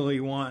they really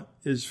want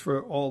is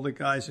for all the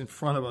guys in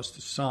front of us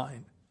to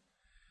sign.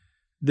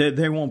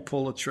 They won't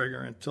pull the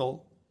trigger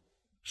until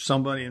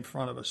somebody in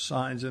front of us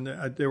signs. And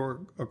there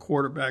were a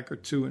quarterback or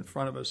two in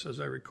front of us, as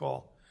I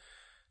recall.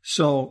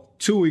 So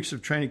 2 weeks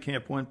of training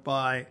camp went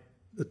by.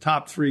 The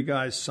top 3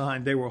 guys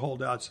signed. They were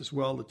holdouts as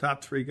well. The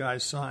top 3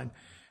 guys signed.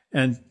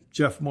 And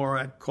Jeff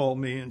Morad called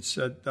me and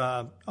said,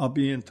 I'll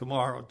be in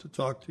tomorrow to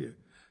talk to you.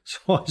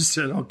 So I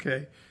said,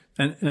 okay.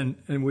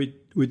 And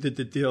we did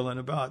the deal in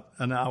about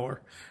an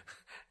hour.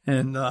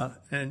 And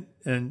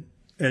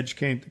Edge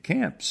came to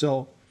camp.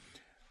 So...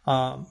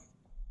 I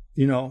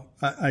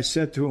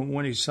said to him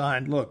when he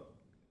signed, look,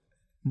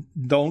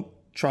 don't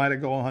try to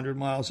go 100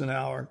 miles an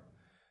hour.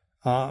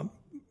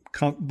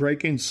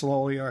 Break in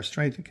slowly.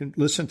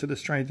 Listen to the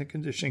strength and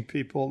conditioning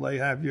people. They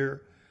have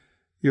your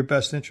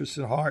best interests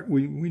at heart.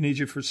 We need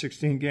you for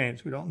 16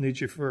 games. We don't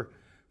need you for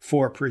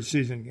 4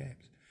 preseason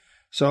games.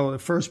 So the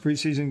first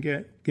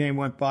preseason game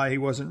went by. He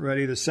wasn't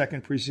ready. The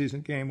second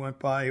preseason game went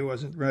by. He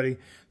wasn't ready.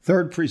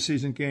 Third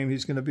preseason game,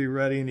 he's going to be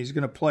ready, and he's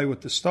going to play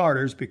with the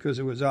starters because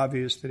it was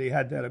obvious that he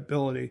had that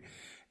ability.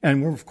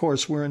 And we're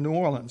in New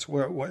Orleans.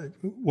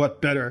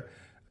 What better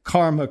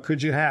karma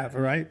could you have,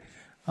 right?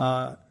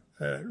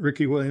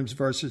 Ricky Williams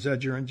versus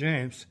Edgerrin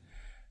James.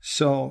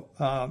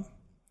 So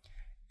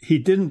he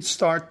didn't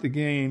start the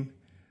game,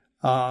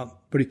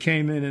 but he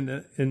came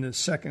in the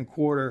second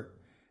quarter.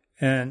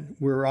 And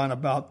we're on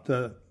about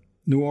the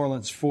New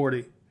Orleans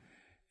 40.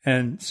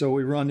 And so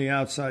we run the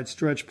outside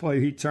stretch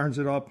play. He turns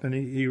it up and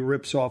he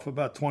rips off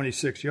about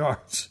 26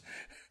 yards.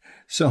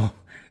 So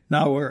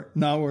now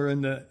we're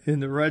in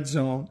the red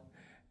zone,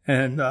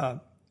 and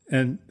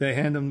they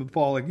hand him the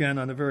ball again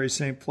on the very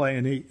same play,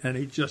 and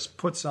he just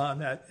puts on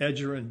that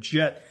Edgerrin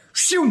jet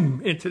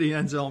into the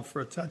end zone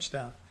for a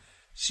touchdown.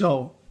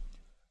 So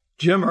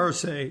Jim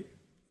Irsay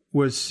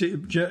was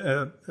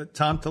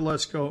Tom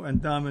Telesco and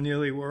Don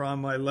Manili were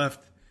on my left.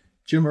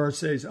 Jim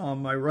Irsay's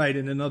on my right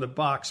in another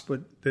box,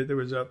 but there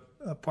was a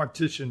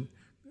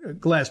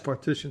glass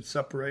partition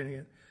separating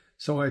it.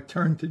 So I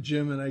turned to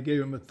Jim and I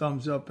gave him a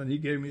thumbs up, and he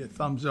gave me a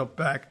thumbs up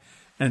back.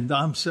 And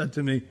Dom said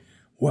to me,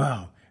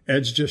 "Wow,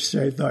 Ed's just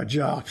saved our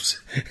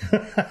jobs."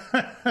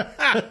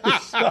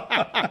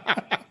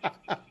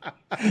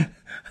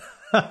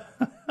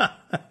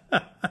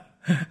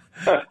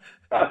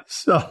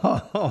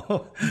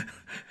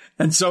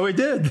 And so he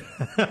did.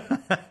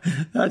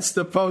 That's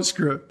the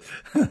postscript.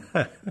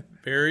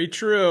 Very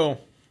true.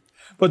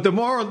 But the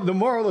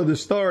moral of the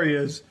story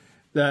is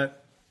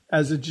that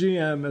as a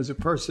GM, as a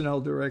personnel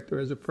director,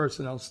 as a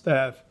personnel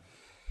staff,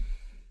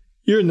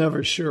 you're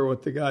never sure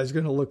what the guy's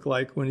going to look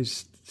like when he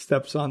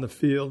steps on the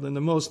field. And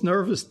the most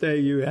nervous day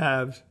you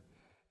have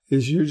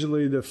is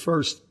usually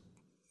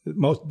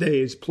most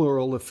days,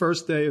 plural, the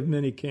first day of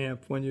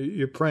minicamp, when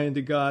you're praying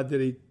to God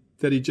that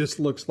he just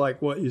looks like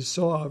what you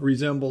saw,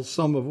 resembles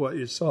some of what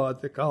you saw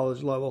at the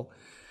college level.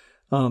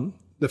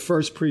 The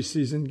first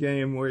preseason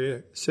game where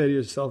you say to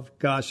yourself,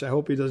 gosh, I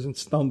hope he doesn't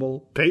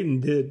stumble. Peyton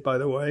did, by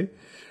the way.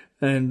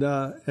 And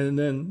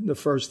then the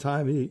first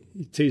time he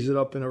tees it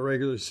up in a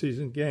regular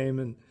season game,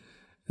 and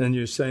then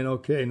you're saying,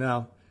 okay,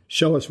 now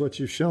show us what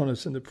you've shown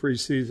us in the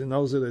preseason.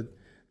 Those are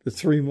the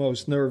three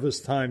most nervous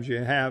times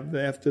you have.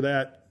 After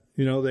that,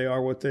 they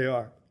are what they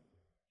are.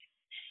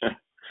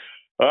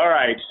 All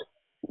right.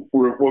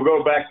 We'll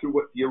go back to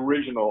what the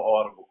original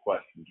Audible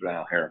questions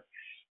now here.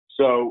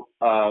 So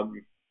I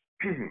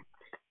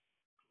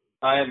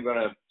am going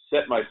to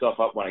set myself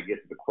up when I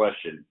get to the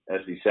question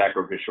as the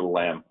sacrificial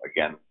lamb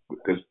again,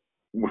 because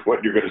with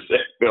what you're going to say,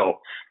 Bill.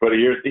 But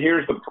here's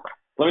the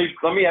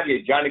let me have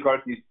you. Johnny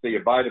Carson used to say, you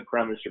buy the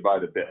premise, you buy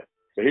the bit.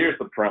 So here's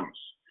the premise,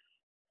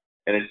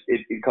 and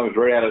it comes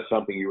right out of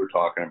something you were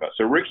talking about.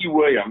 So Ricky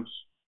Williams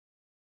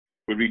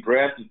would be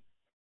drafted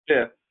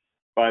 5th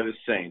by the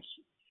Saints,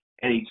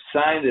 and he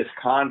signed this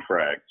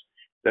contract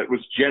that was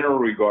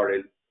generally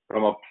regarded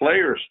from a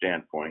player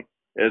standpoint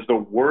as the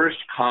worst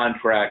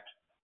contract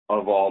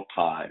of all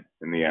time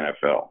in the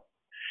NFL.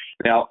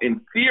 Now,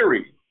 in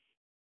theory,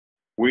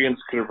 Williams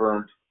could have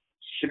earned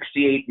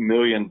 $68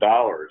 million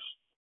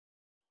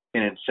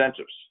in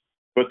incentives.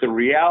 But the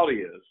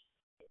reality is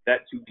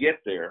that to get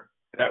there,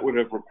 that would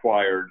have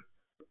required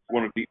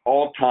one of the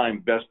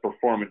all-time best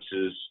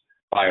performances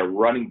by a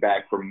running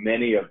back for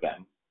many of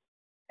them.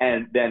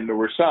 And then there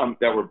were some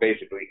that were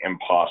basically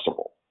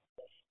impossible.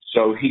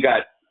 So he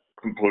got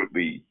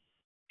completely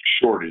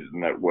shorted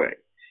in that way.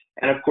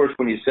 And, of course,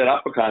 when you set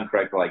up a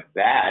contract like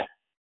that,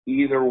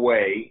 either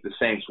way, the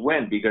Saints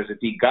win, because if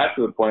he got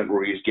to the point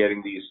where he's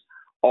getting these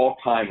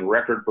all-time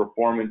record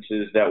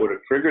performances that would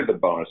have triggered the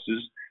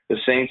bonuses, the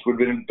Saints would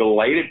have been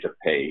delighted to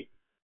pay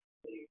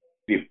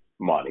the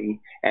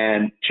money.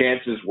 And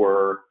chances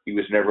were he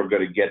was never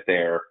going to get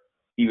there,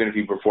 even if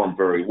he performed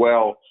very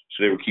well.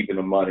 So they were keeping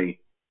the money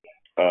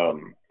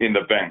in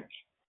the bank.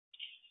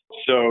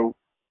 So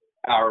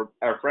our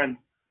friend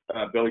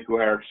Billy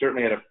Kuharich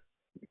certainly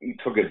he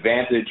took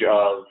advantage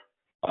of,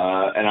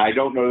 and I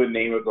don't know the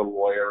name of the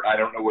lawyer. I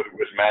don't know whether it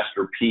was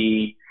Master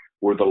P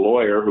or the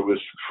lawyer who was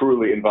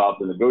truly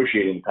involved in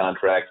negotiating the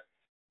contract,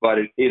 but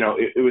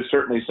it was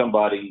certainly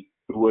somebody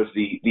who was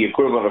the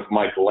equivalent of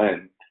Mike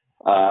Lynn,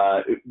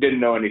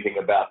 didn't know anything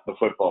about the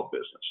football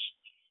business.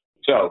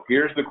 So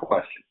here's the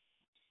question.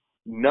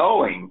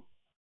 Knowing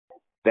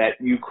that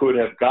you could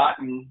have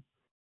gotten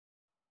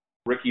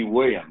Ricky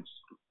Williams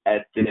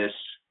at this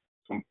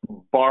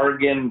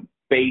bargain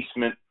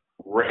basement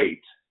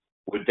rate,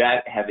 would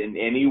that have in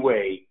any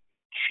way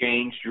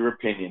changed your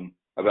opinion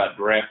about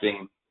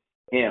drafting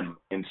him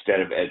instead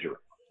of Edgerrin?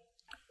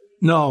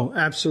 No,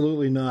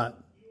 absolutely not.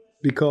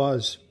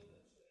 Because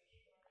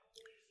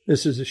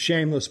this is a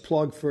shameless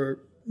plug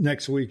for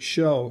next week's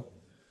show,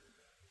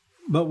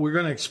 but we're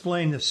going to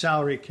explain the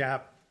salary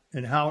cap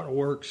and how it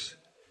works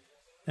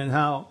and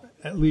how,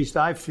 at least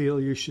I feel,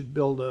 you should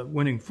build a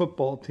winning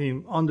football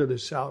team under the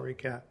salary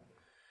cap.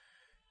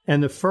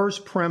 And the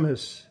first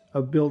premise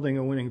of building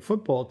a winning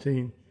football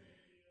team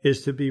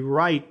is to be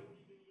right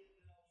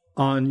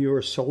on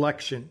your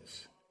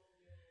selections.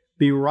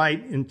 Be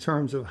right in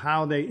terms of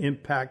how they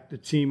impact the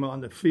team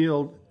on the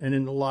field and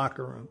in the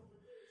locker room,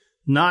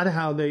 not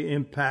how they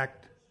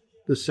impact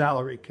the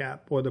salary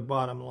cap or the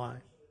bottom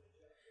line.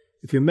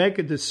 If you make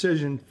a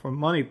decision for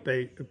money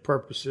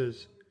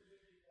purposes,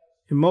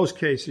 in most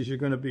cases you're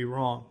going to be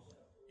wrong.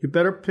 You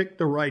better pick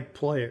the right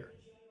player,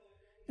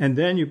 and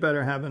then you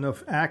better have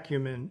enough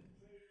acumen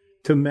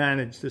to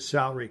manage the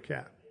salary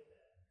cap.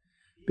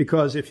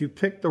 Because if you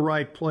pick the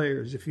right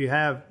players, if you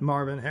have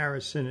Marvin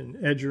Harrison and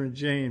Edgerrin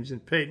James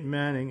and Peyton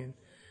Manning and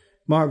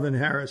Marvin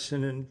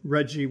Harrison and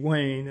Reggie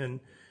Wayne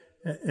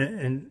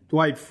and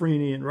Dwight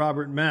Freeney and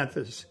Robert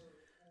Mathis,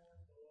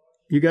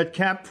 you got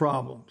cap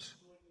problems.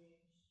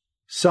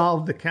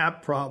 Solve the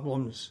cap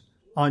problems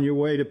on your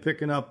way to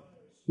picking up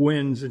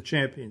wins and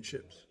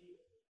championships.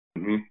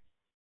 Mm-hmm.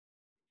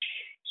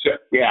 So,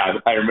 yeah,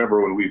 I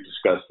remember when we've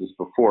discussed this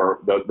before,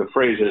 the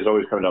phrase that has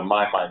always come to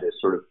my mind is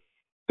sort of,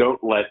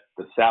 don't let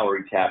the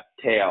salary cap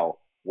tail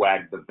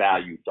wag the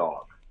value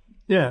dog.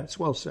 Yeah, it's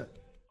well said.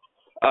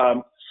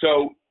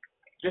 So,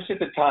 just at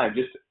the time,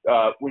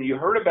 when you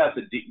heard about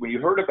that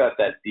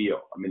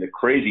deal, I mean, the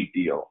crazy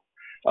deal,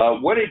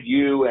 what did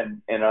you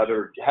and how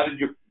did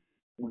your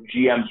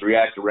GMs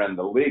react around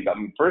the league? I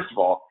mean, first of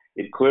all,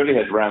 it clearly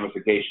has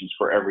ramifications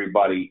for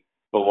everybody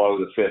below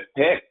the 5th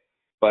pick.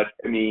 But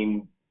I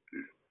mean,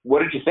 what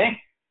did you think?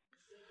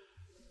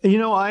 You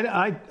know,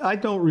 I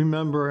don't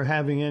remember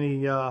having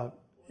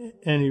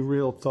any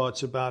real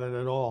thoughts about it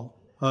at all,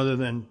 other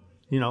than,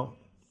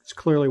 it's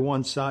clearly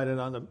one-sided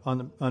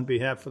on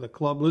behalf of the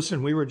club.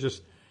 Listen, we were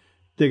just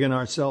digging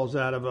ourselves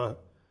out of a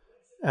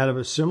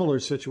similar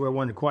situation. It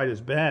wasn't quite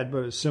as bad,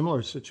 but a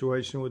similar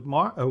situation with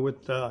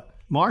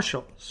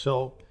Marshall.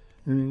 So,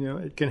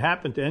 it can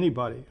happen to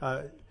anybody.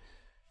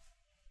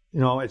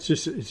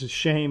 It's a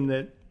shame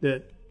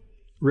that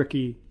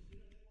Ricky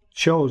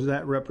chose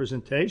that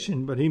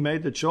representation, but he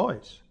made the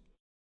choice.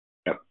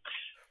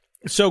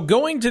 So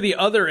going to the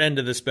other end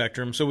of the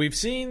spectrum, so we've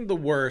seen the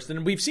worst,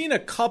 and we've seen a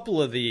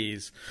couple of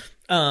these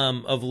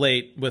of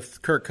late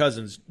with Kirk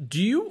Cousins.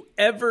 Do you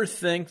ever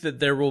think that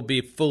there will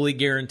be fully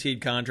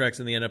guaranteed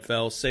contracts in the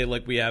NFL, say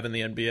like we have in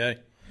the NBA?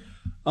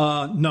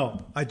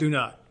 No, I do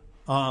not.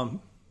 And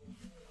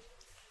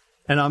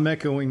I'm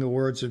echoing the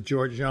words of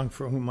George Young,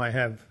 for whom I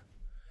have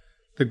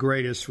the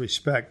greatest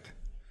respect.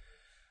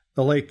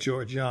 The late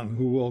George Young,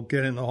 who will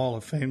get in the Hall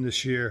of Fame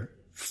this year,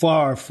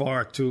 far,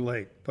 far too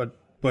late, but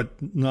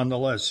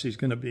nonetheless, he's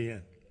going to be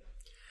in.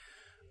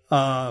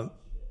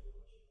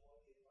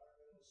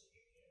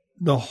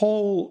 The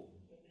whole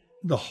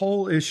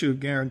issue of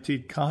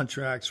guaranteed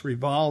contracts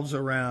revolves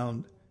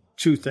around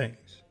two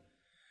things: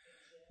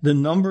 the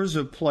numbers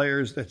of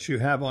players that you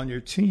have on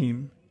your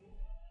team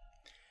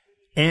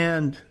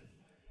and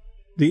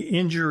the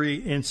injury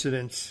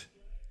incidence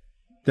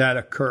that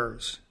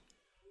occurs.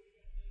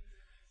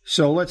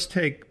 So let's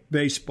take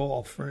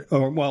baseball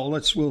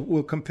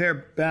we'll compare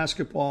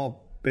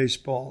basketball,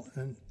 baseball,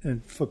 and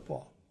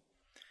football.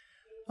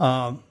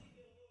 By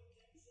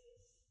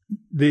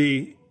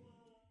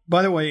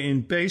the way,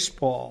 in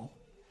baseball,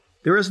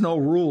 there is no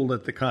rule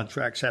that the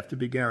contracts have to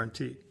be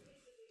guaranteed.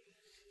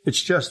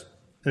 It's just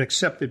an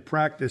accepted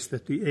practice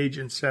that the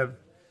agents have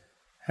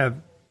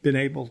been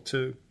able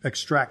to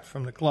extract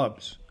from the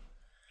clubs.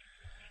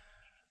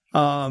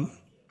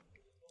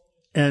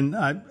 And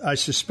I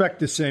suspect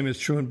the same is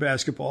true in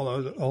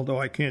basketball, although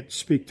I can't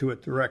speak to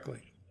it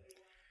directly.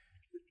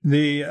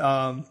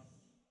 In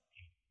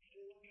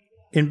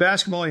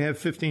basketball, you have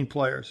 15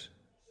 players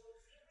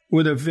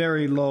with a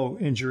very low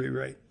injury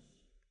rate.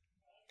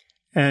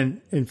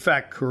 And in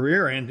fact,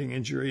 career-ending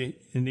injury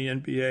in the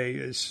NBA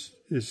is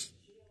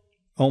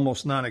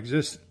almost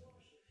non-existent.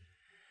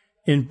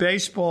 In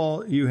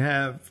baseball, you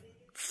have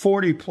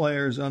 40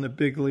 players on the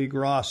big league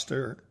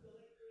roster,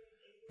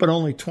 but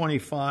only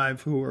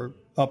 25 who are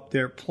up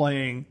there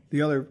playing.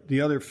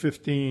 The other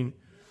 15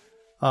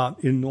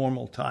 in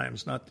normal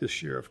times, not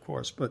this year, of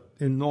course, but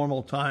in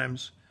normal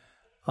times,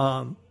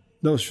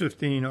 those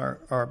 15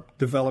 are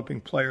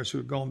developing players who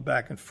are going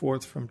back and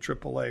forth from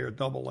AAA or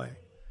AA.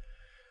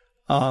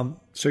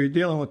 So you're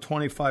dealing with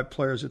 25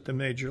 players at the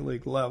major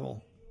league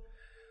level.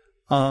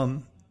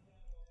 And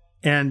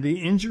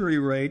the injury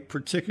rate,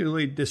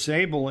 particularly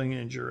disabling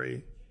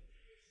injury,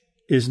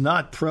 is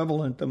not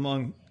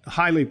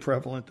highly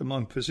prevalent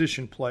among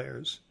position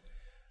players,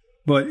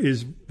 but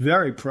is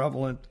very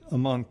prevalent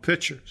among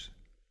pitchers.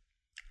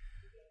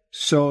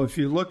 So if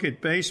you look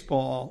at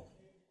baseball,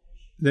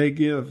 they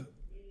give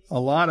a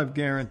lot of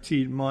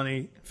guaranteed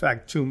money, in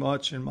fact, too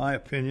much, in my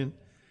opinion,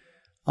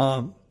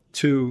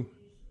 to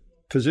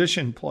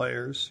position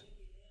players,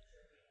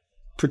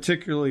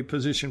 particularly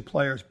position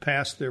players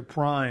past their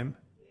prime.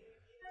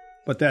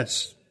 But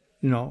that's,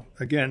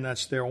 again,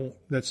 that's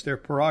their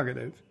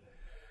prerogative.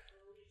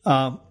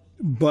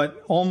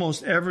 But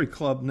almost every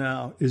club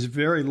now is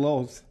very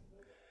loath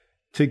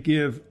to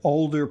give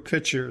older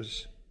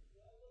pitchers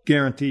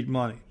guaranteed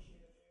money,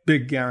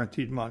 big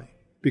guaranteed money,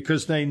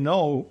 because they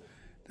know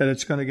that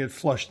it's going to get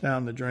flushed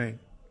down the drain.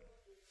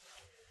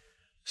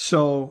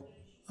 So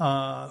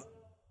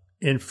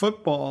in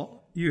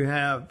football, you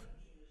have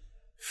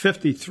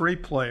 53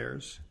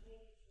 players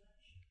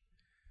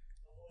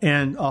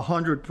and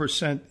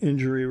 100%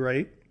 injury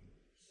rate,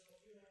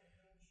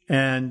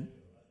 and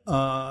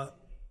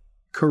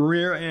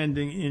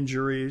career-ending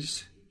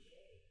injuries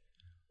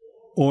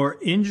or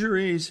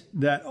injuries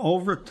that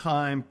over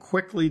time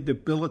quickly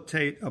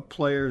debilitate a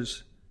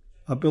player's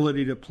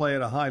ability to play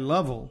at a high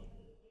level,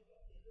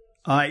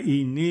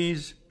 i.e.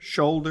 knees,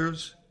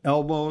 shoulders,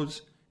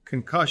 elbows,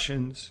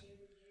 concussions,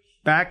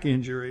 back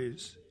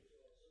injuries,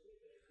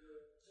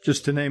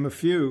 just to name a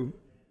few,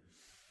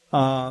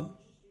 are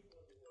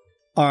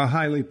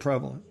highly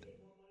prevalent.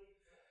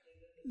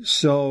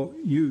 So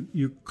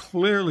you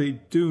clearly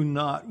do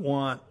not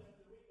want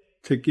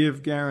to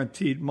give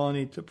guaranteed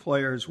money to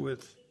players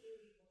with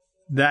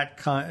that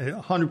kind,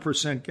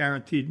 100%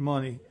 guaranteed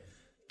money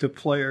to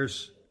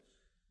players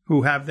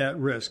who have that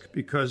risk,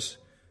 because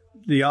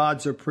the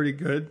odds are pretty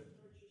good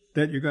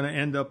that you're going to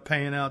end up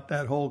paying out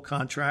that whole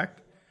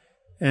contract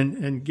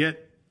and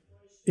get,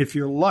 if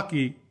you're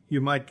lucky, you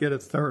might get a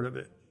third of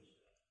it.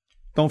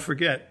 Don't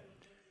forget,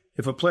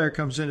 if a player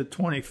comes in at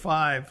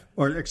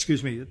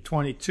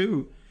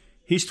 22,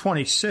 he's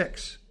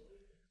 26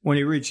 when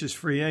he reaches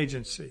free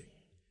agency.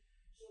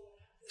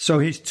 So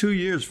he's 2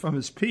 years from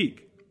his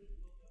peak.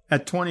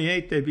 At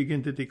 28, they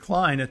begin to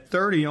decline. At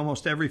 30,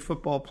 almost every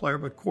football player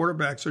but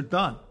quarterbacks are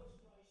done.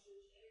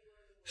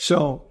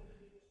 So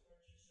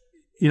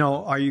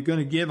are you going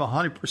to give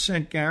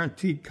 100%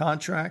 guaranteed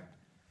contract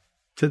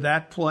to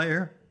that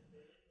player?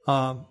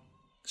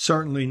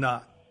 Certainly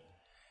not.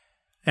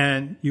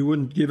 And you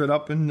wouldn't give it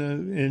up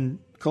in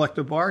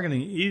collective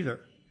bargaining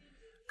either.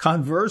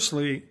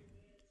 Conversely,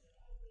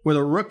 with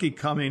a rookie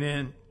coming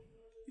in,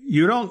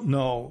 you don't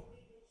know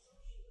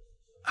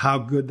how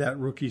good that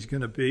rookie's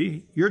going to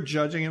be. You're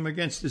judging him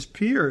against his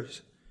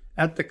peers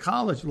at the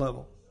college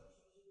level.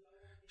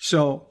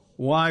 So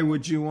why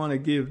would you want to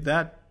give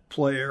that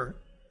player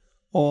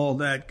all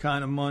that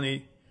kind of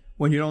money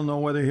when you don't know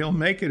whether he'll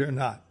make it or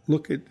not?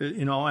 Look at the,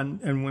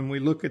 and when we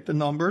look at the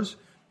numbers,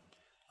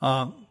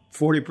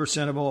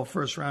 40% of all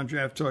first-round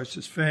draft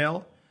choices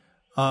fail.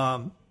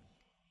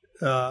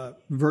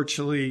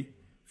 Virtually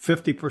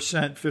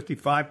 50%,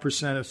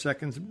 55% of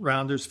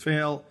second-rounders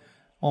fail.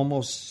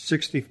 Almost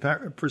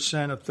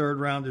 60% of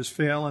third-rounders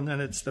fail, and then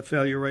the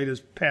failure rate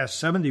is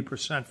past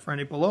 70% for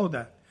any below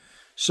that.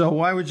 So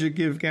why would you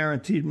give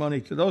guaranteed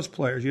money to those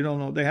players? You don't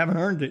know. They haven't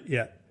earned it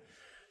yet.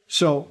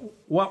 So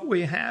what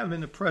we have in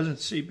the present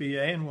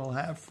CBA, and we'll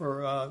have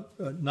for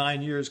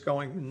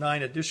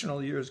 9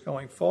 additional years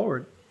going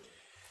forward,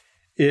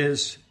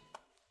 is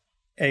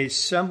a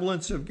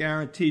semblance of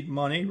guaranteed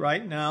money.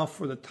 Right now,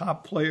 for the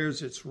top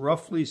players, it's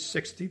roughly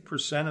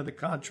 60% of the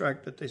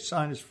contract that they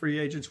sign as free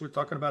agents. We're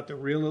talking about the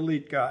real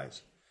elite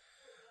guys.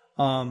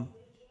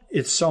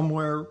 It's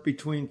somewhere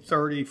between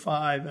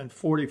 35 and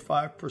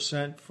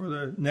 45% for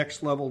the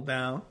next level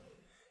down,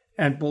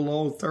 and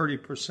below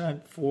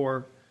 30%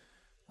 for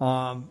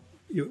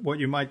what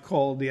you might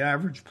call the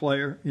average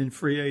player in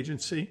free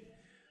agency.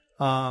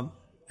 And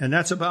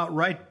that's about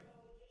right,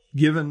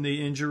 given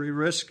the injury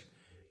risk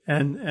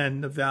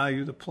and the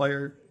value the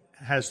player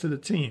has to the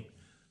team.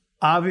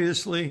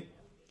 Obviously,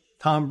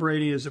 Tom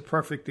Brady is a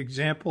perfect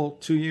example.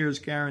 2 years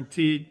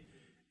guaranteed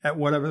at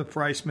whatever the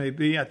price may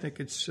be. I think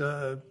it's,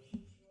 $35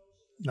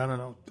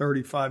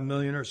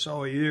 million or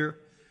so a year.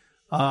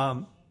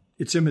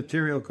 It's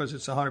immaterial because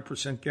it's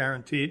 100%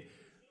 guaranteed.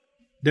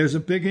 There's a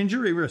big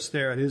injury risk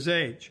there at his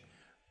age.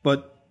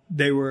 But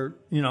they were,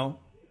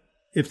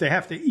 if they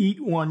have to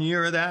eat 1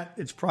 year of that,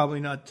 it's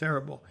probably not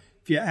terrible.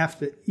 If you have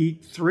to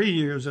eat 3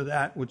 years of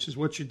that, which is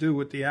what you do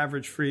with the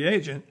average free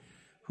agent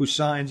who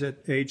signs at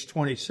age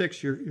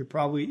 26, you're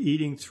probably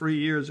eating 3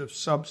 years of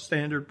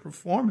substandard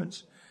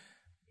performance.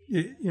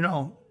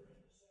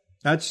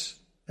 That's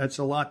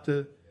a lot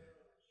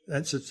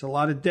it's a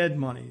lot of dead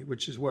money,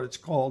 which is what it's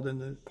called in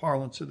the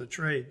parlance of the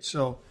trade.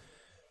 So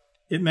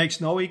it makes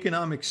no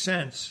economic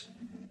sense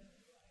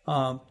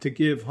to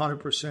give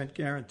 100%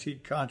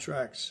 guaranteed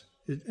contracts.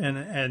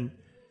 In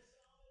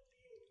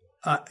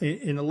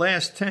the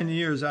last 10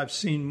 years, I've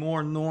seen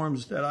more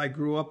norms that I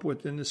grew up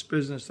with in this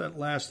business that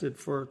lasted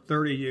for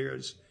 30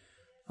 years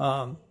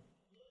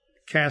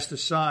cast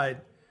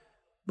aside.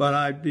 But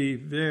I'd be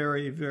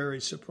very,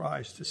 very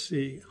surprised to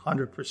see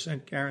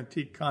 100%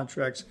 guaranteed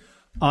contracts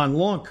on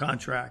long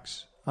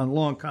contracts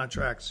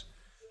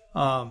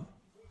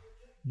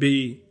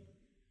be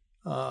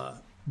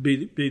the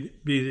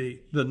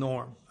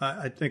norm.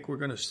 I think we're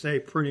going to stay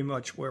pretty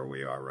much where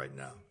we are right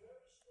now.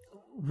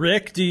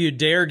 Rick, do you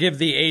dare give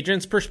the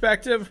agent's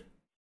perspective?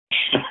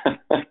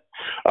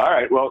 All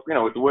right. Well,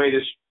 with the way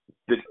this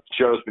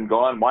show's been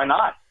going, why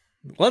not?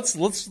 Let's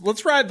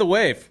ride the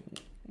wave.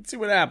 Let's see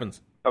what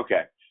happens.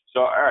 Okay. So,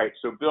 all right.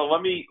 So, Bill,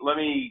 let me,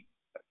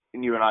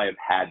 and you and I have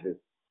had this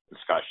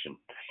discussion.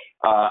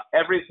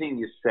 Everything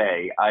you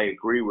say, I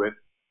agree with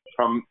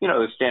from,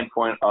 the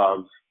standpoint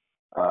of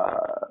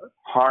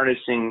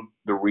harnessing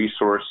the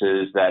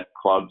resources that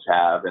clubs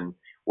have and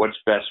what's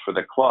best for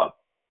the club.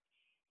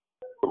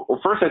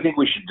 Well, first, I think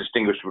we should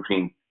distinguish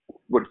between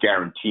what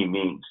guarantee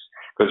means,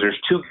 because there's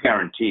two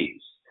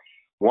guarantees.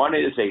 One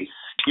is a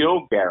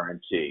skill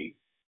guarantee,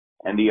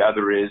 and the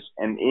other is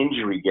an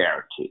injury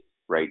guarantee,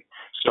 right?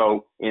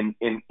 So in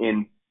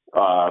the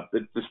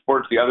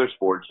sports, the other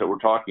sports that we're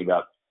talking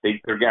about,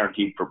 they're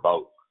guaranteed for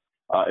both.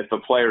 If the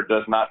player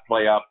does not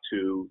play up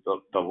to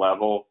the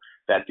level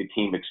that the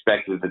team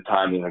expected at the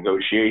time of the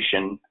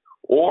negotiation,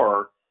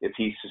 or if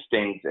he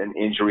sustains an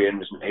injury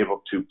and isn't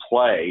able to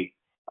play,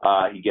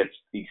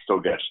 he still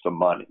gets the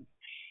money.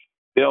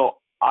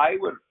 Bill, I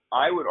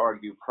would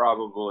argue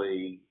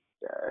probably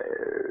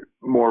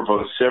more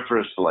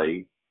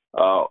vociferously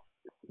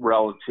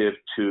relative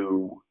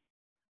to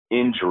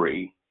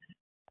injury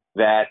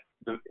that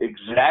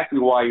exactly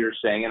why you're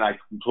saying, and I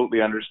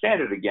completely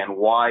understand it again,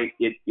 why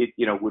it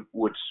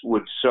would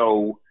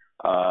so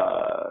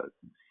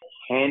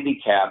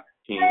handicap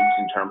teams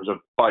in terms of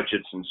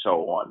budgets and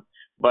so on.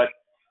 But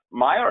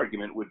my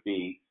argument would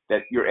be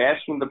that you're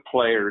asking the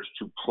players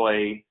to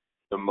play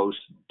the most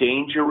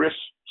dangerous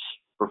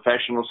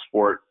professional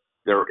sport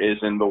there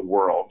is in the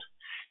world.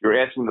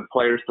 You're asking the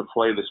players to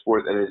play the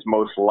sport that is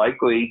most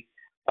likely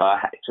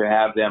to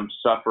have them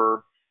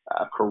suffer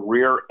a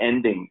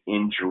career-ending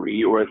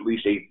injury, or at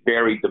least a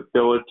very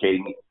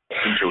debilitating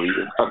injury,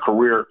 a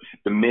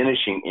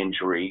career-diminishing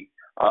injury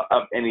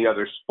of any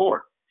other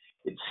sport.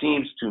 It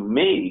seems to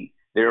me,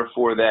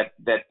 therefore, that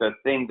the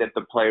thing that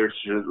the players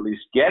should at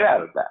least get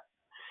out of that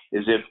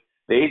is if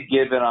they've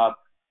given up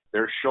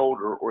their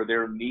shoulder or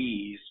their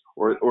knees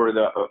or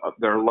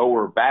their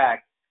lower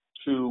back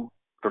to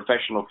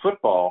professional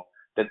football,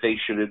 that they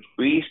should at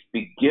least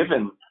be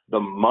given the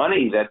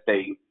money that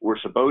they were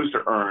supposed to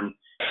earn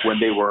when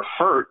they were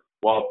hurt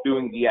while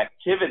doing the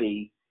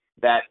activity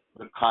that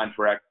the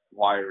contract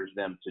requires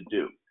them to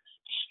do.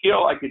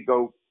 Skill, I could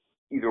go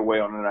either way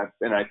on it,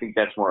 and I think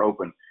that's more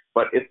open.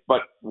 But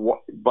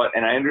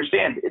and I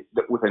understand it,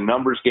 with a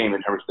numbers game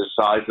in terms of the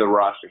size of the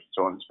roster and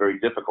so on, it's very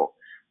difficult.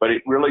 But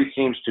it really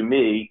seems to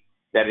me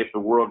that if the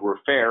world were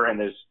fair,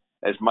 and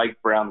as Mike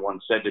Brown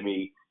once said to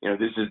me,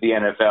 this is the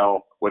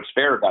NFL, what's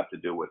fair got to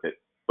do with it?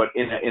 But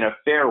in a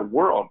fair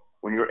world,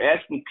 when you're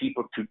asking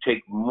people to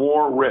take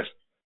more risk,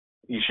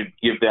 you should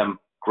give them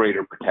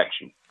greater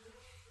protection.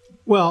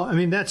 Well, I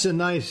mean, that's a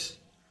nice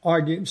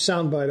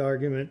soundbite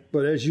argument,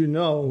 but as you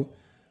know,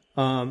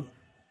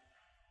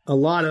 a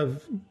lot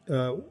of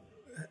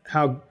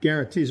how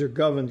guarantees are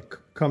governed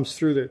comes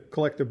through the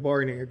collective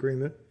bargaining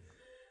agreement.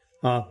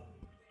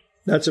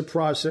 That's a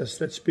process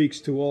that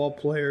speaks to all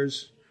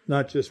players,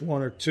 not just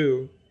one or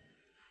two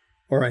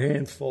or a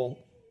handful.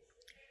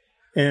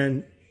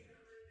 And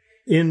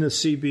in the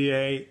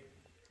CBA,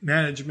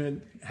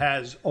 management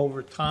has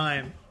over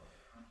time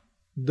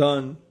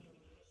done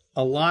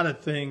a lot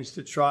of things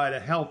to try to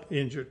help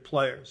injured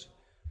players.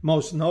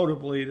 Most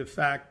notably, the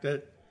fact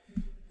that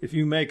if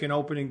you make an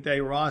opening day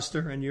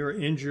roster and you're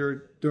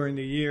injured during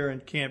the year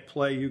and can't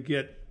play, you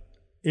get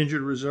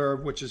injured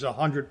reserve, which is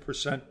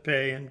 100%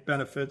 pay and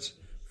benefits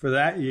for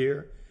that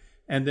year.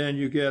 And then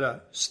you get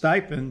a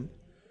stipend,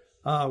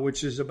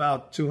 which is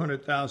about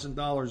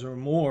 $200,000 or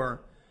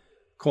more,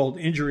 called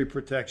injury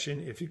protection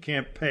if you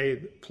can't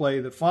play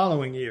the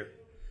following year.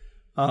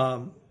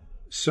 In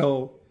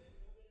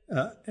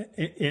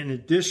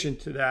addition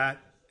to that,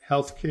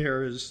 health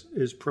care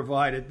is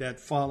provided that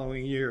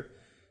following year.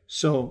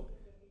 So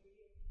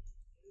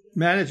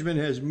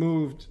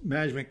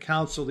management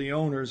council, the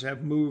owners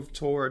have moved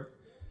toward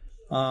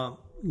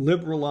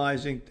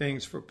liberalizing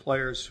things for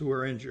players who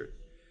are injured.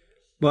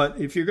 But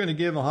if you're going to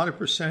give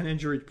 100%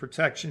 injury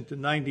protection to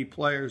 90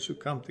 players who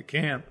come to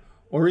camp,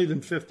 or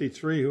even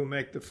 53 who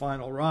make the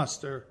final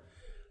roster,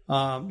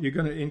 you're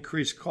going to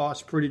increase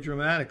costs pretty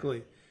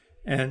dramatically.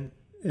 And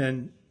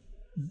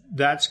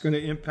that's going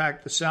to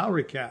impact the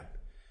salary cap.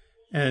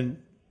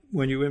 And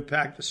when you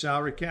impact the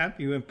salary cap,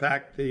 you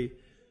impact the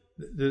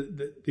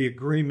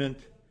agreement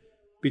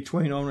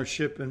between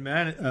ownership and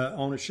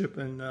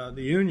the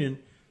union,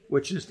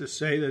 which is to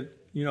say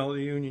that the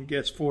union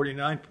gets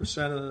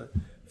 49% of the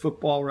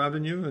football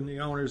revenue and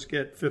the owners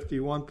get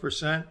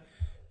 51%.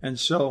 And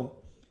so,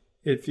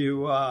 if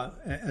you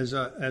as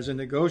a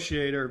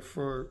negotiator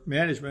for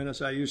management,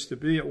 as I used to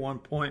be at one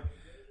point,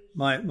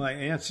 my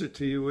answer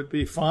to you would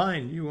be,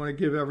 fine. You want to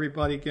give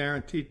everybody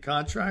guaranteed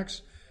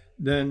contracts,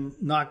 then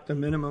knock the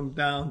minimum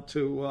down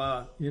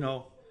to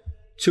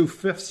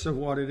 2/5 of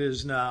what it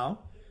is now.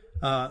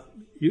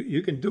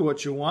 You can do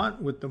what you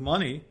want with the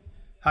money.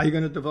 How are you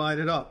going to divide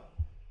it up?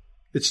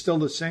 It's still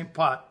the same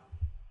pot.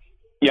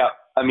 Yeah,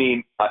 I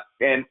mean,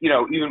 and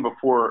even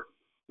before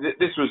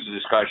this was a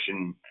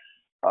discussion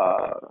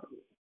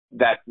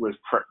that was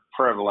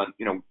prevalent,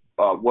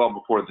 well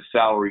before the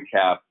salary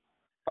cap,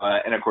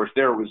 and of course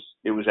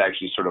it was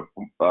actually sort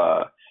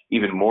of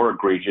even more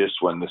egregious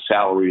when the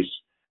salaries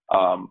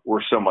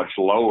were so much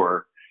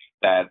lower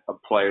that a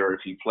player,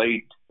 if he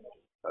played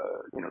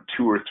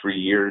 2 or 3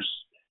 years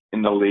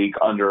in the league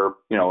under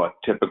a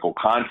typical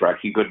contract,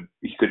 he could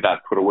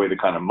not put away the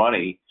kind of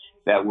money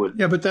that would.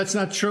 Yeah, but that's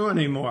not true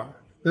anymore.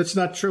 That's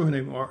not true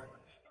anymore.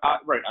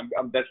 Right,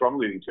 that's what I'm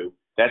leading to.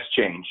 That's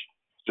changed.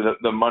 So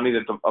the money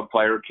that a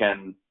player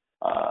can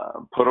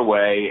put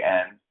away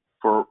and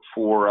for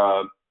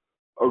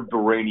the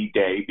rainy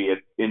day, be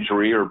it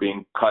injury or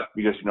being cut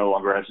because he no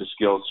longer has the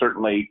skills,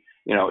 certainly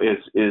is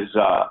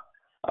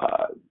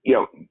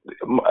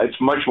it's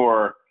much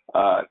more.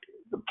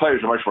 The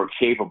players are much more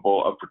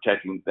capable of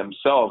protecting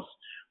themselves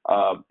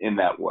in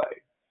that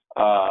way.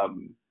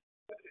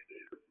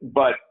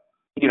 But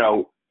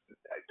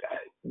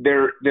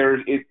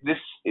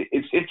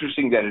it's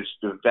interesting that it's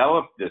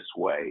developed this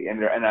way,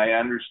 and I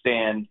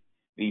understand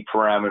the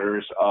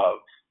parameters of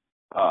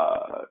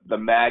the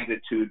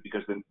magnitude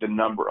because the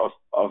number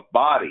of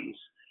bodies,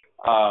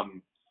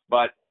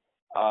 but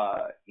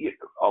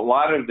a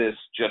lot of this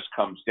just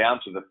comes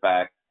down to the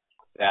fact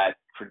that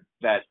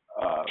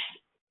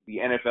the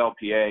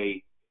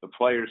NFLPA, the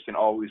players can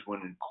always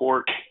win in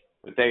court,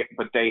 but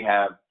they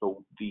have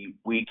the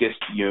weakest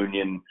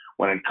union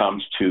when it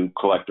comes to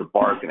collective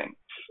bargaining.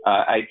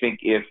 I think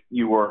if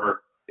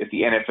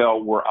the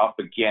NFL were up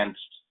against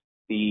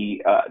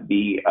the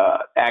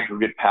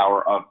aggregate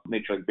power of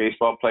Major League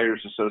Baseball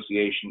Players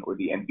Association or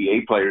the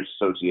NBA Players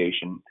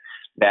Association,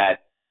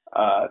 that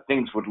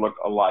things would look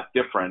a lot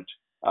different,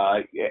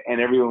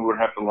 and everyone would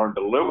have to learn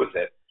to live with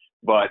it.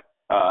 But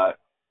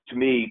to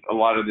me, a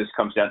lot of this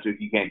comes down to if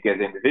you can't get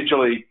it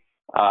individually,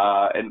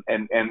 and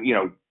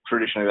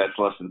traditionally that's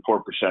less than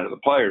 4% of the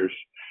players,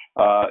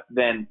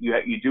 then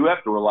you do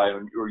have to rely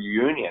on your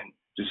union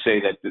to say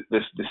that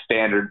the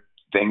standard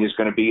thing is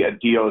going to be a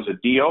deal is a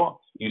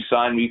deal. You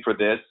sign me for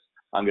this.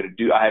 I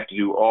have to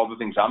do all the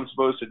things I'm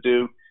supposed to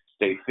do,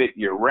 stay fit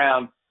year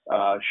round,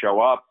 show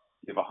up,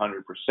 give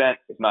 100%.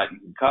 If not, you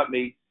can cut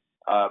me.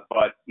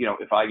 But,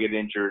 if I get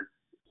injured,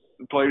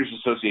 the Players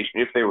Association,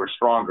 if they were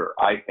stronger,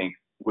 I think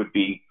would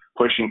be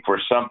pushing for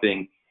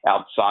something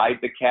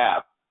outside the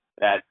cap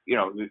that,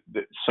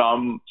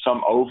 some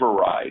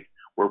override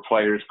where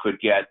players could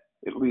get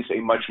at least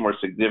a much more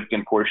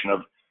significant portion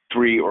of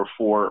 3 or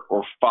 4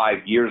 or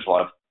 5 years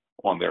left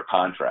on their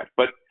contract.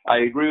 But I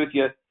agree with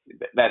you.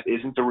 That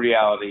isn't the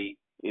reality.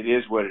 It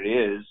is what it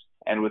is.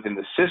 And within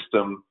the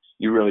system,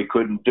 you really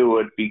couldn't do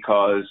it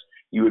because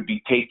you would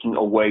be taking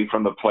away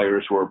from the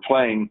players who are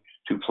playing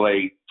to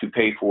pay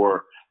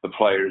for the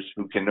players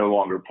who can no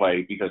longer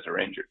play because they're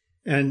injured.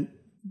 And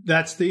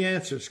that's the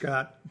answer,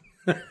 Scott.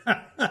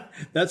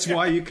 That's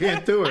why you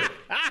can't do it.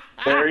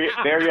 There you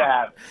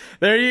have it.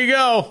 There you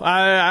go.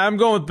 I'm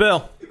going with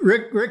Bill.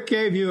 Rick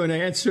gave you an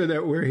answer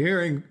that we're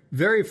hearing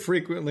very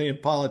frequently in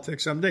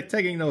politics. I'm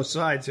taking no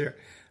sides here.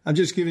 I'm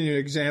just giving you an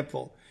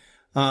example.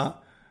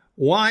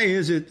 Why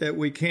is it that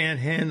we can't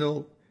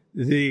handle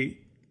the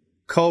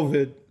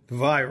COVID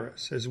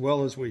virus as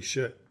well as we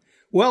should?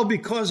 Well,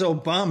 because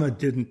Obama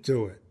didn't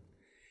do it.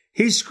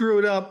 He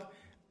screwed up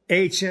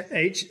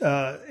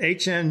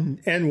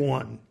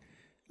H1N1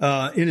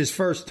 in his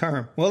first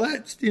term. Well,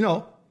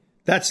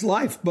 that's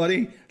life,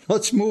 buddy.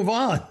 Let's move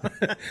on.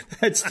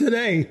 That's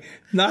today,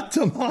 not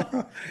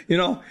tomorrow.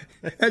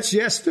 That's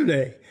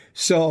yesterday.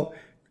 So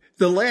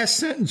the last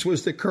sentence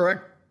was the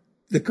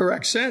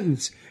correct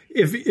sentence.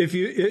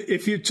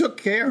 If you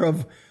took care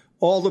of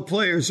all the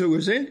players who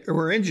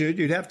were injured,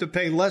 you'd have to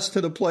pay less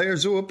to the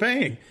players who were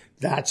paying.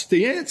 That's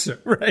the answer,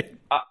 right?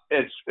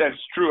 That's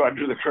true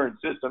under the current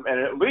system, and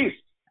at least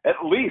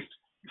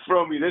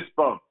throw me this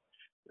bone.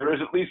 There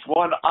is at least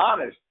one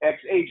honest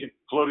ex-agent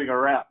floating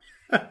around.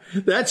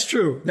 That's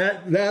true.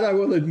 That I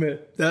will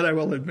admit.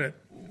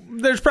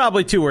 There's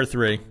probably 2 or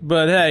 3.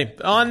 But hey,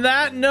 on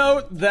that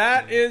note,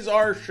 that is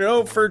our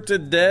show for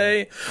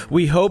today.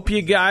 We hope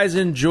you guys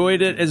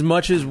enjoyed it as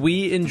much as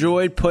we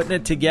enjoyed putting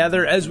it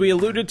together. As we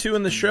alluded to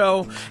in the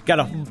show, got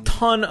a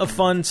ton of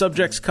fun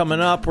subjects coming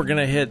up. We're going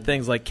to hit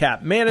things like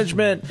cap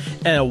management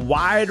and a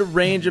wide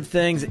range of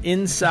things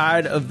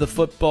inside of the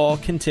football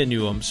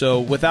continuum.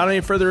 So without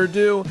any further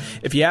ado,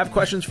 if you have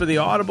questions for the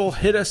Audible,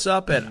 hit us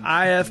up at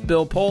IF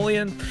Bill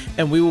Polian,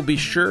 and we will be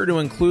sure to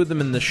include them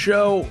in the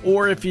show,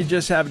 or if you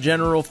just have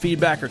general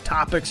feedback or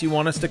topics you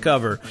want us to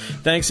cover.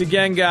 Thanks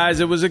again, guys.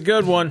 It was a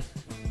good one.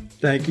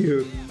 Thank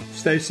you.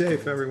 Stay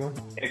safe, everyone.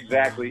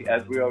 Exactly.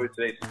 As we always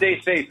say,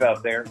 stay safe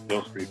out there.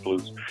 Bill Street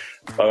Blues.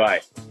 Bye-bye.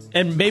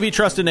 And maybe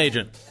trust an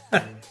agent.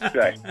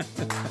 Right.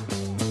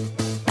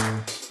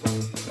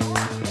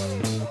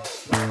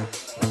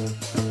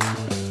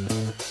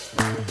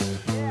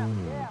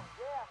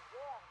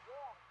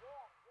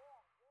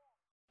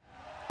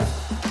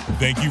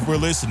 Thank you for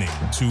listening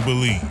to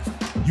Believe.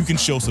 You can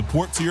show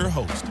support to your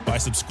host by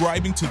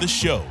subscribing to the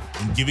show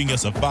and giving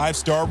us a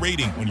 5-star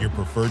rating on your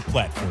preferred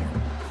platform.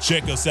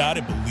 Check us out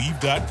at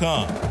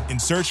Believe.com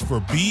and search for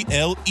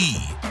BLEAV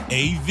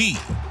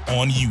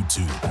on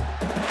YouTube.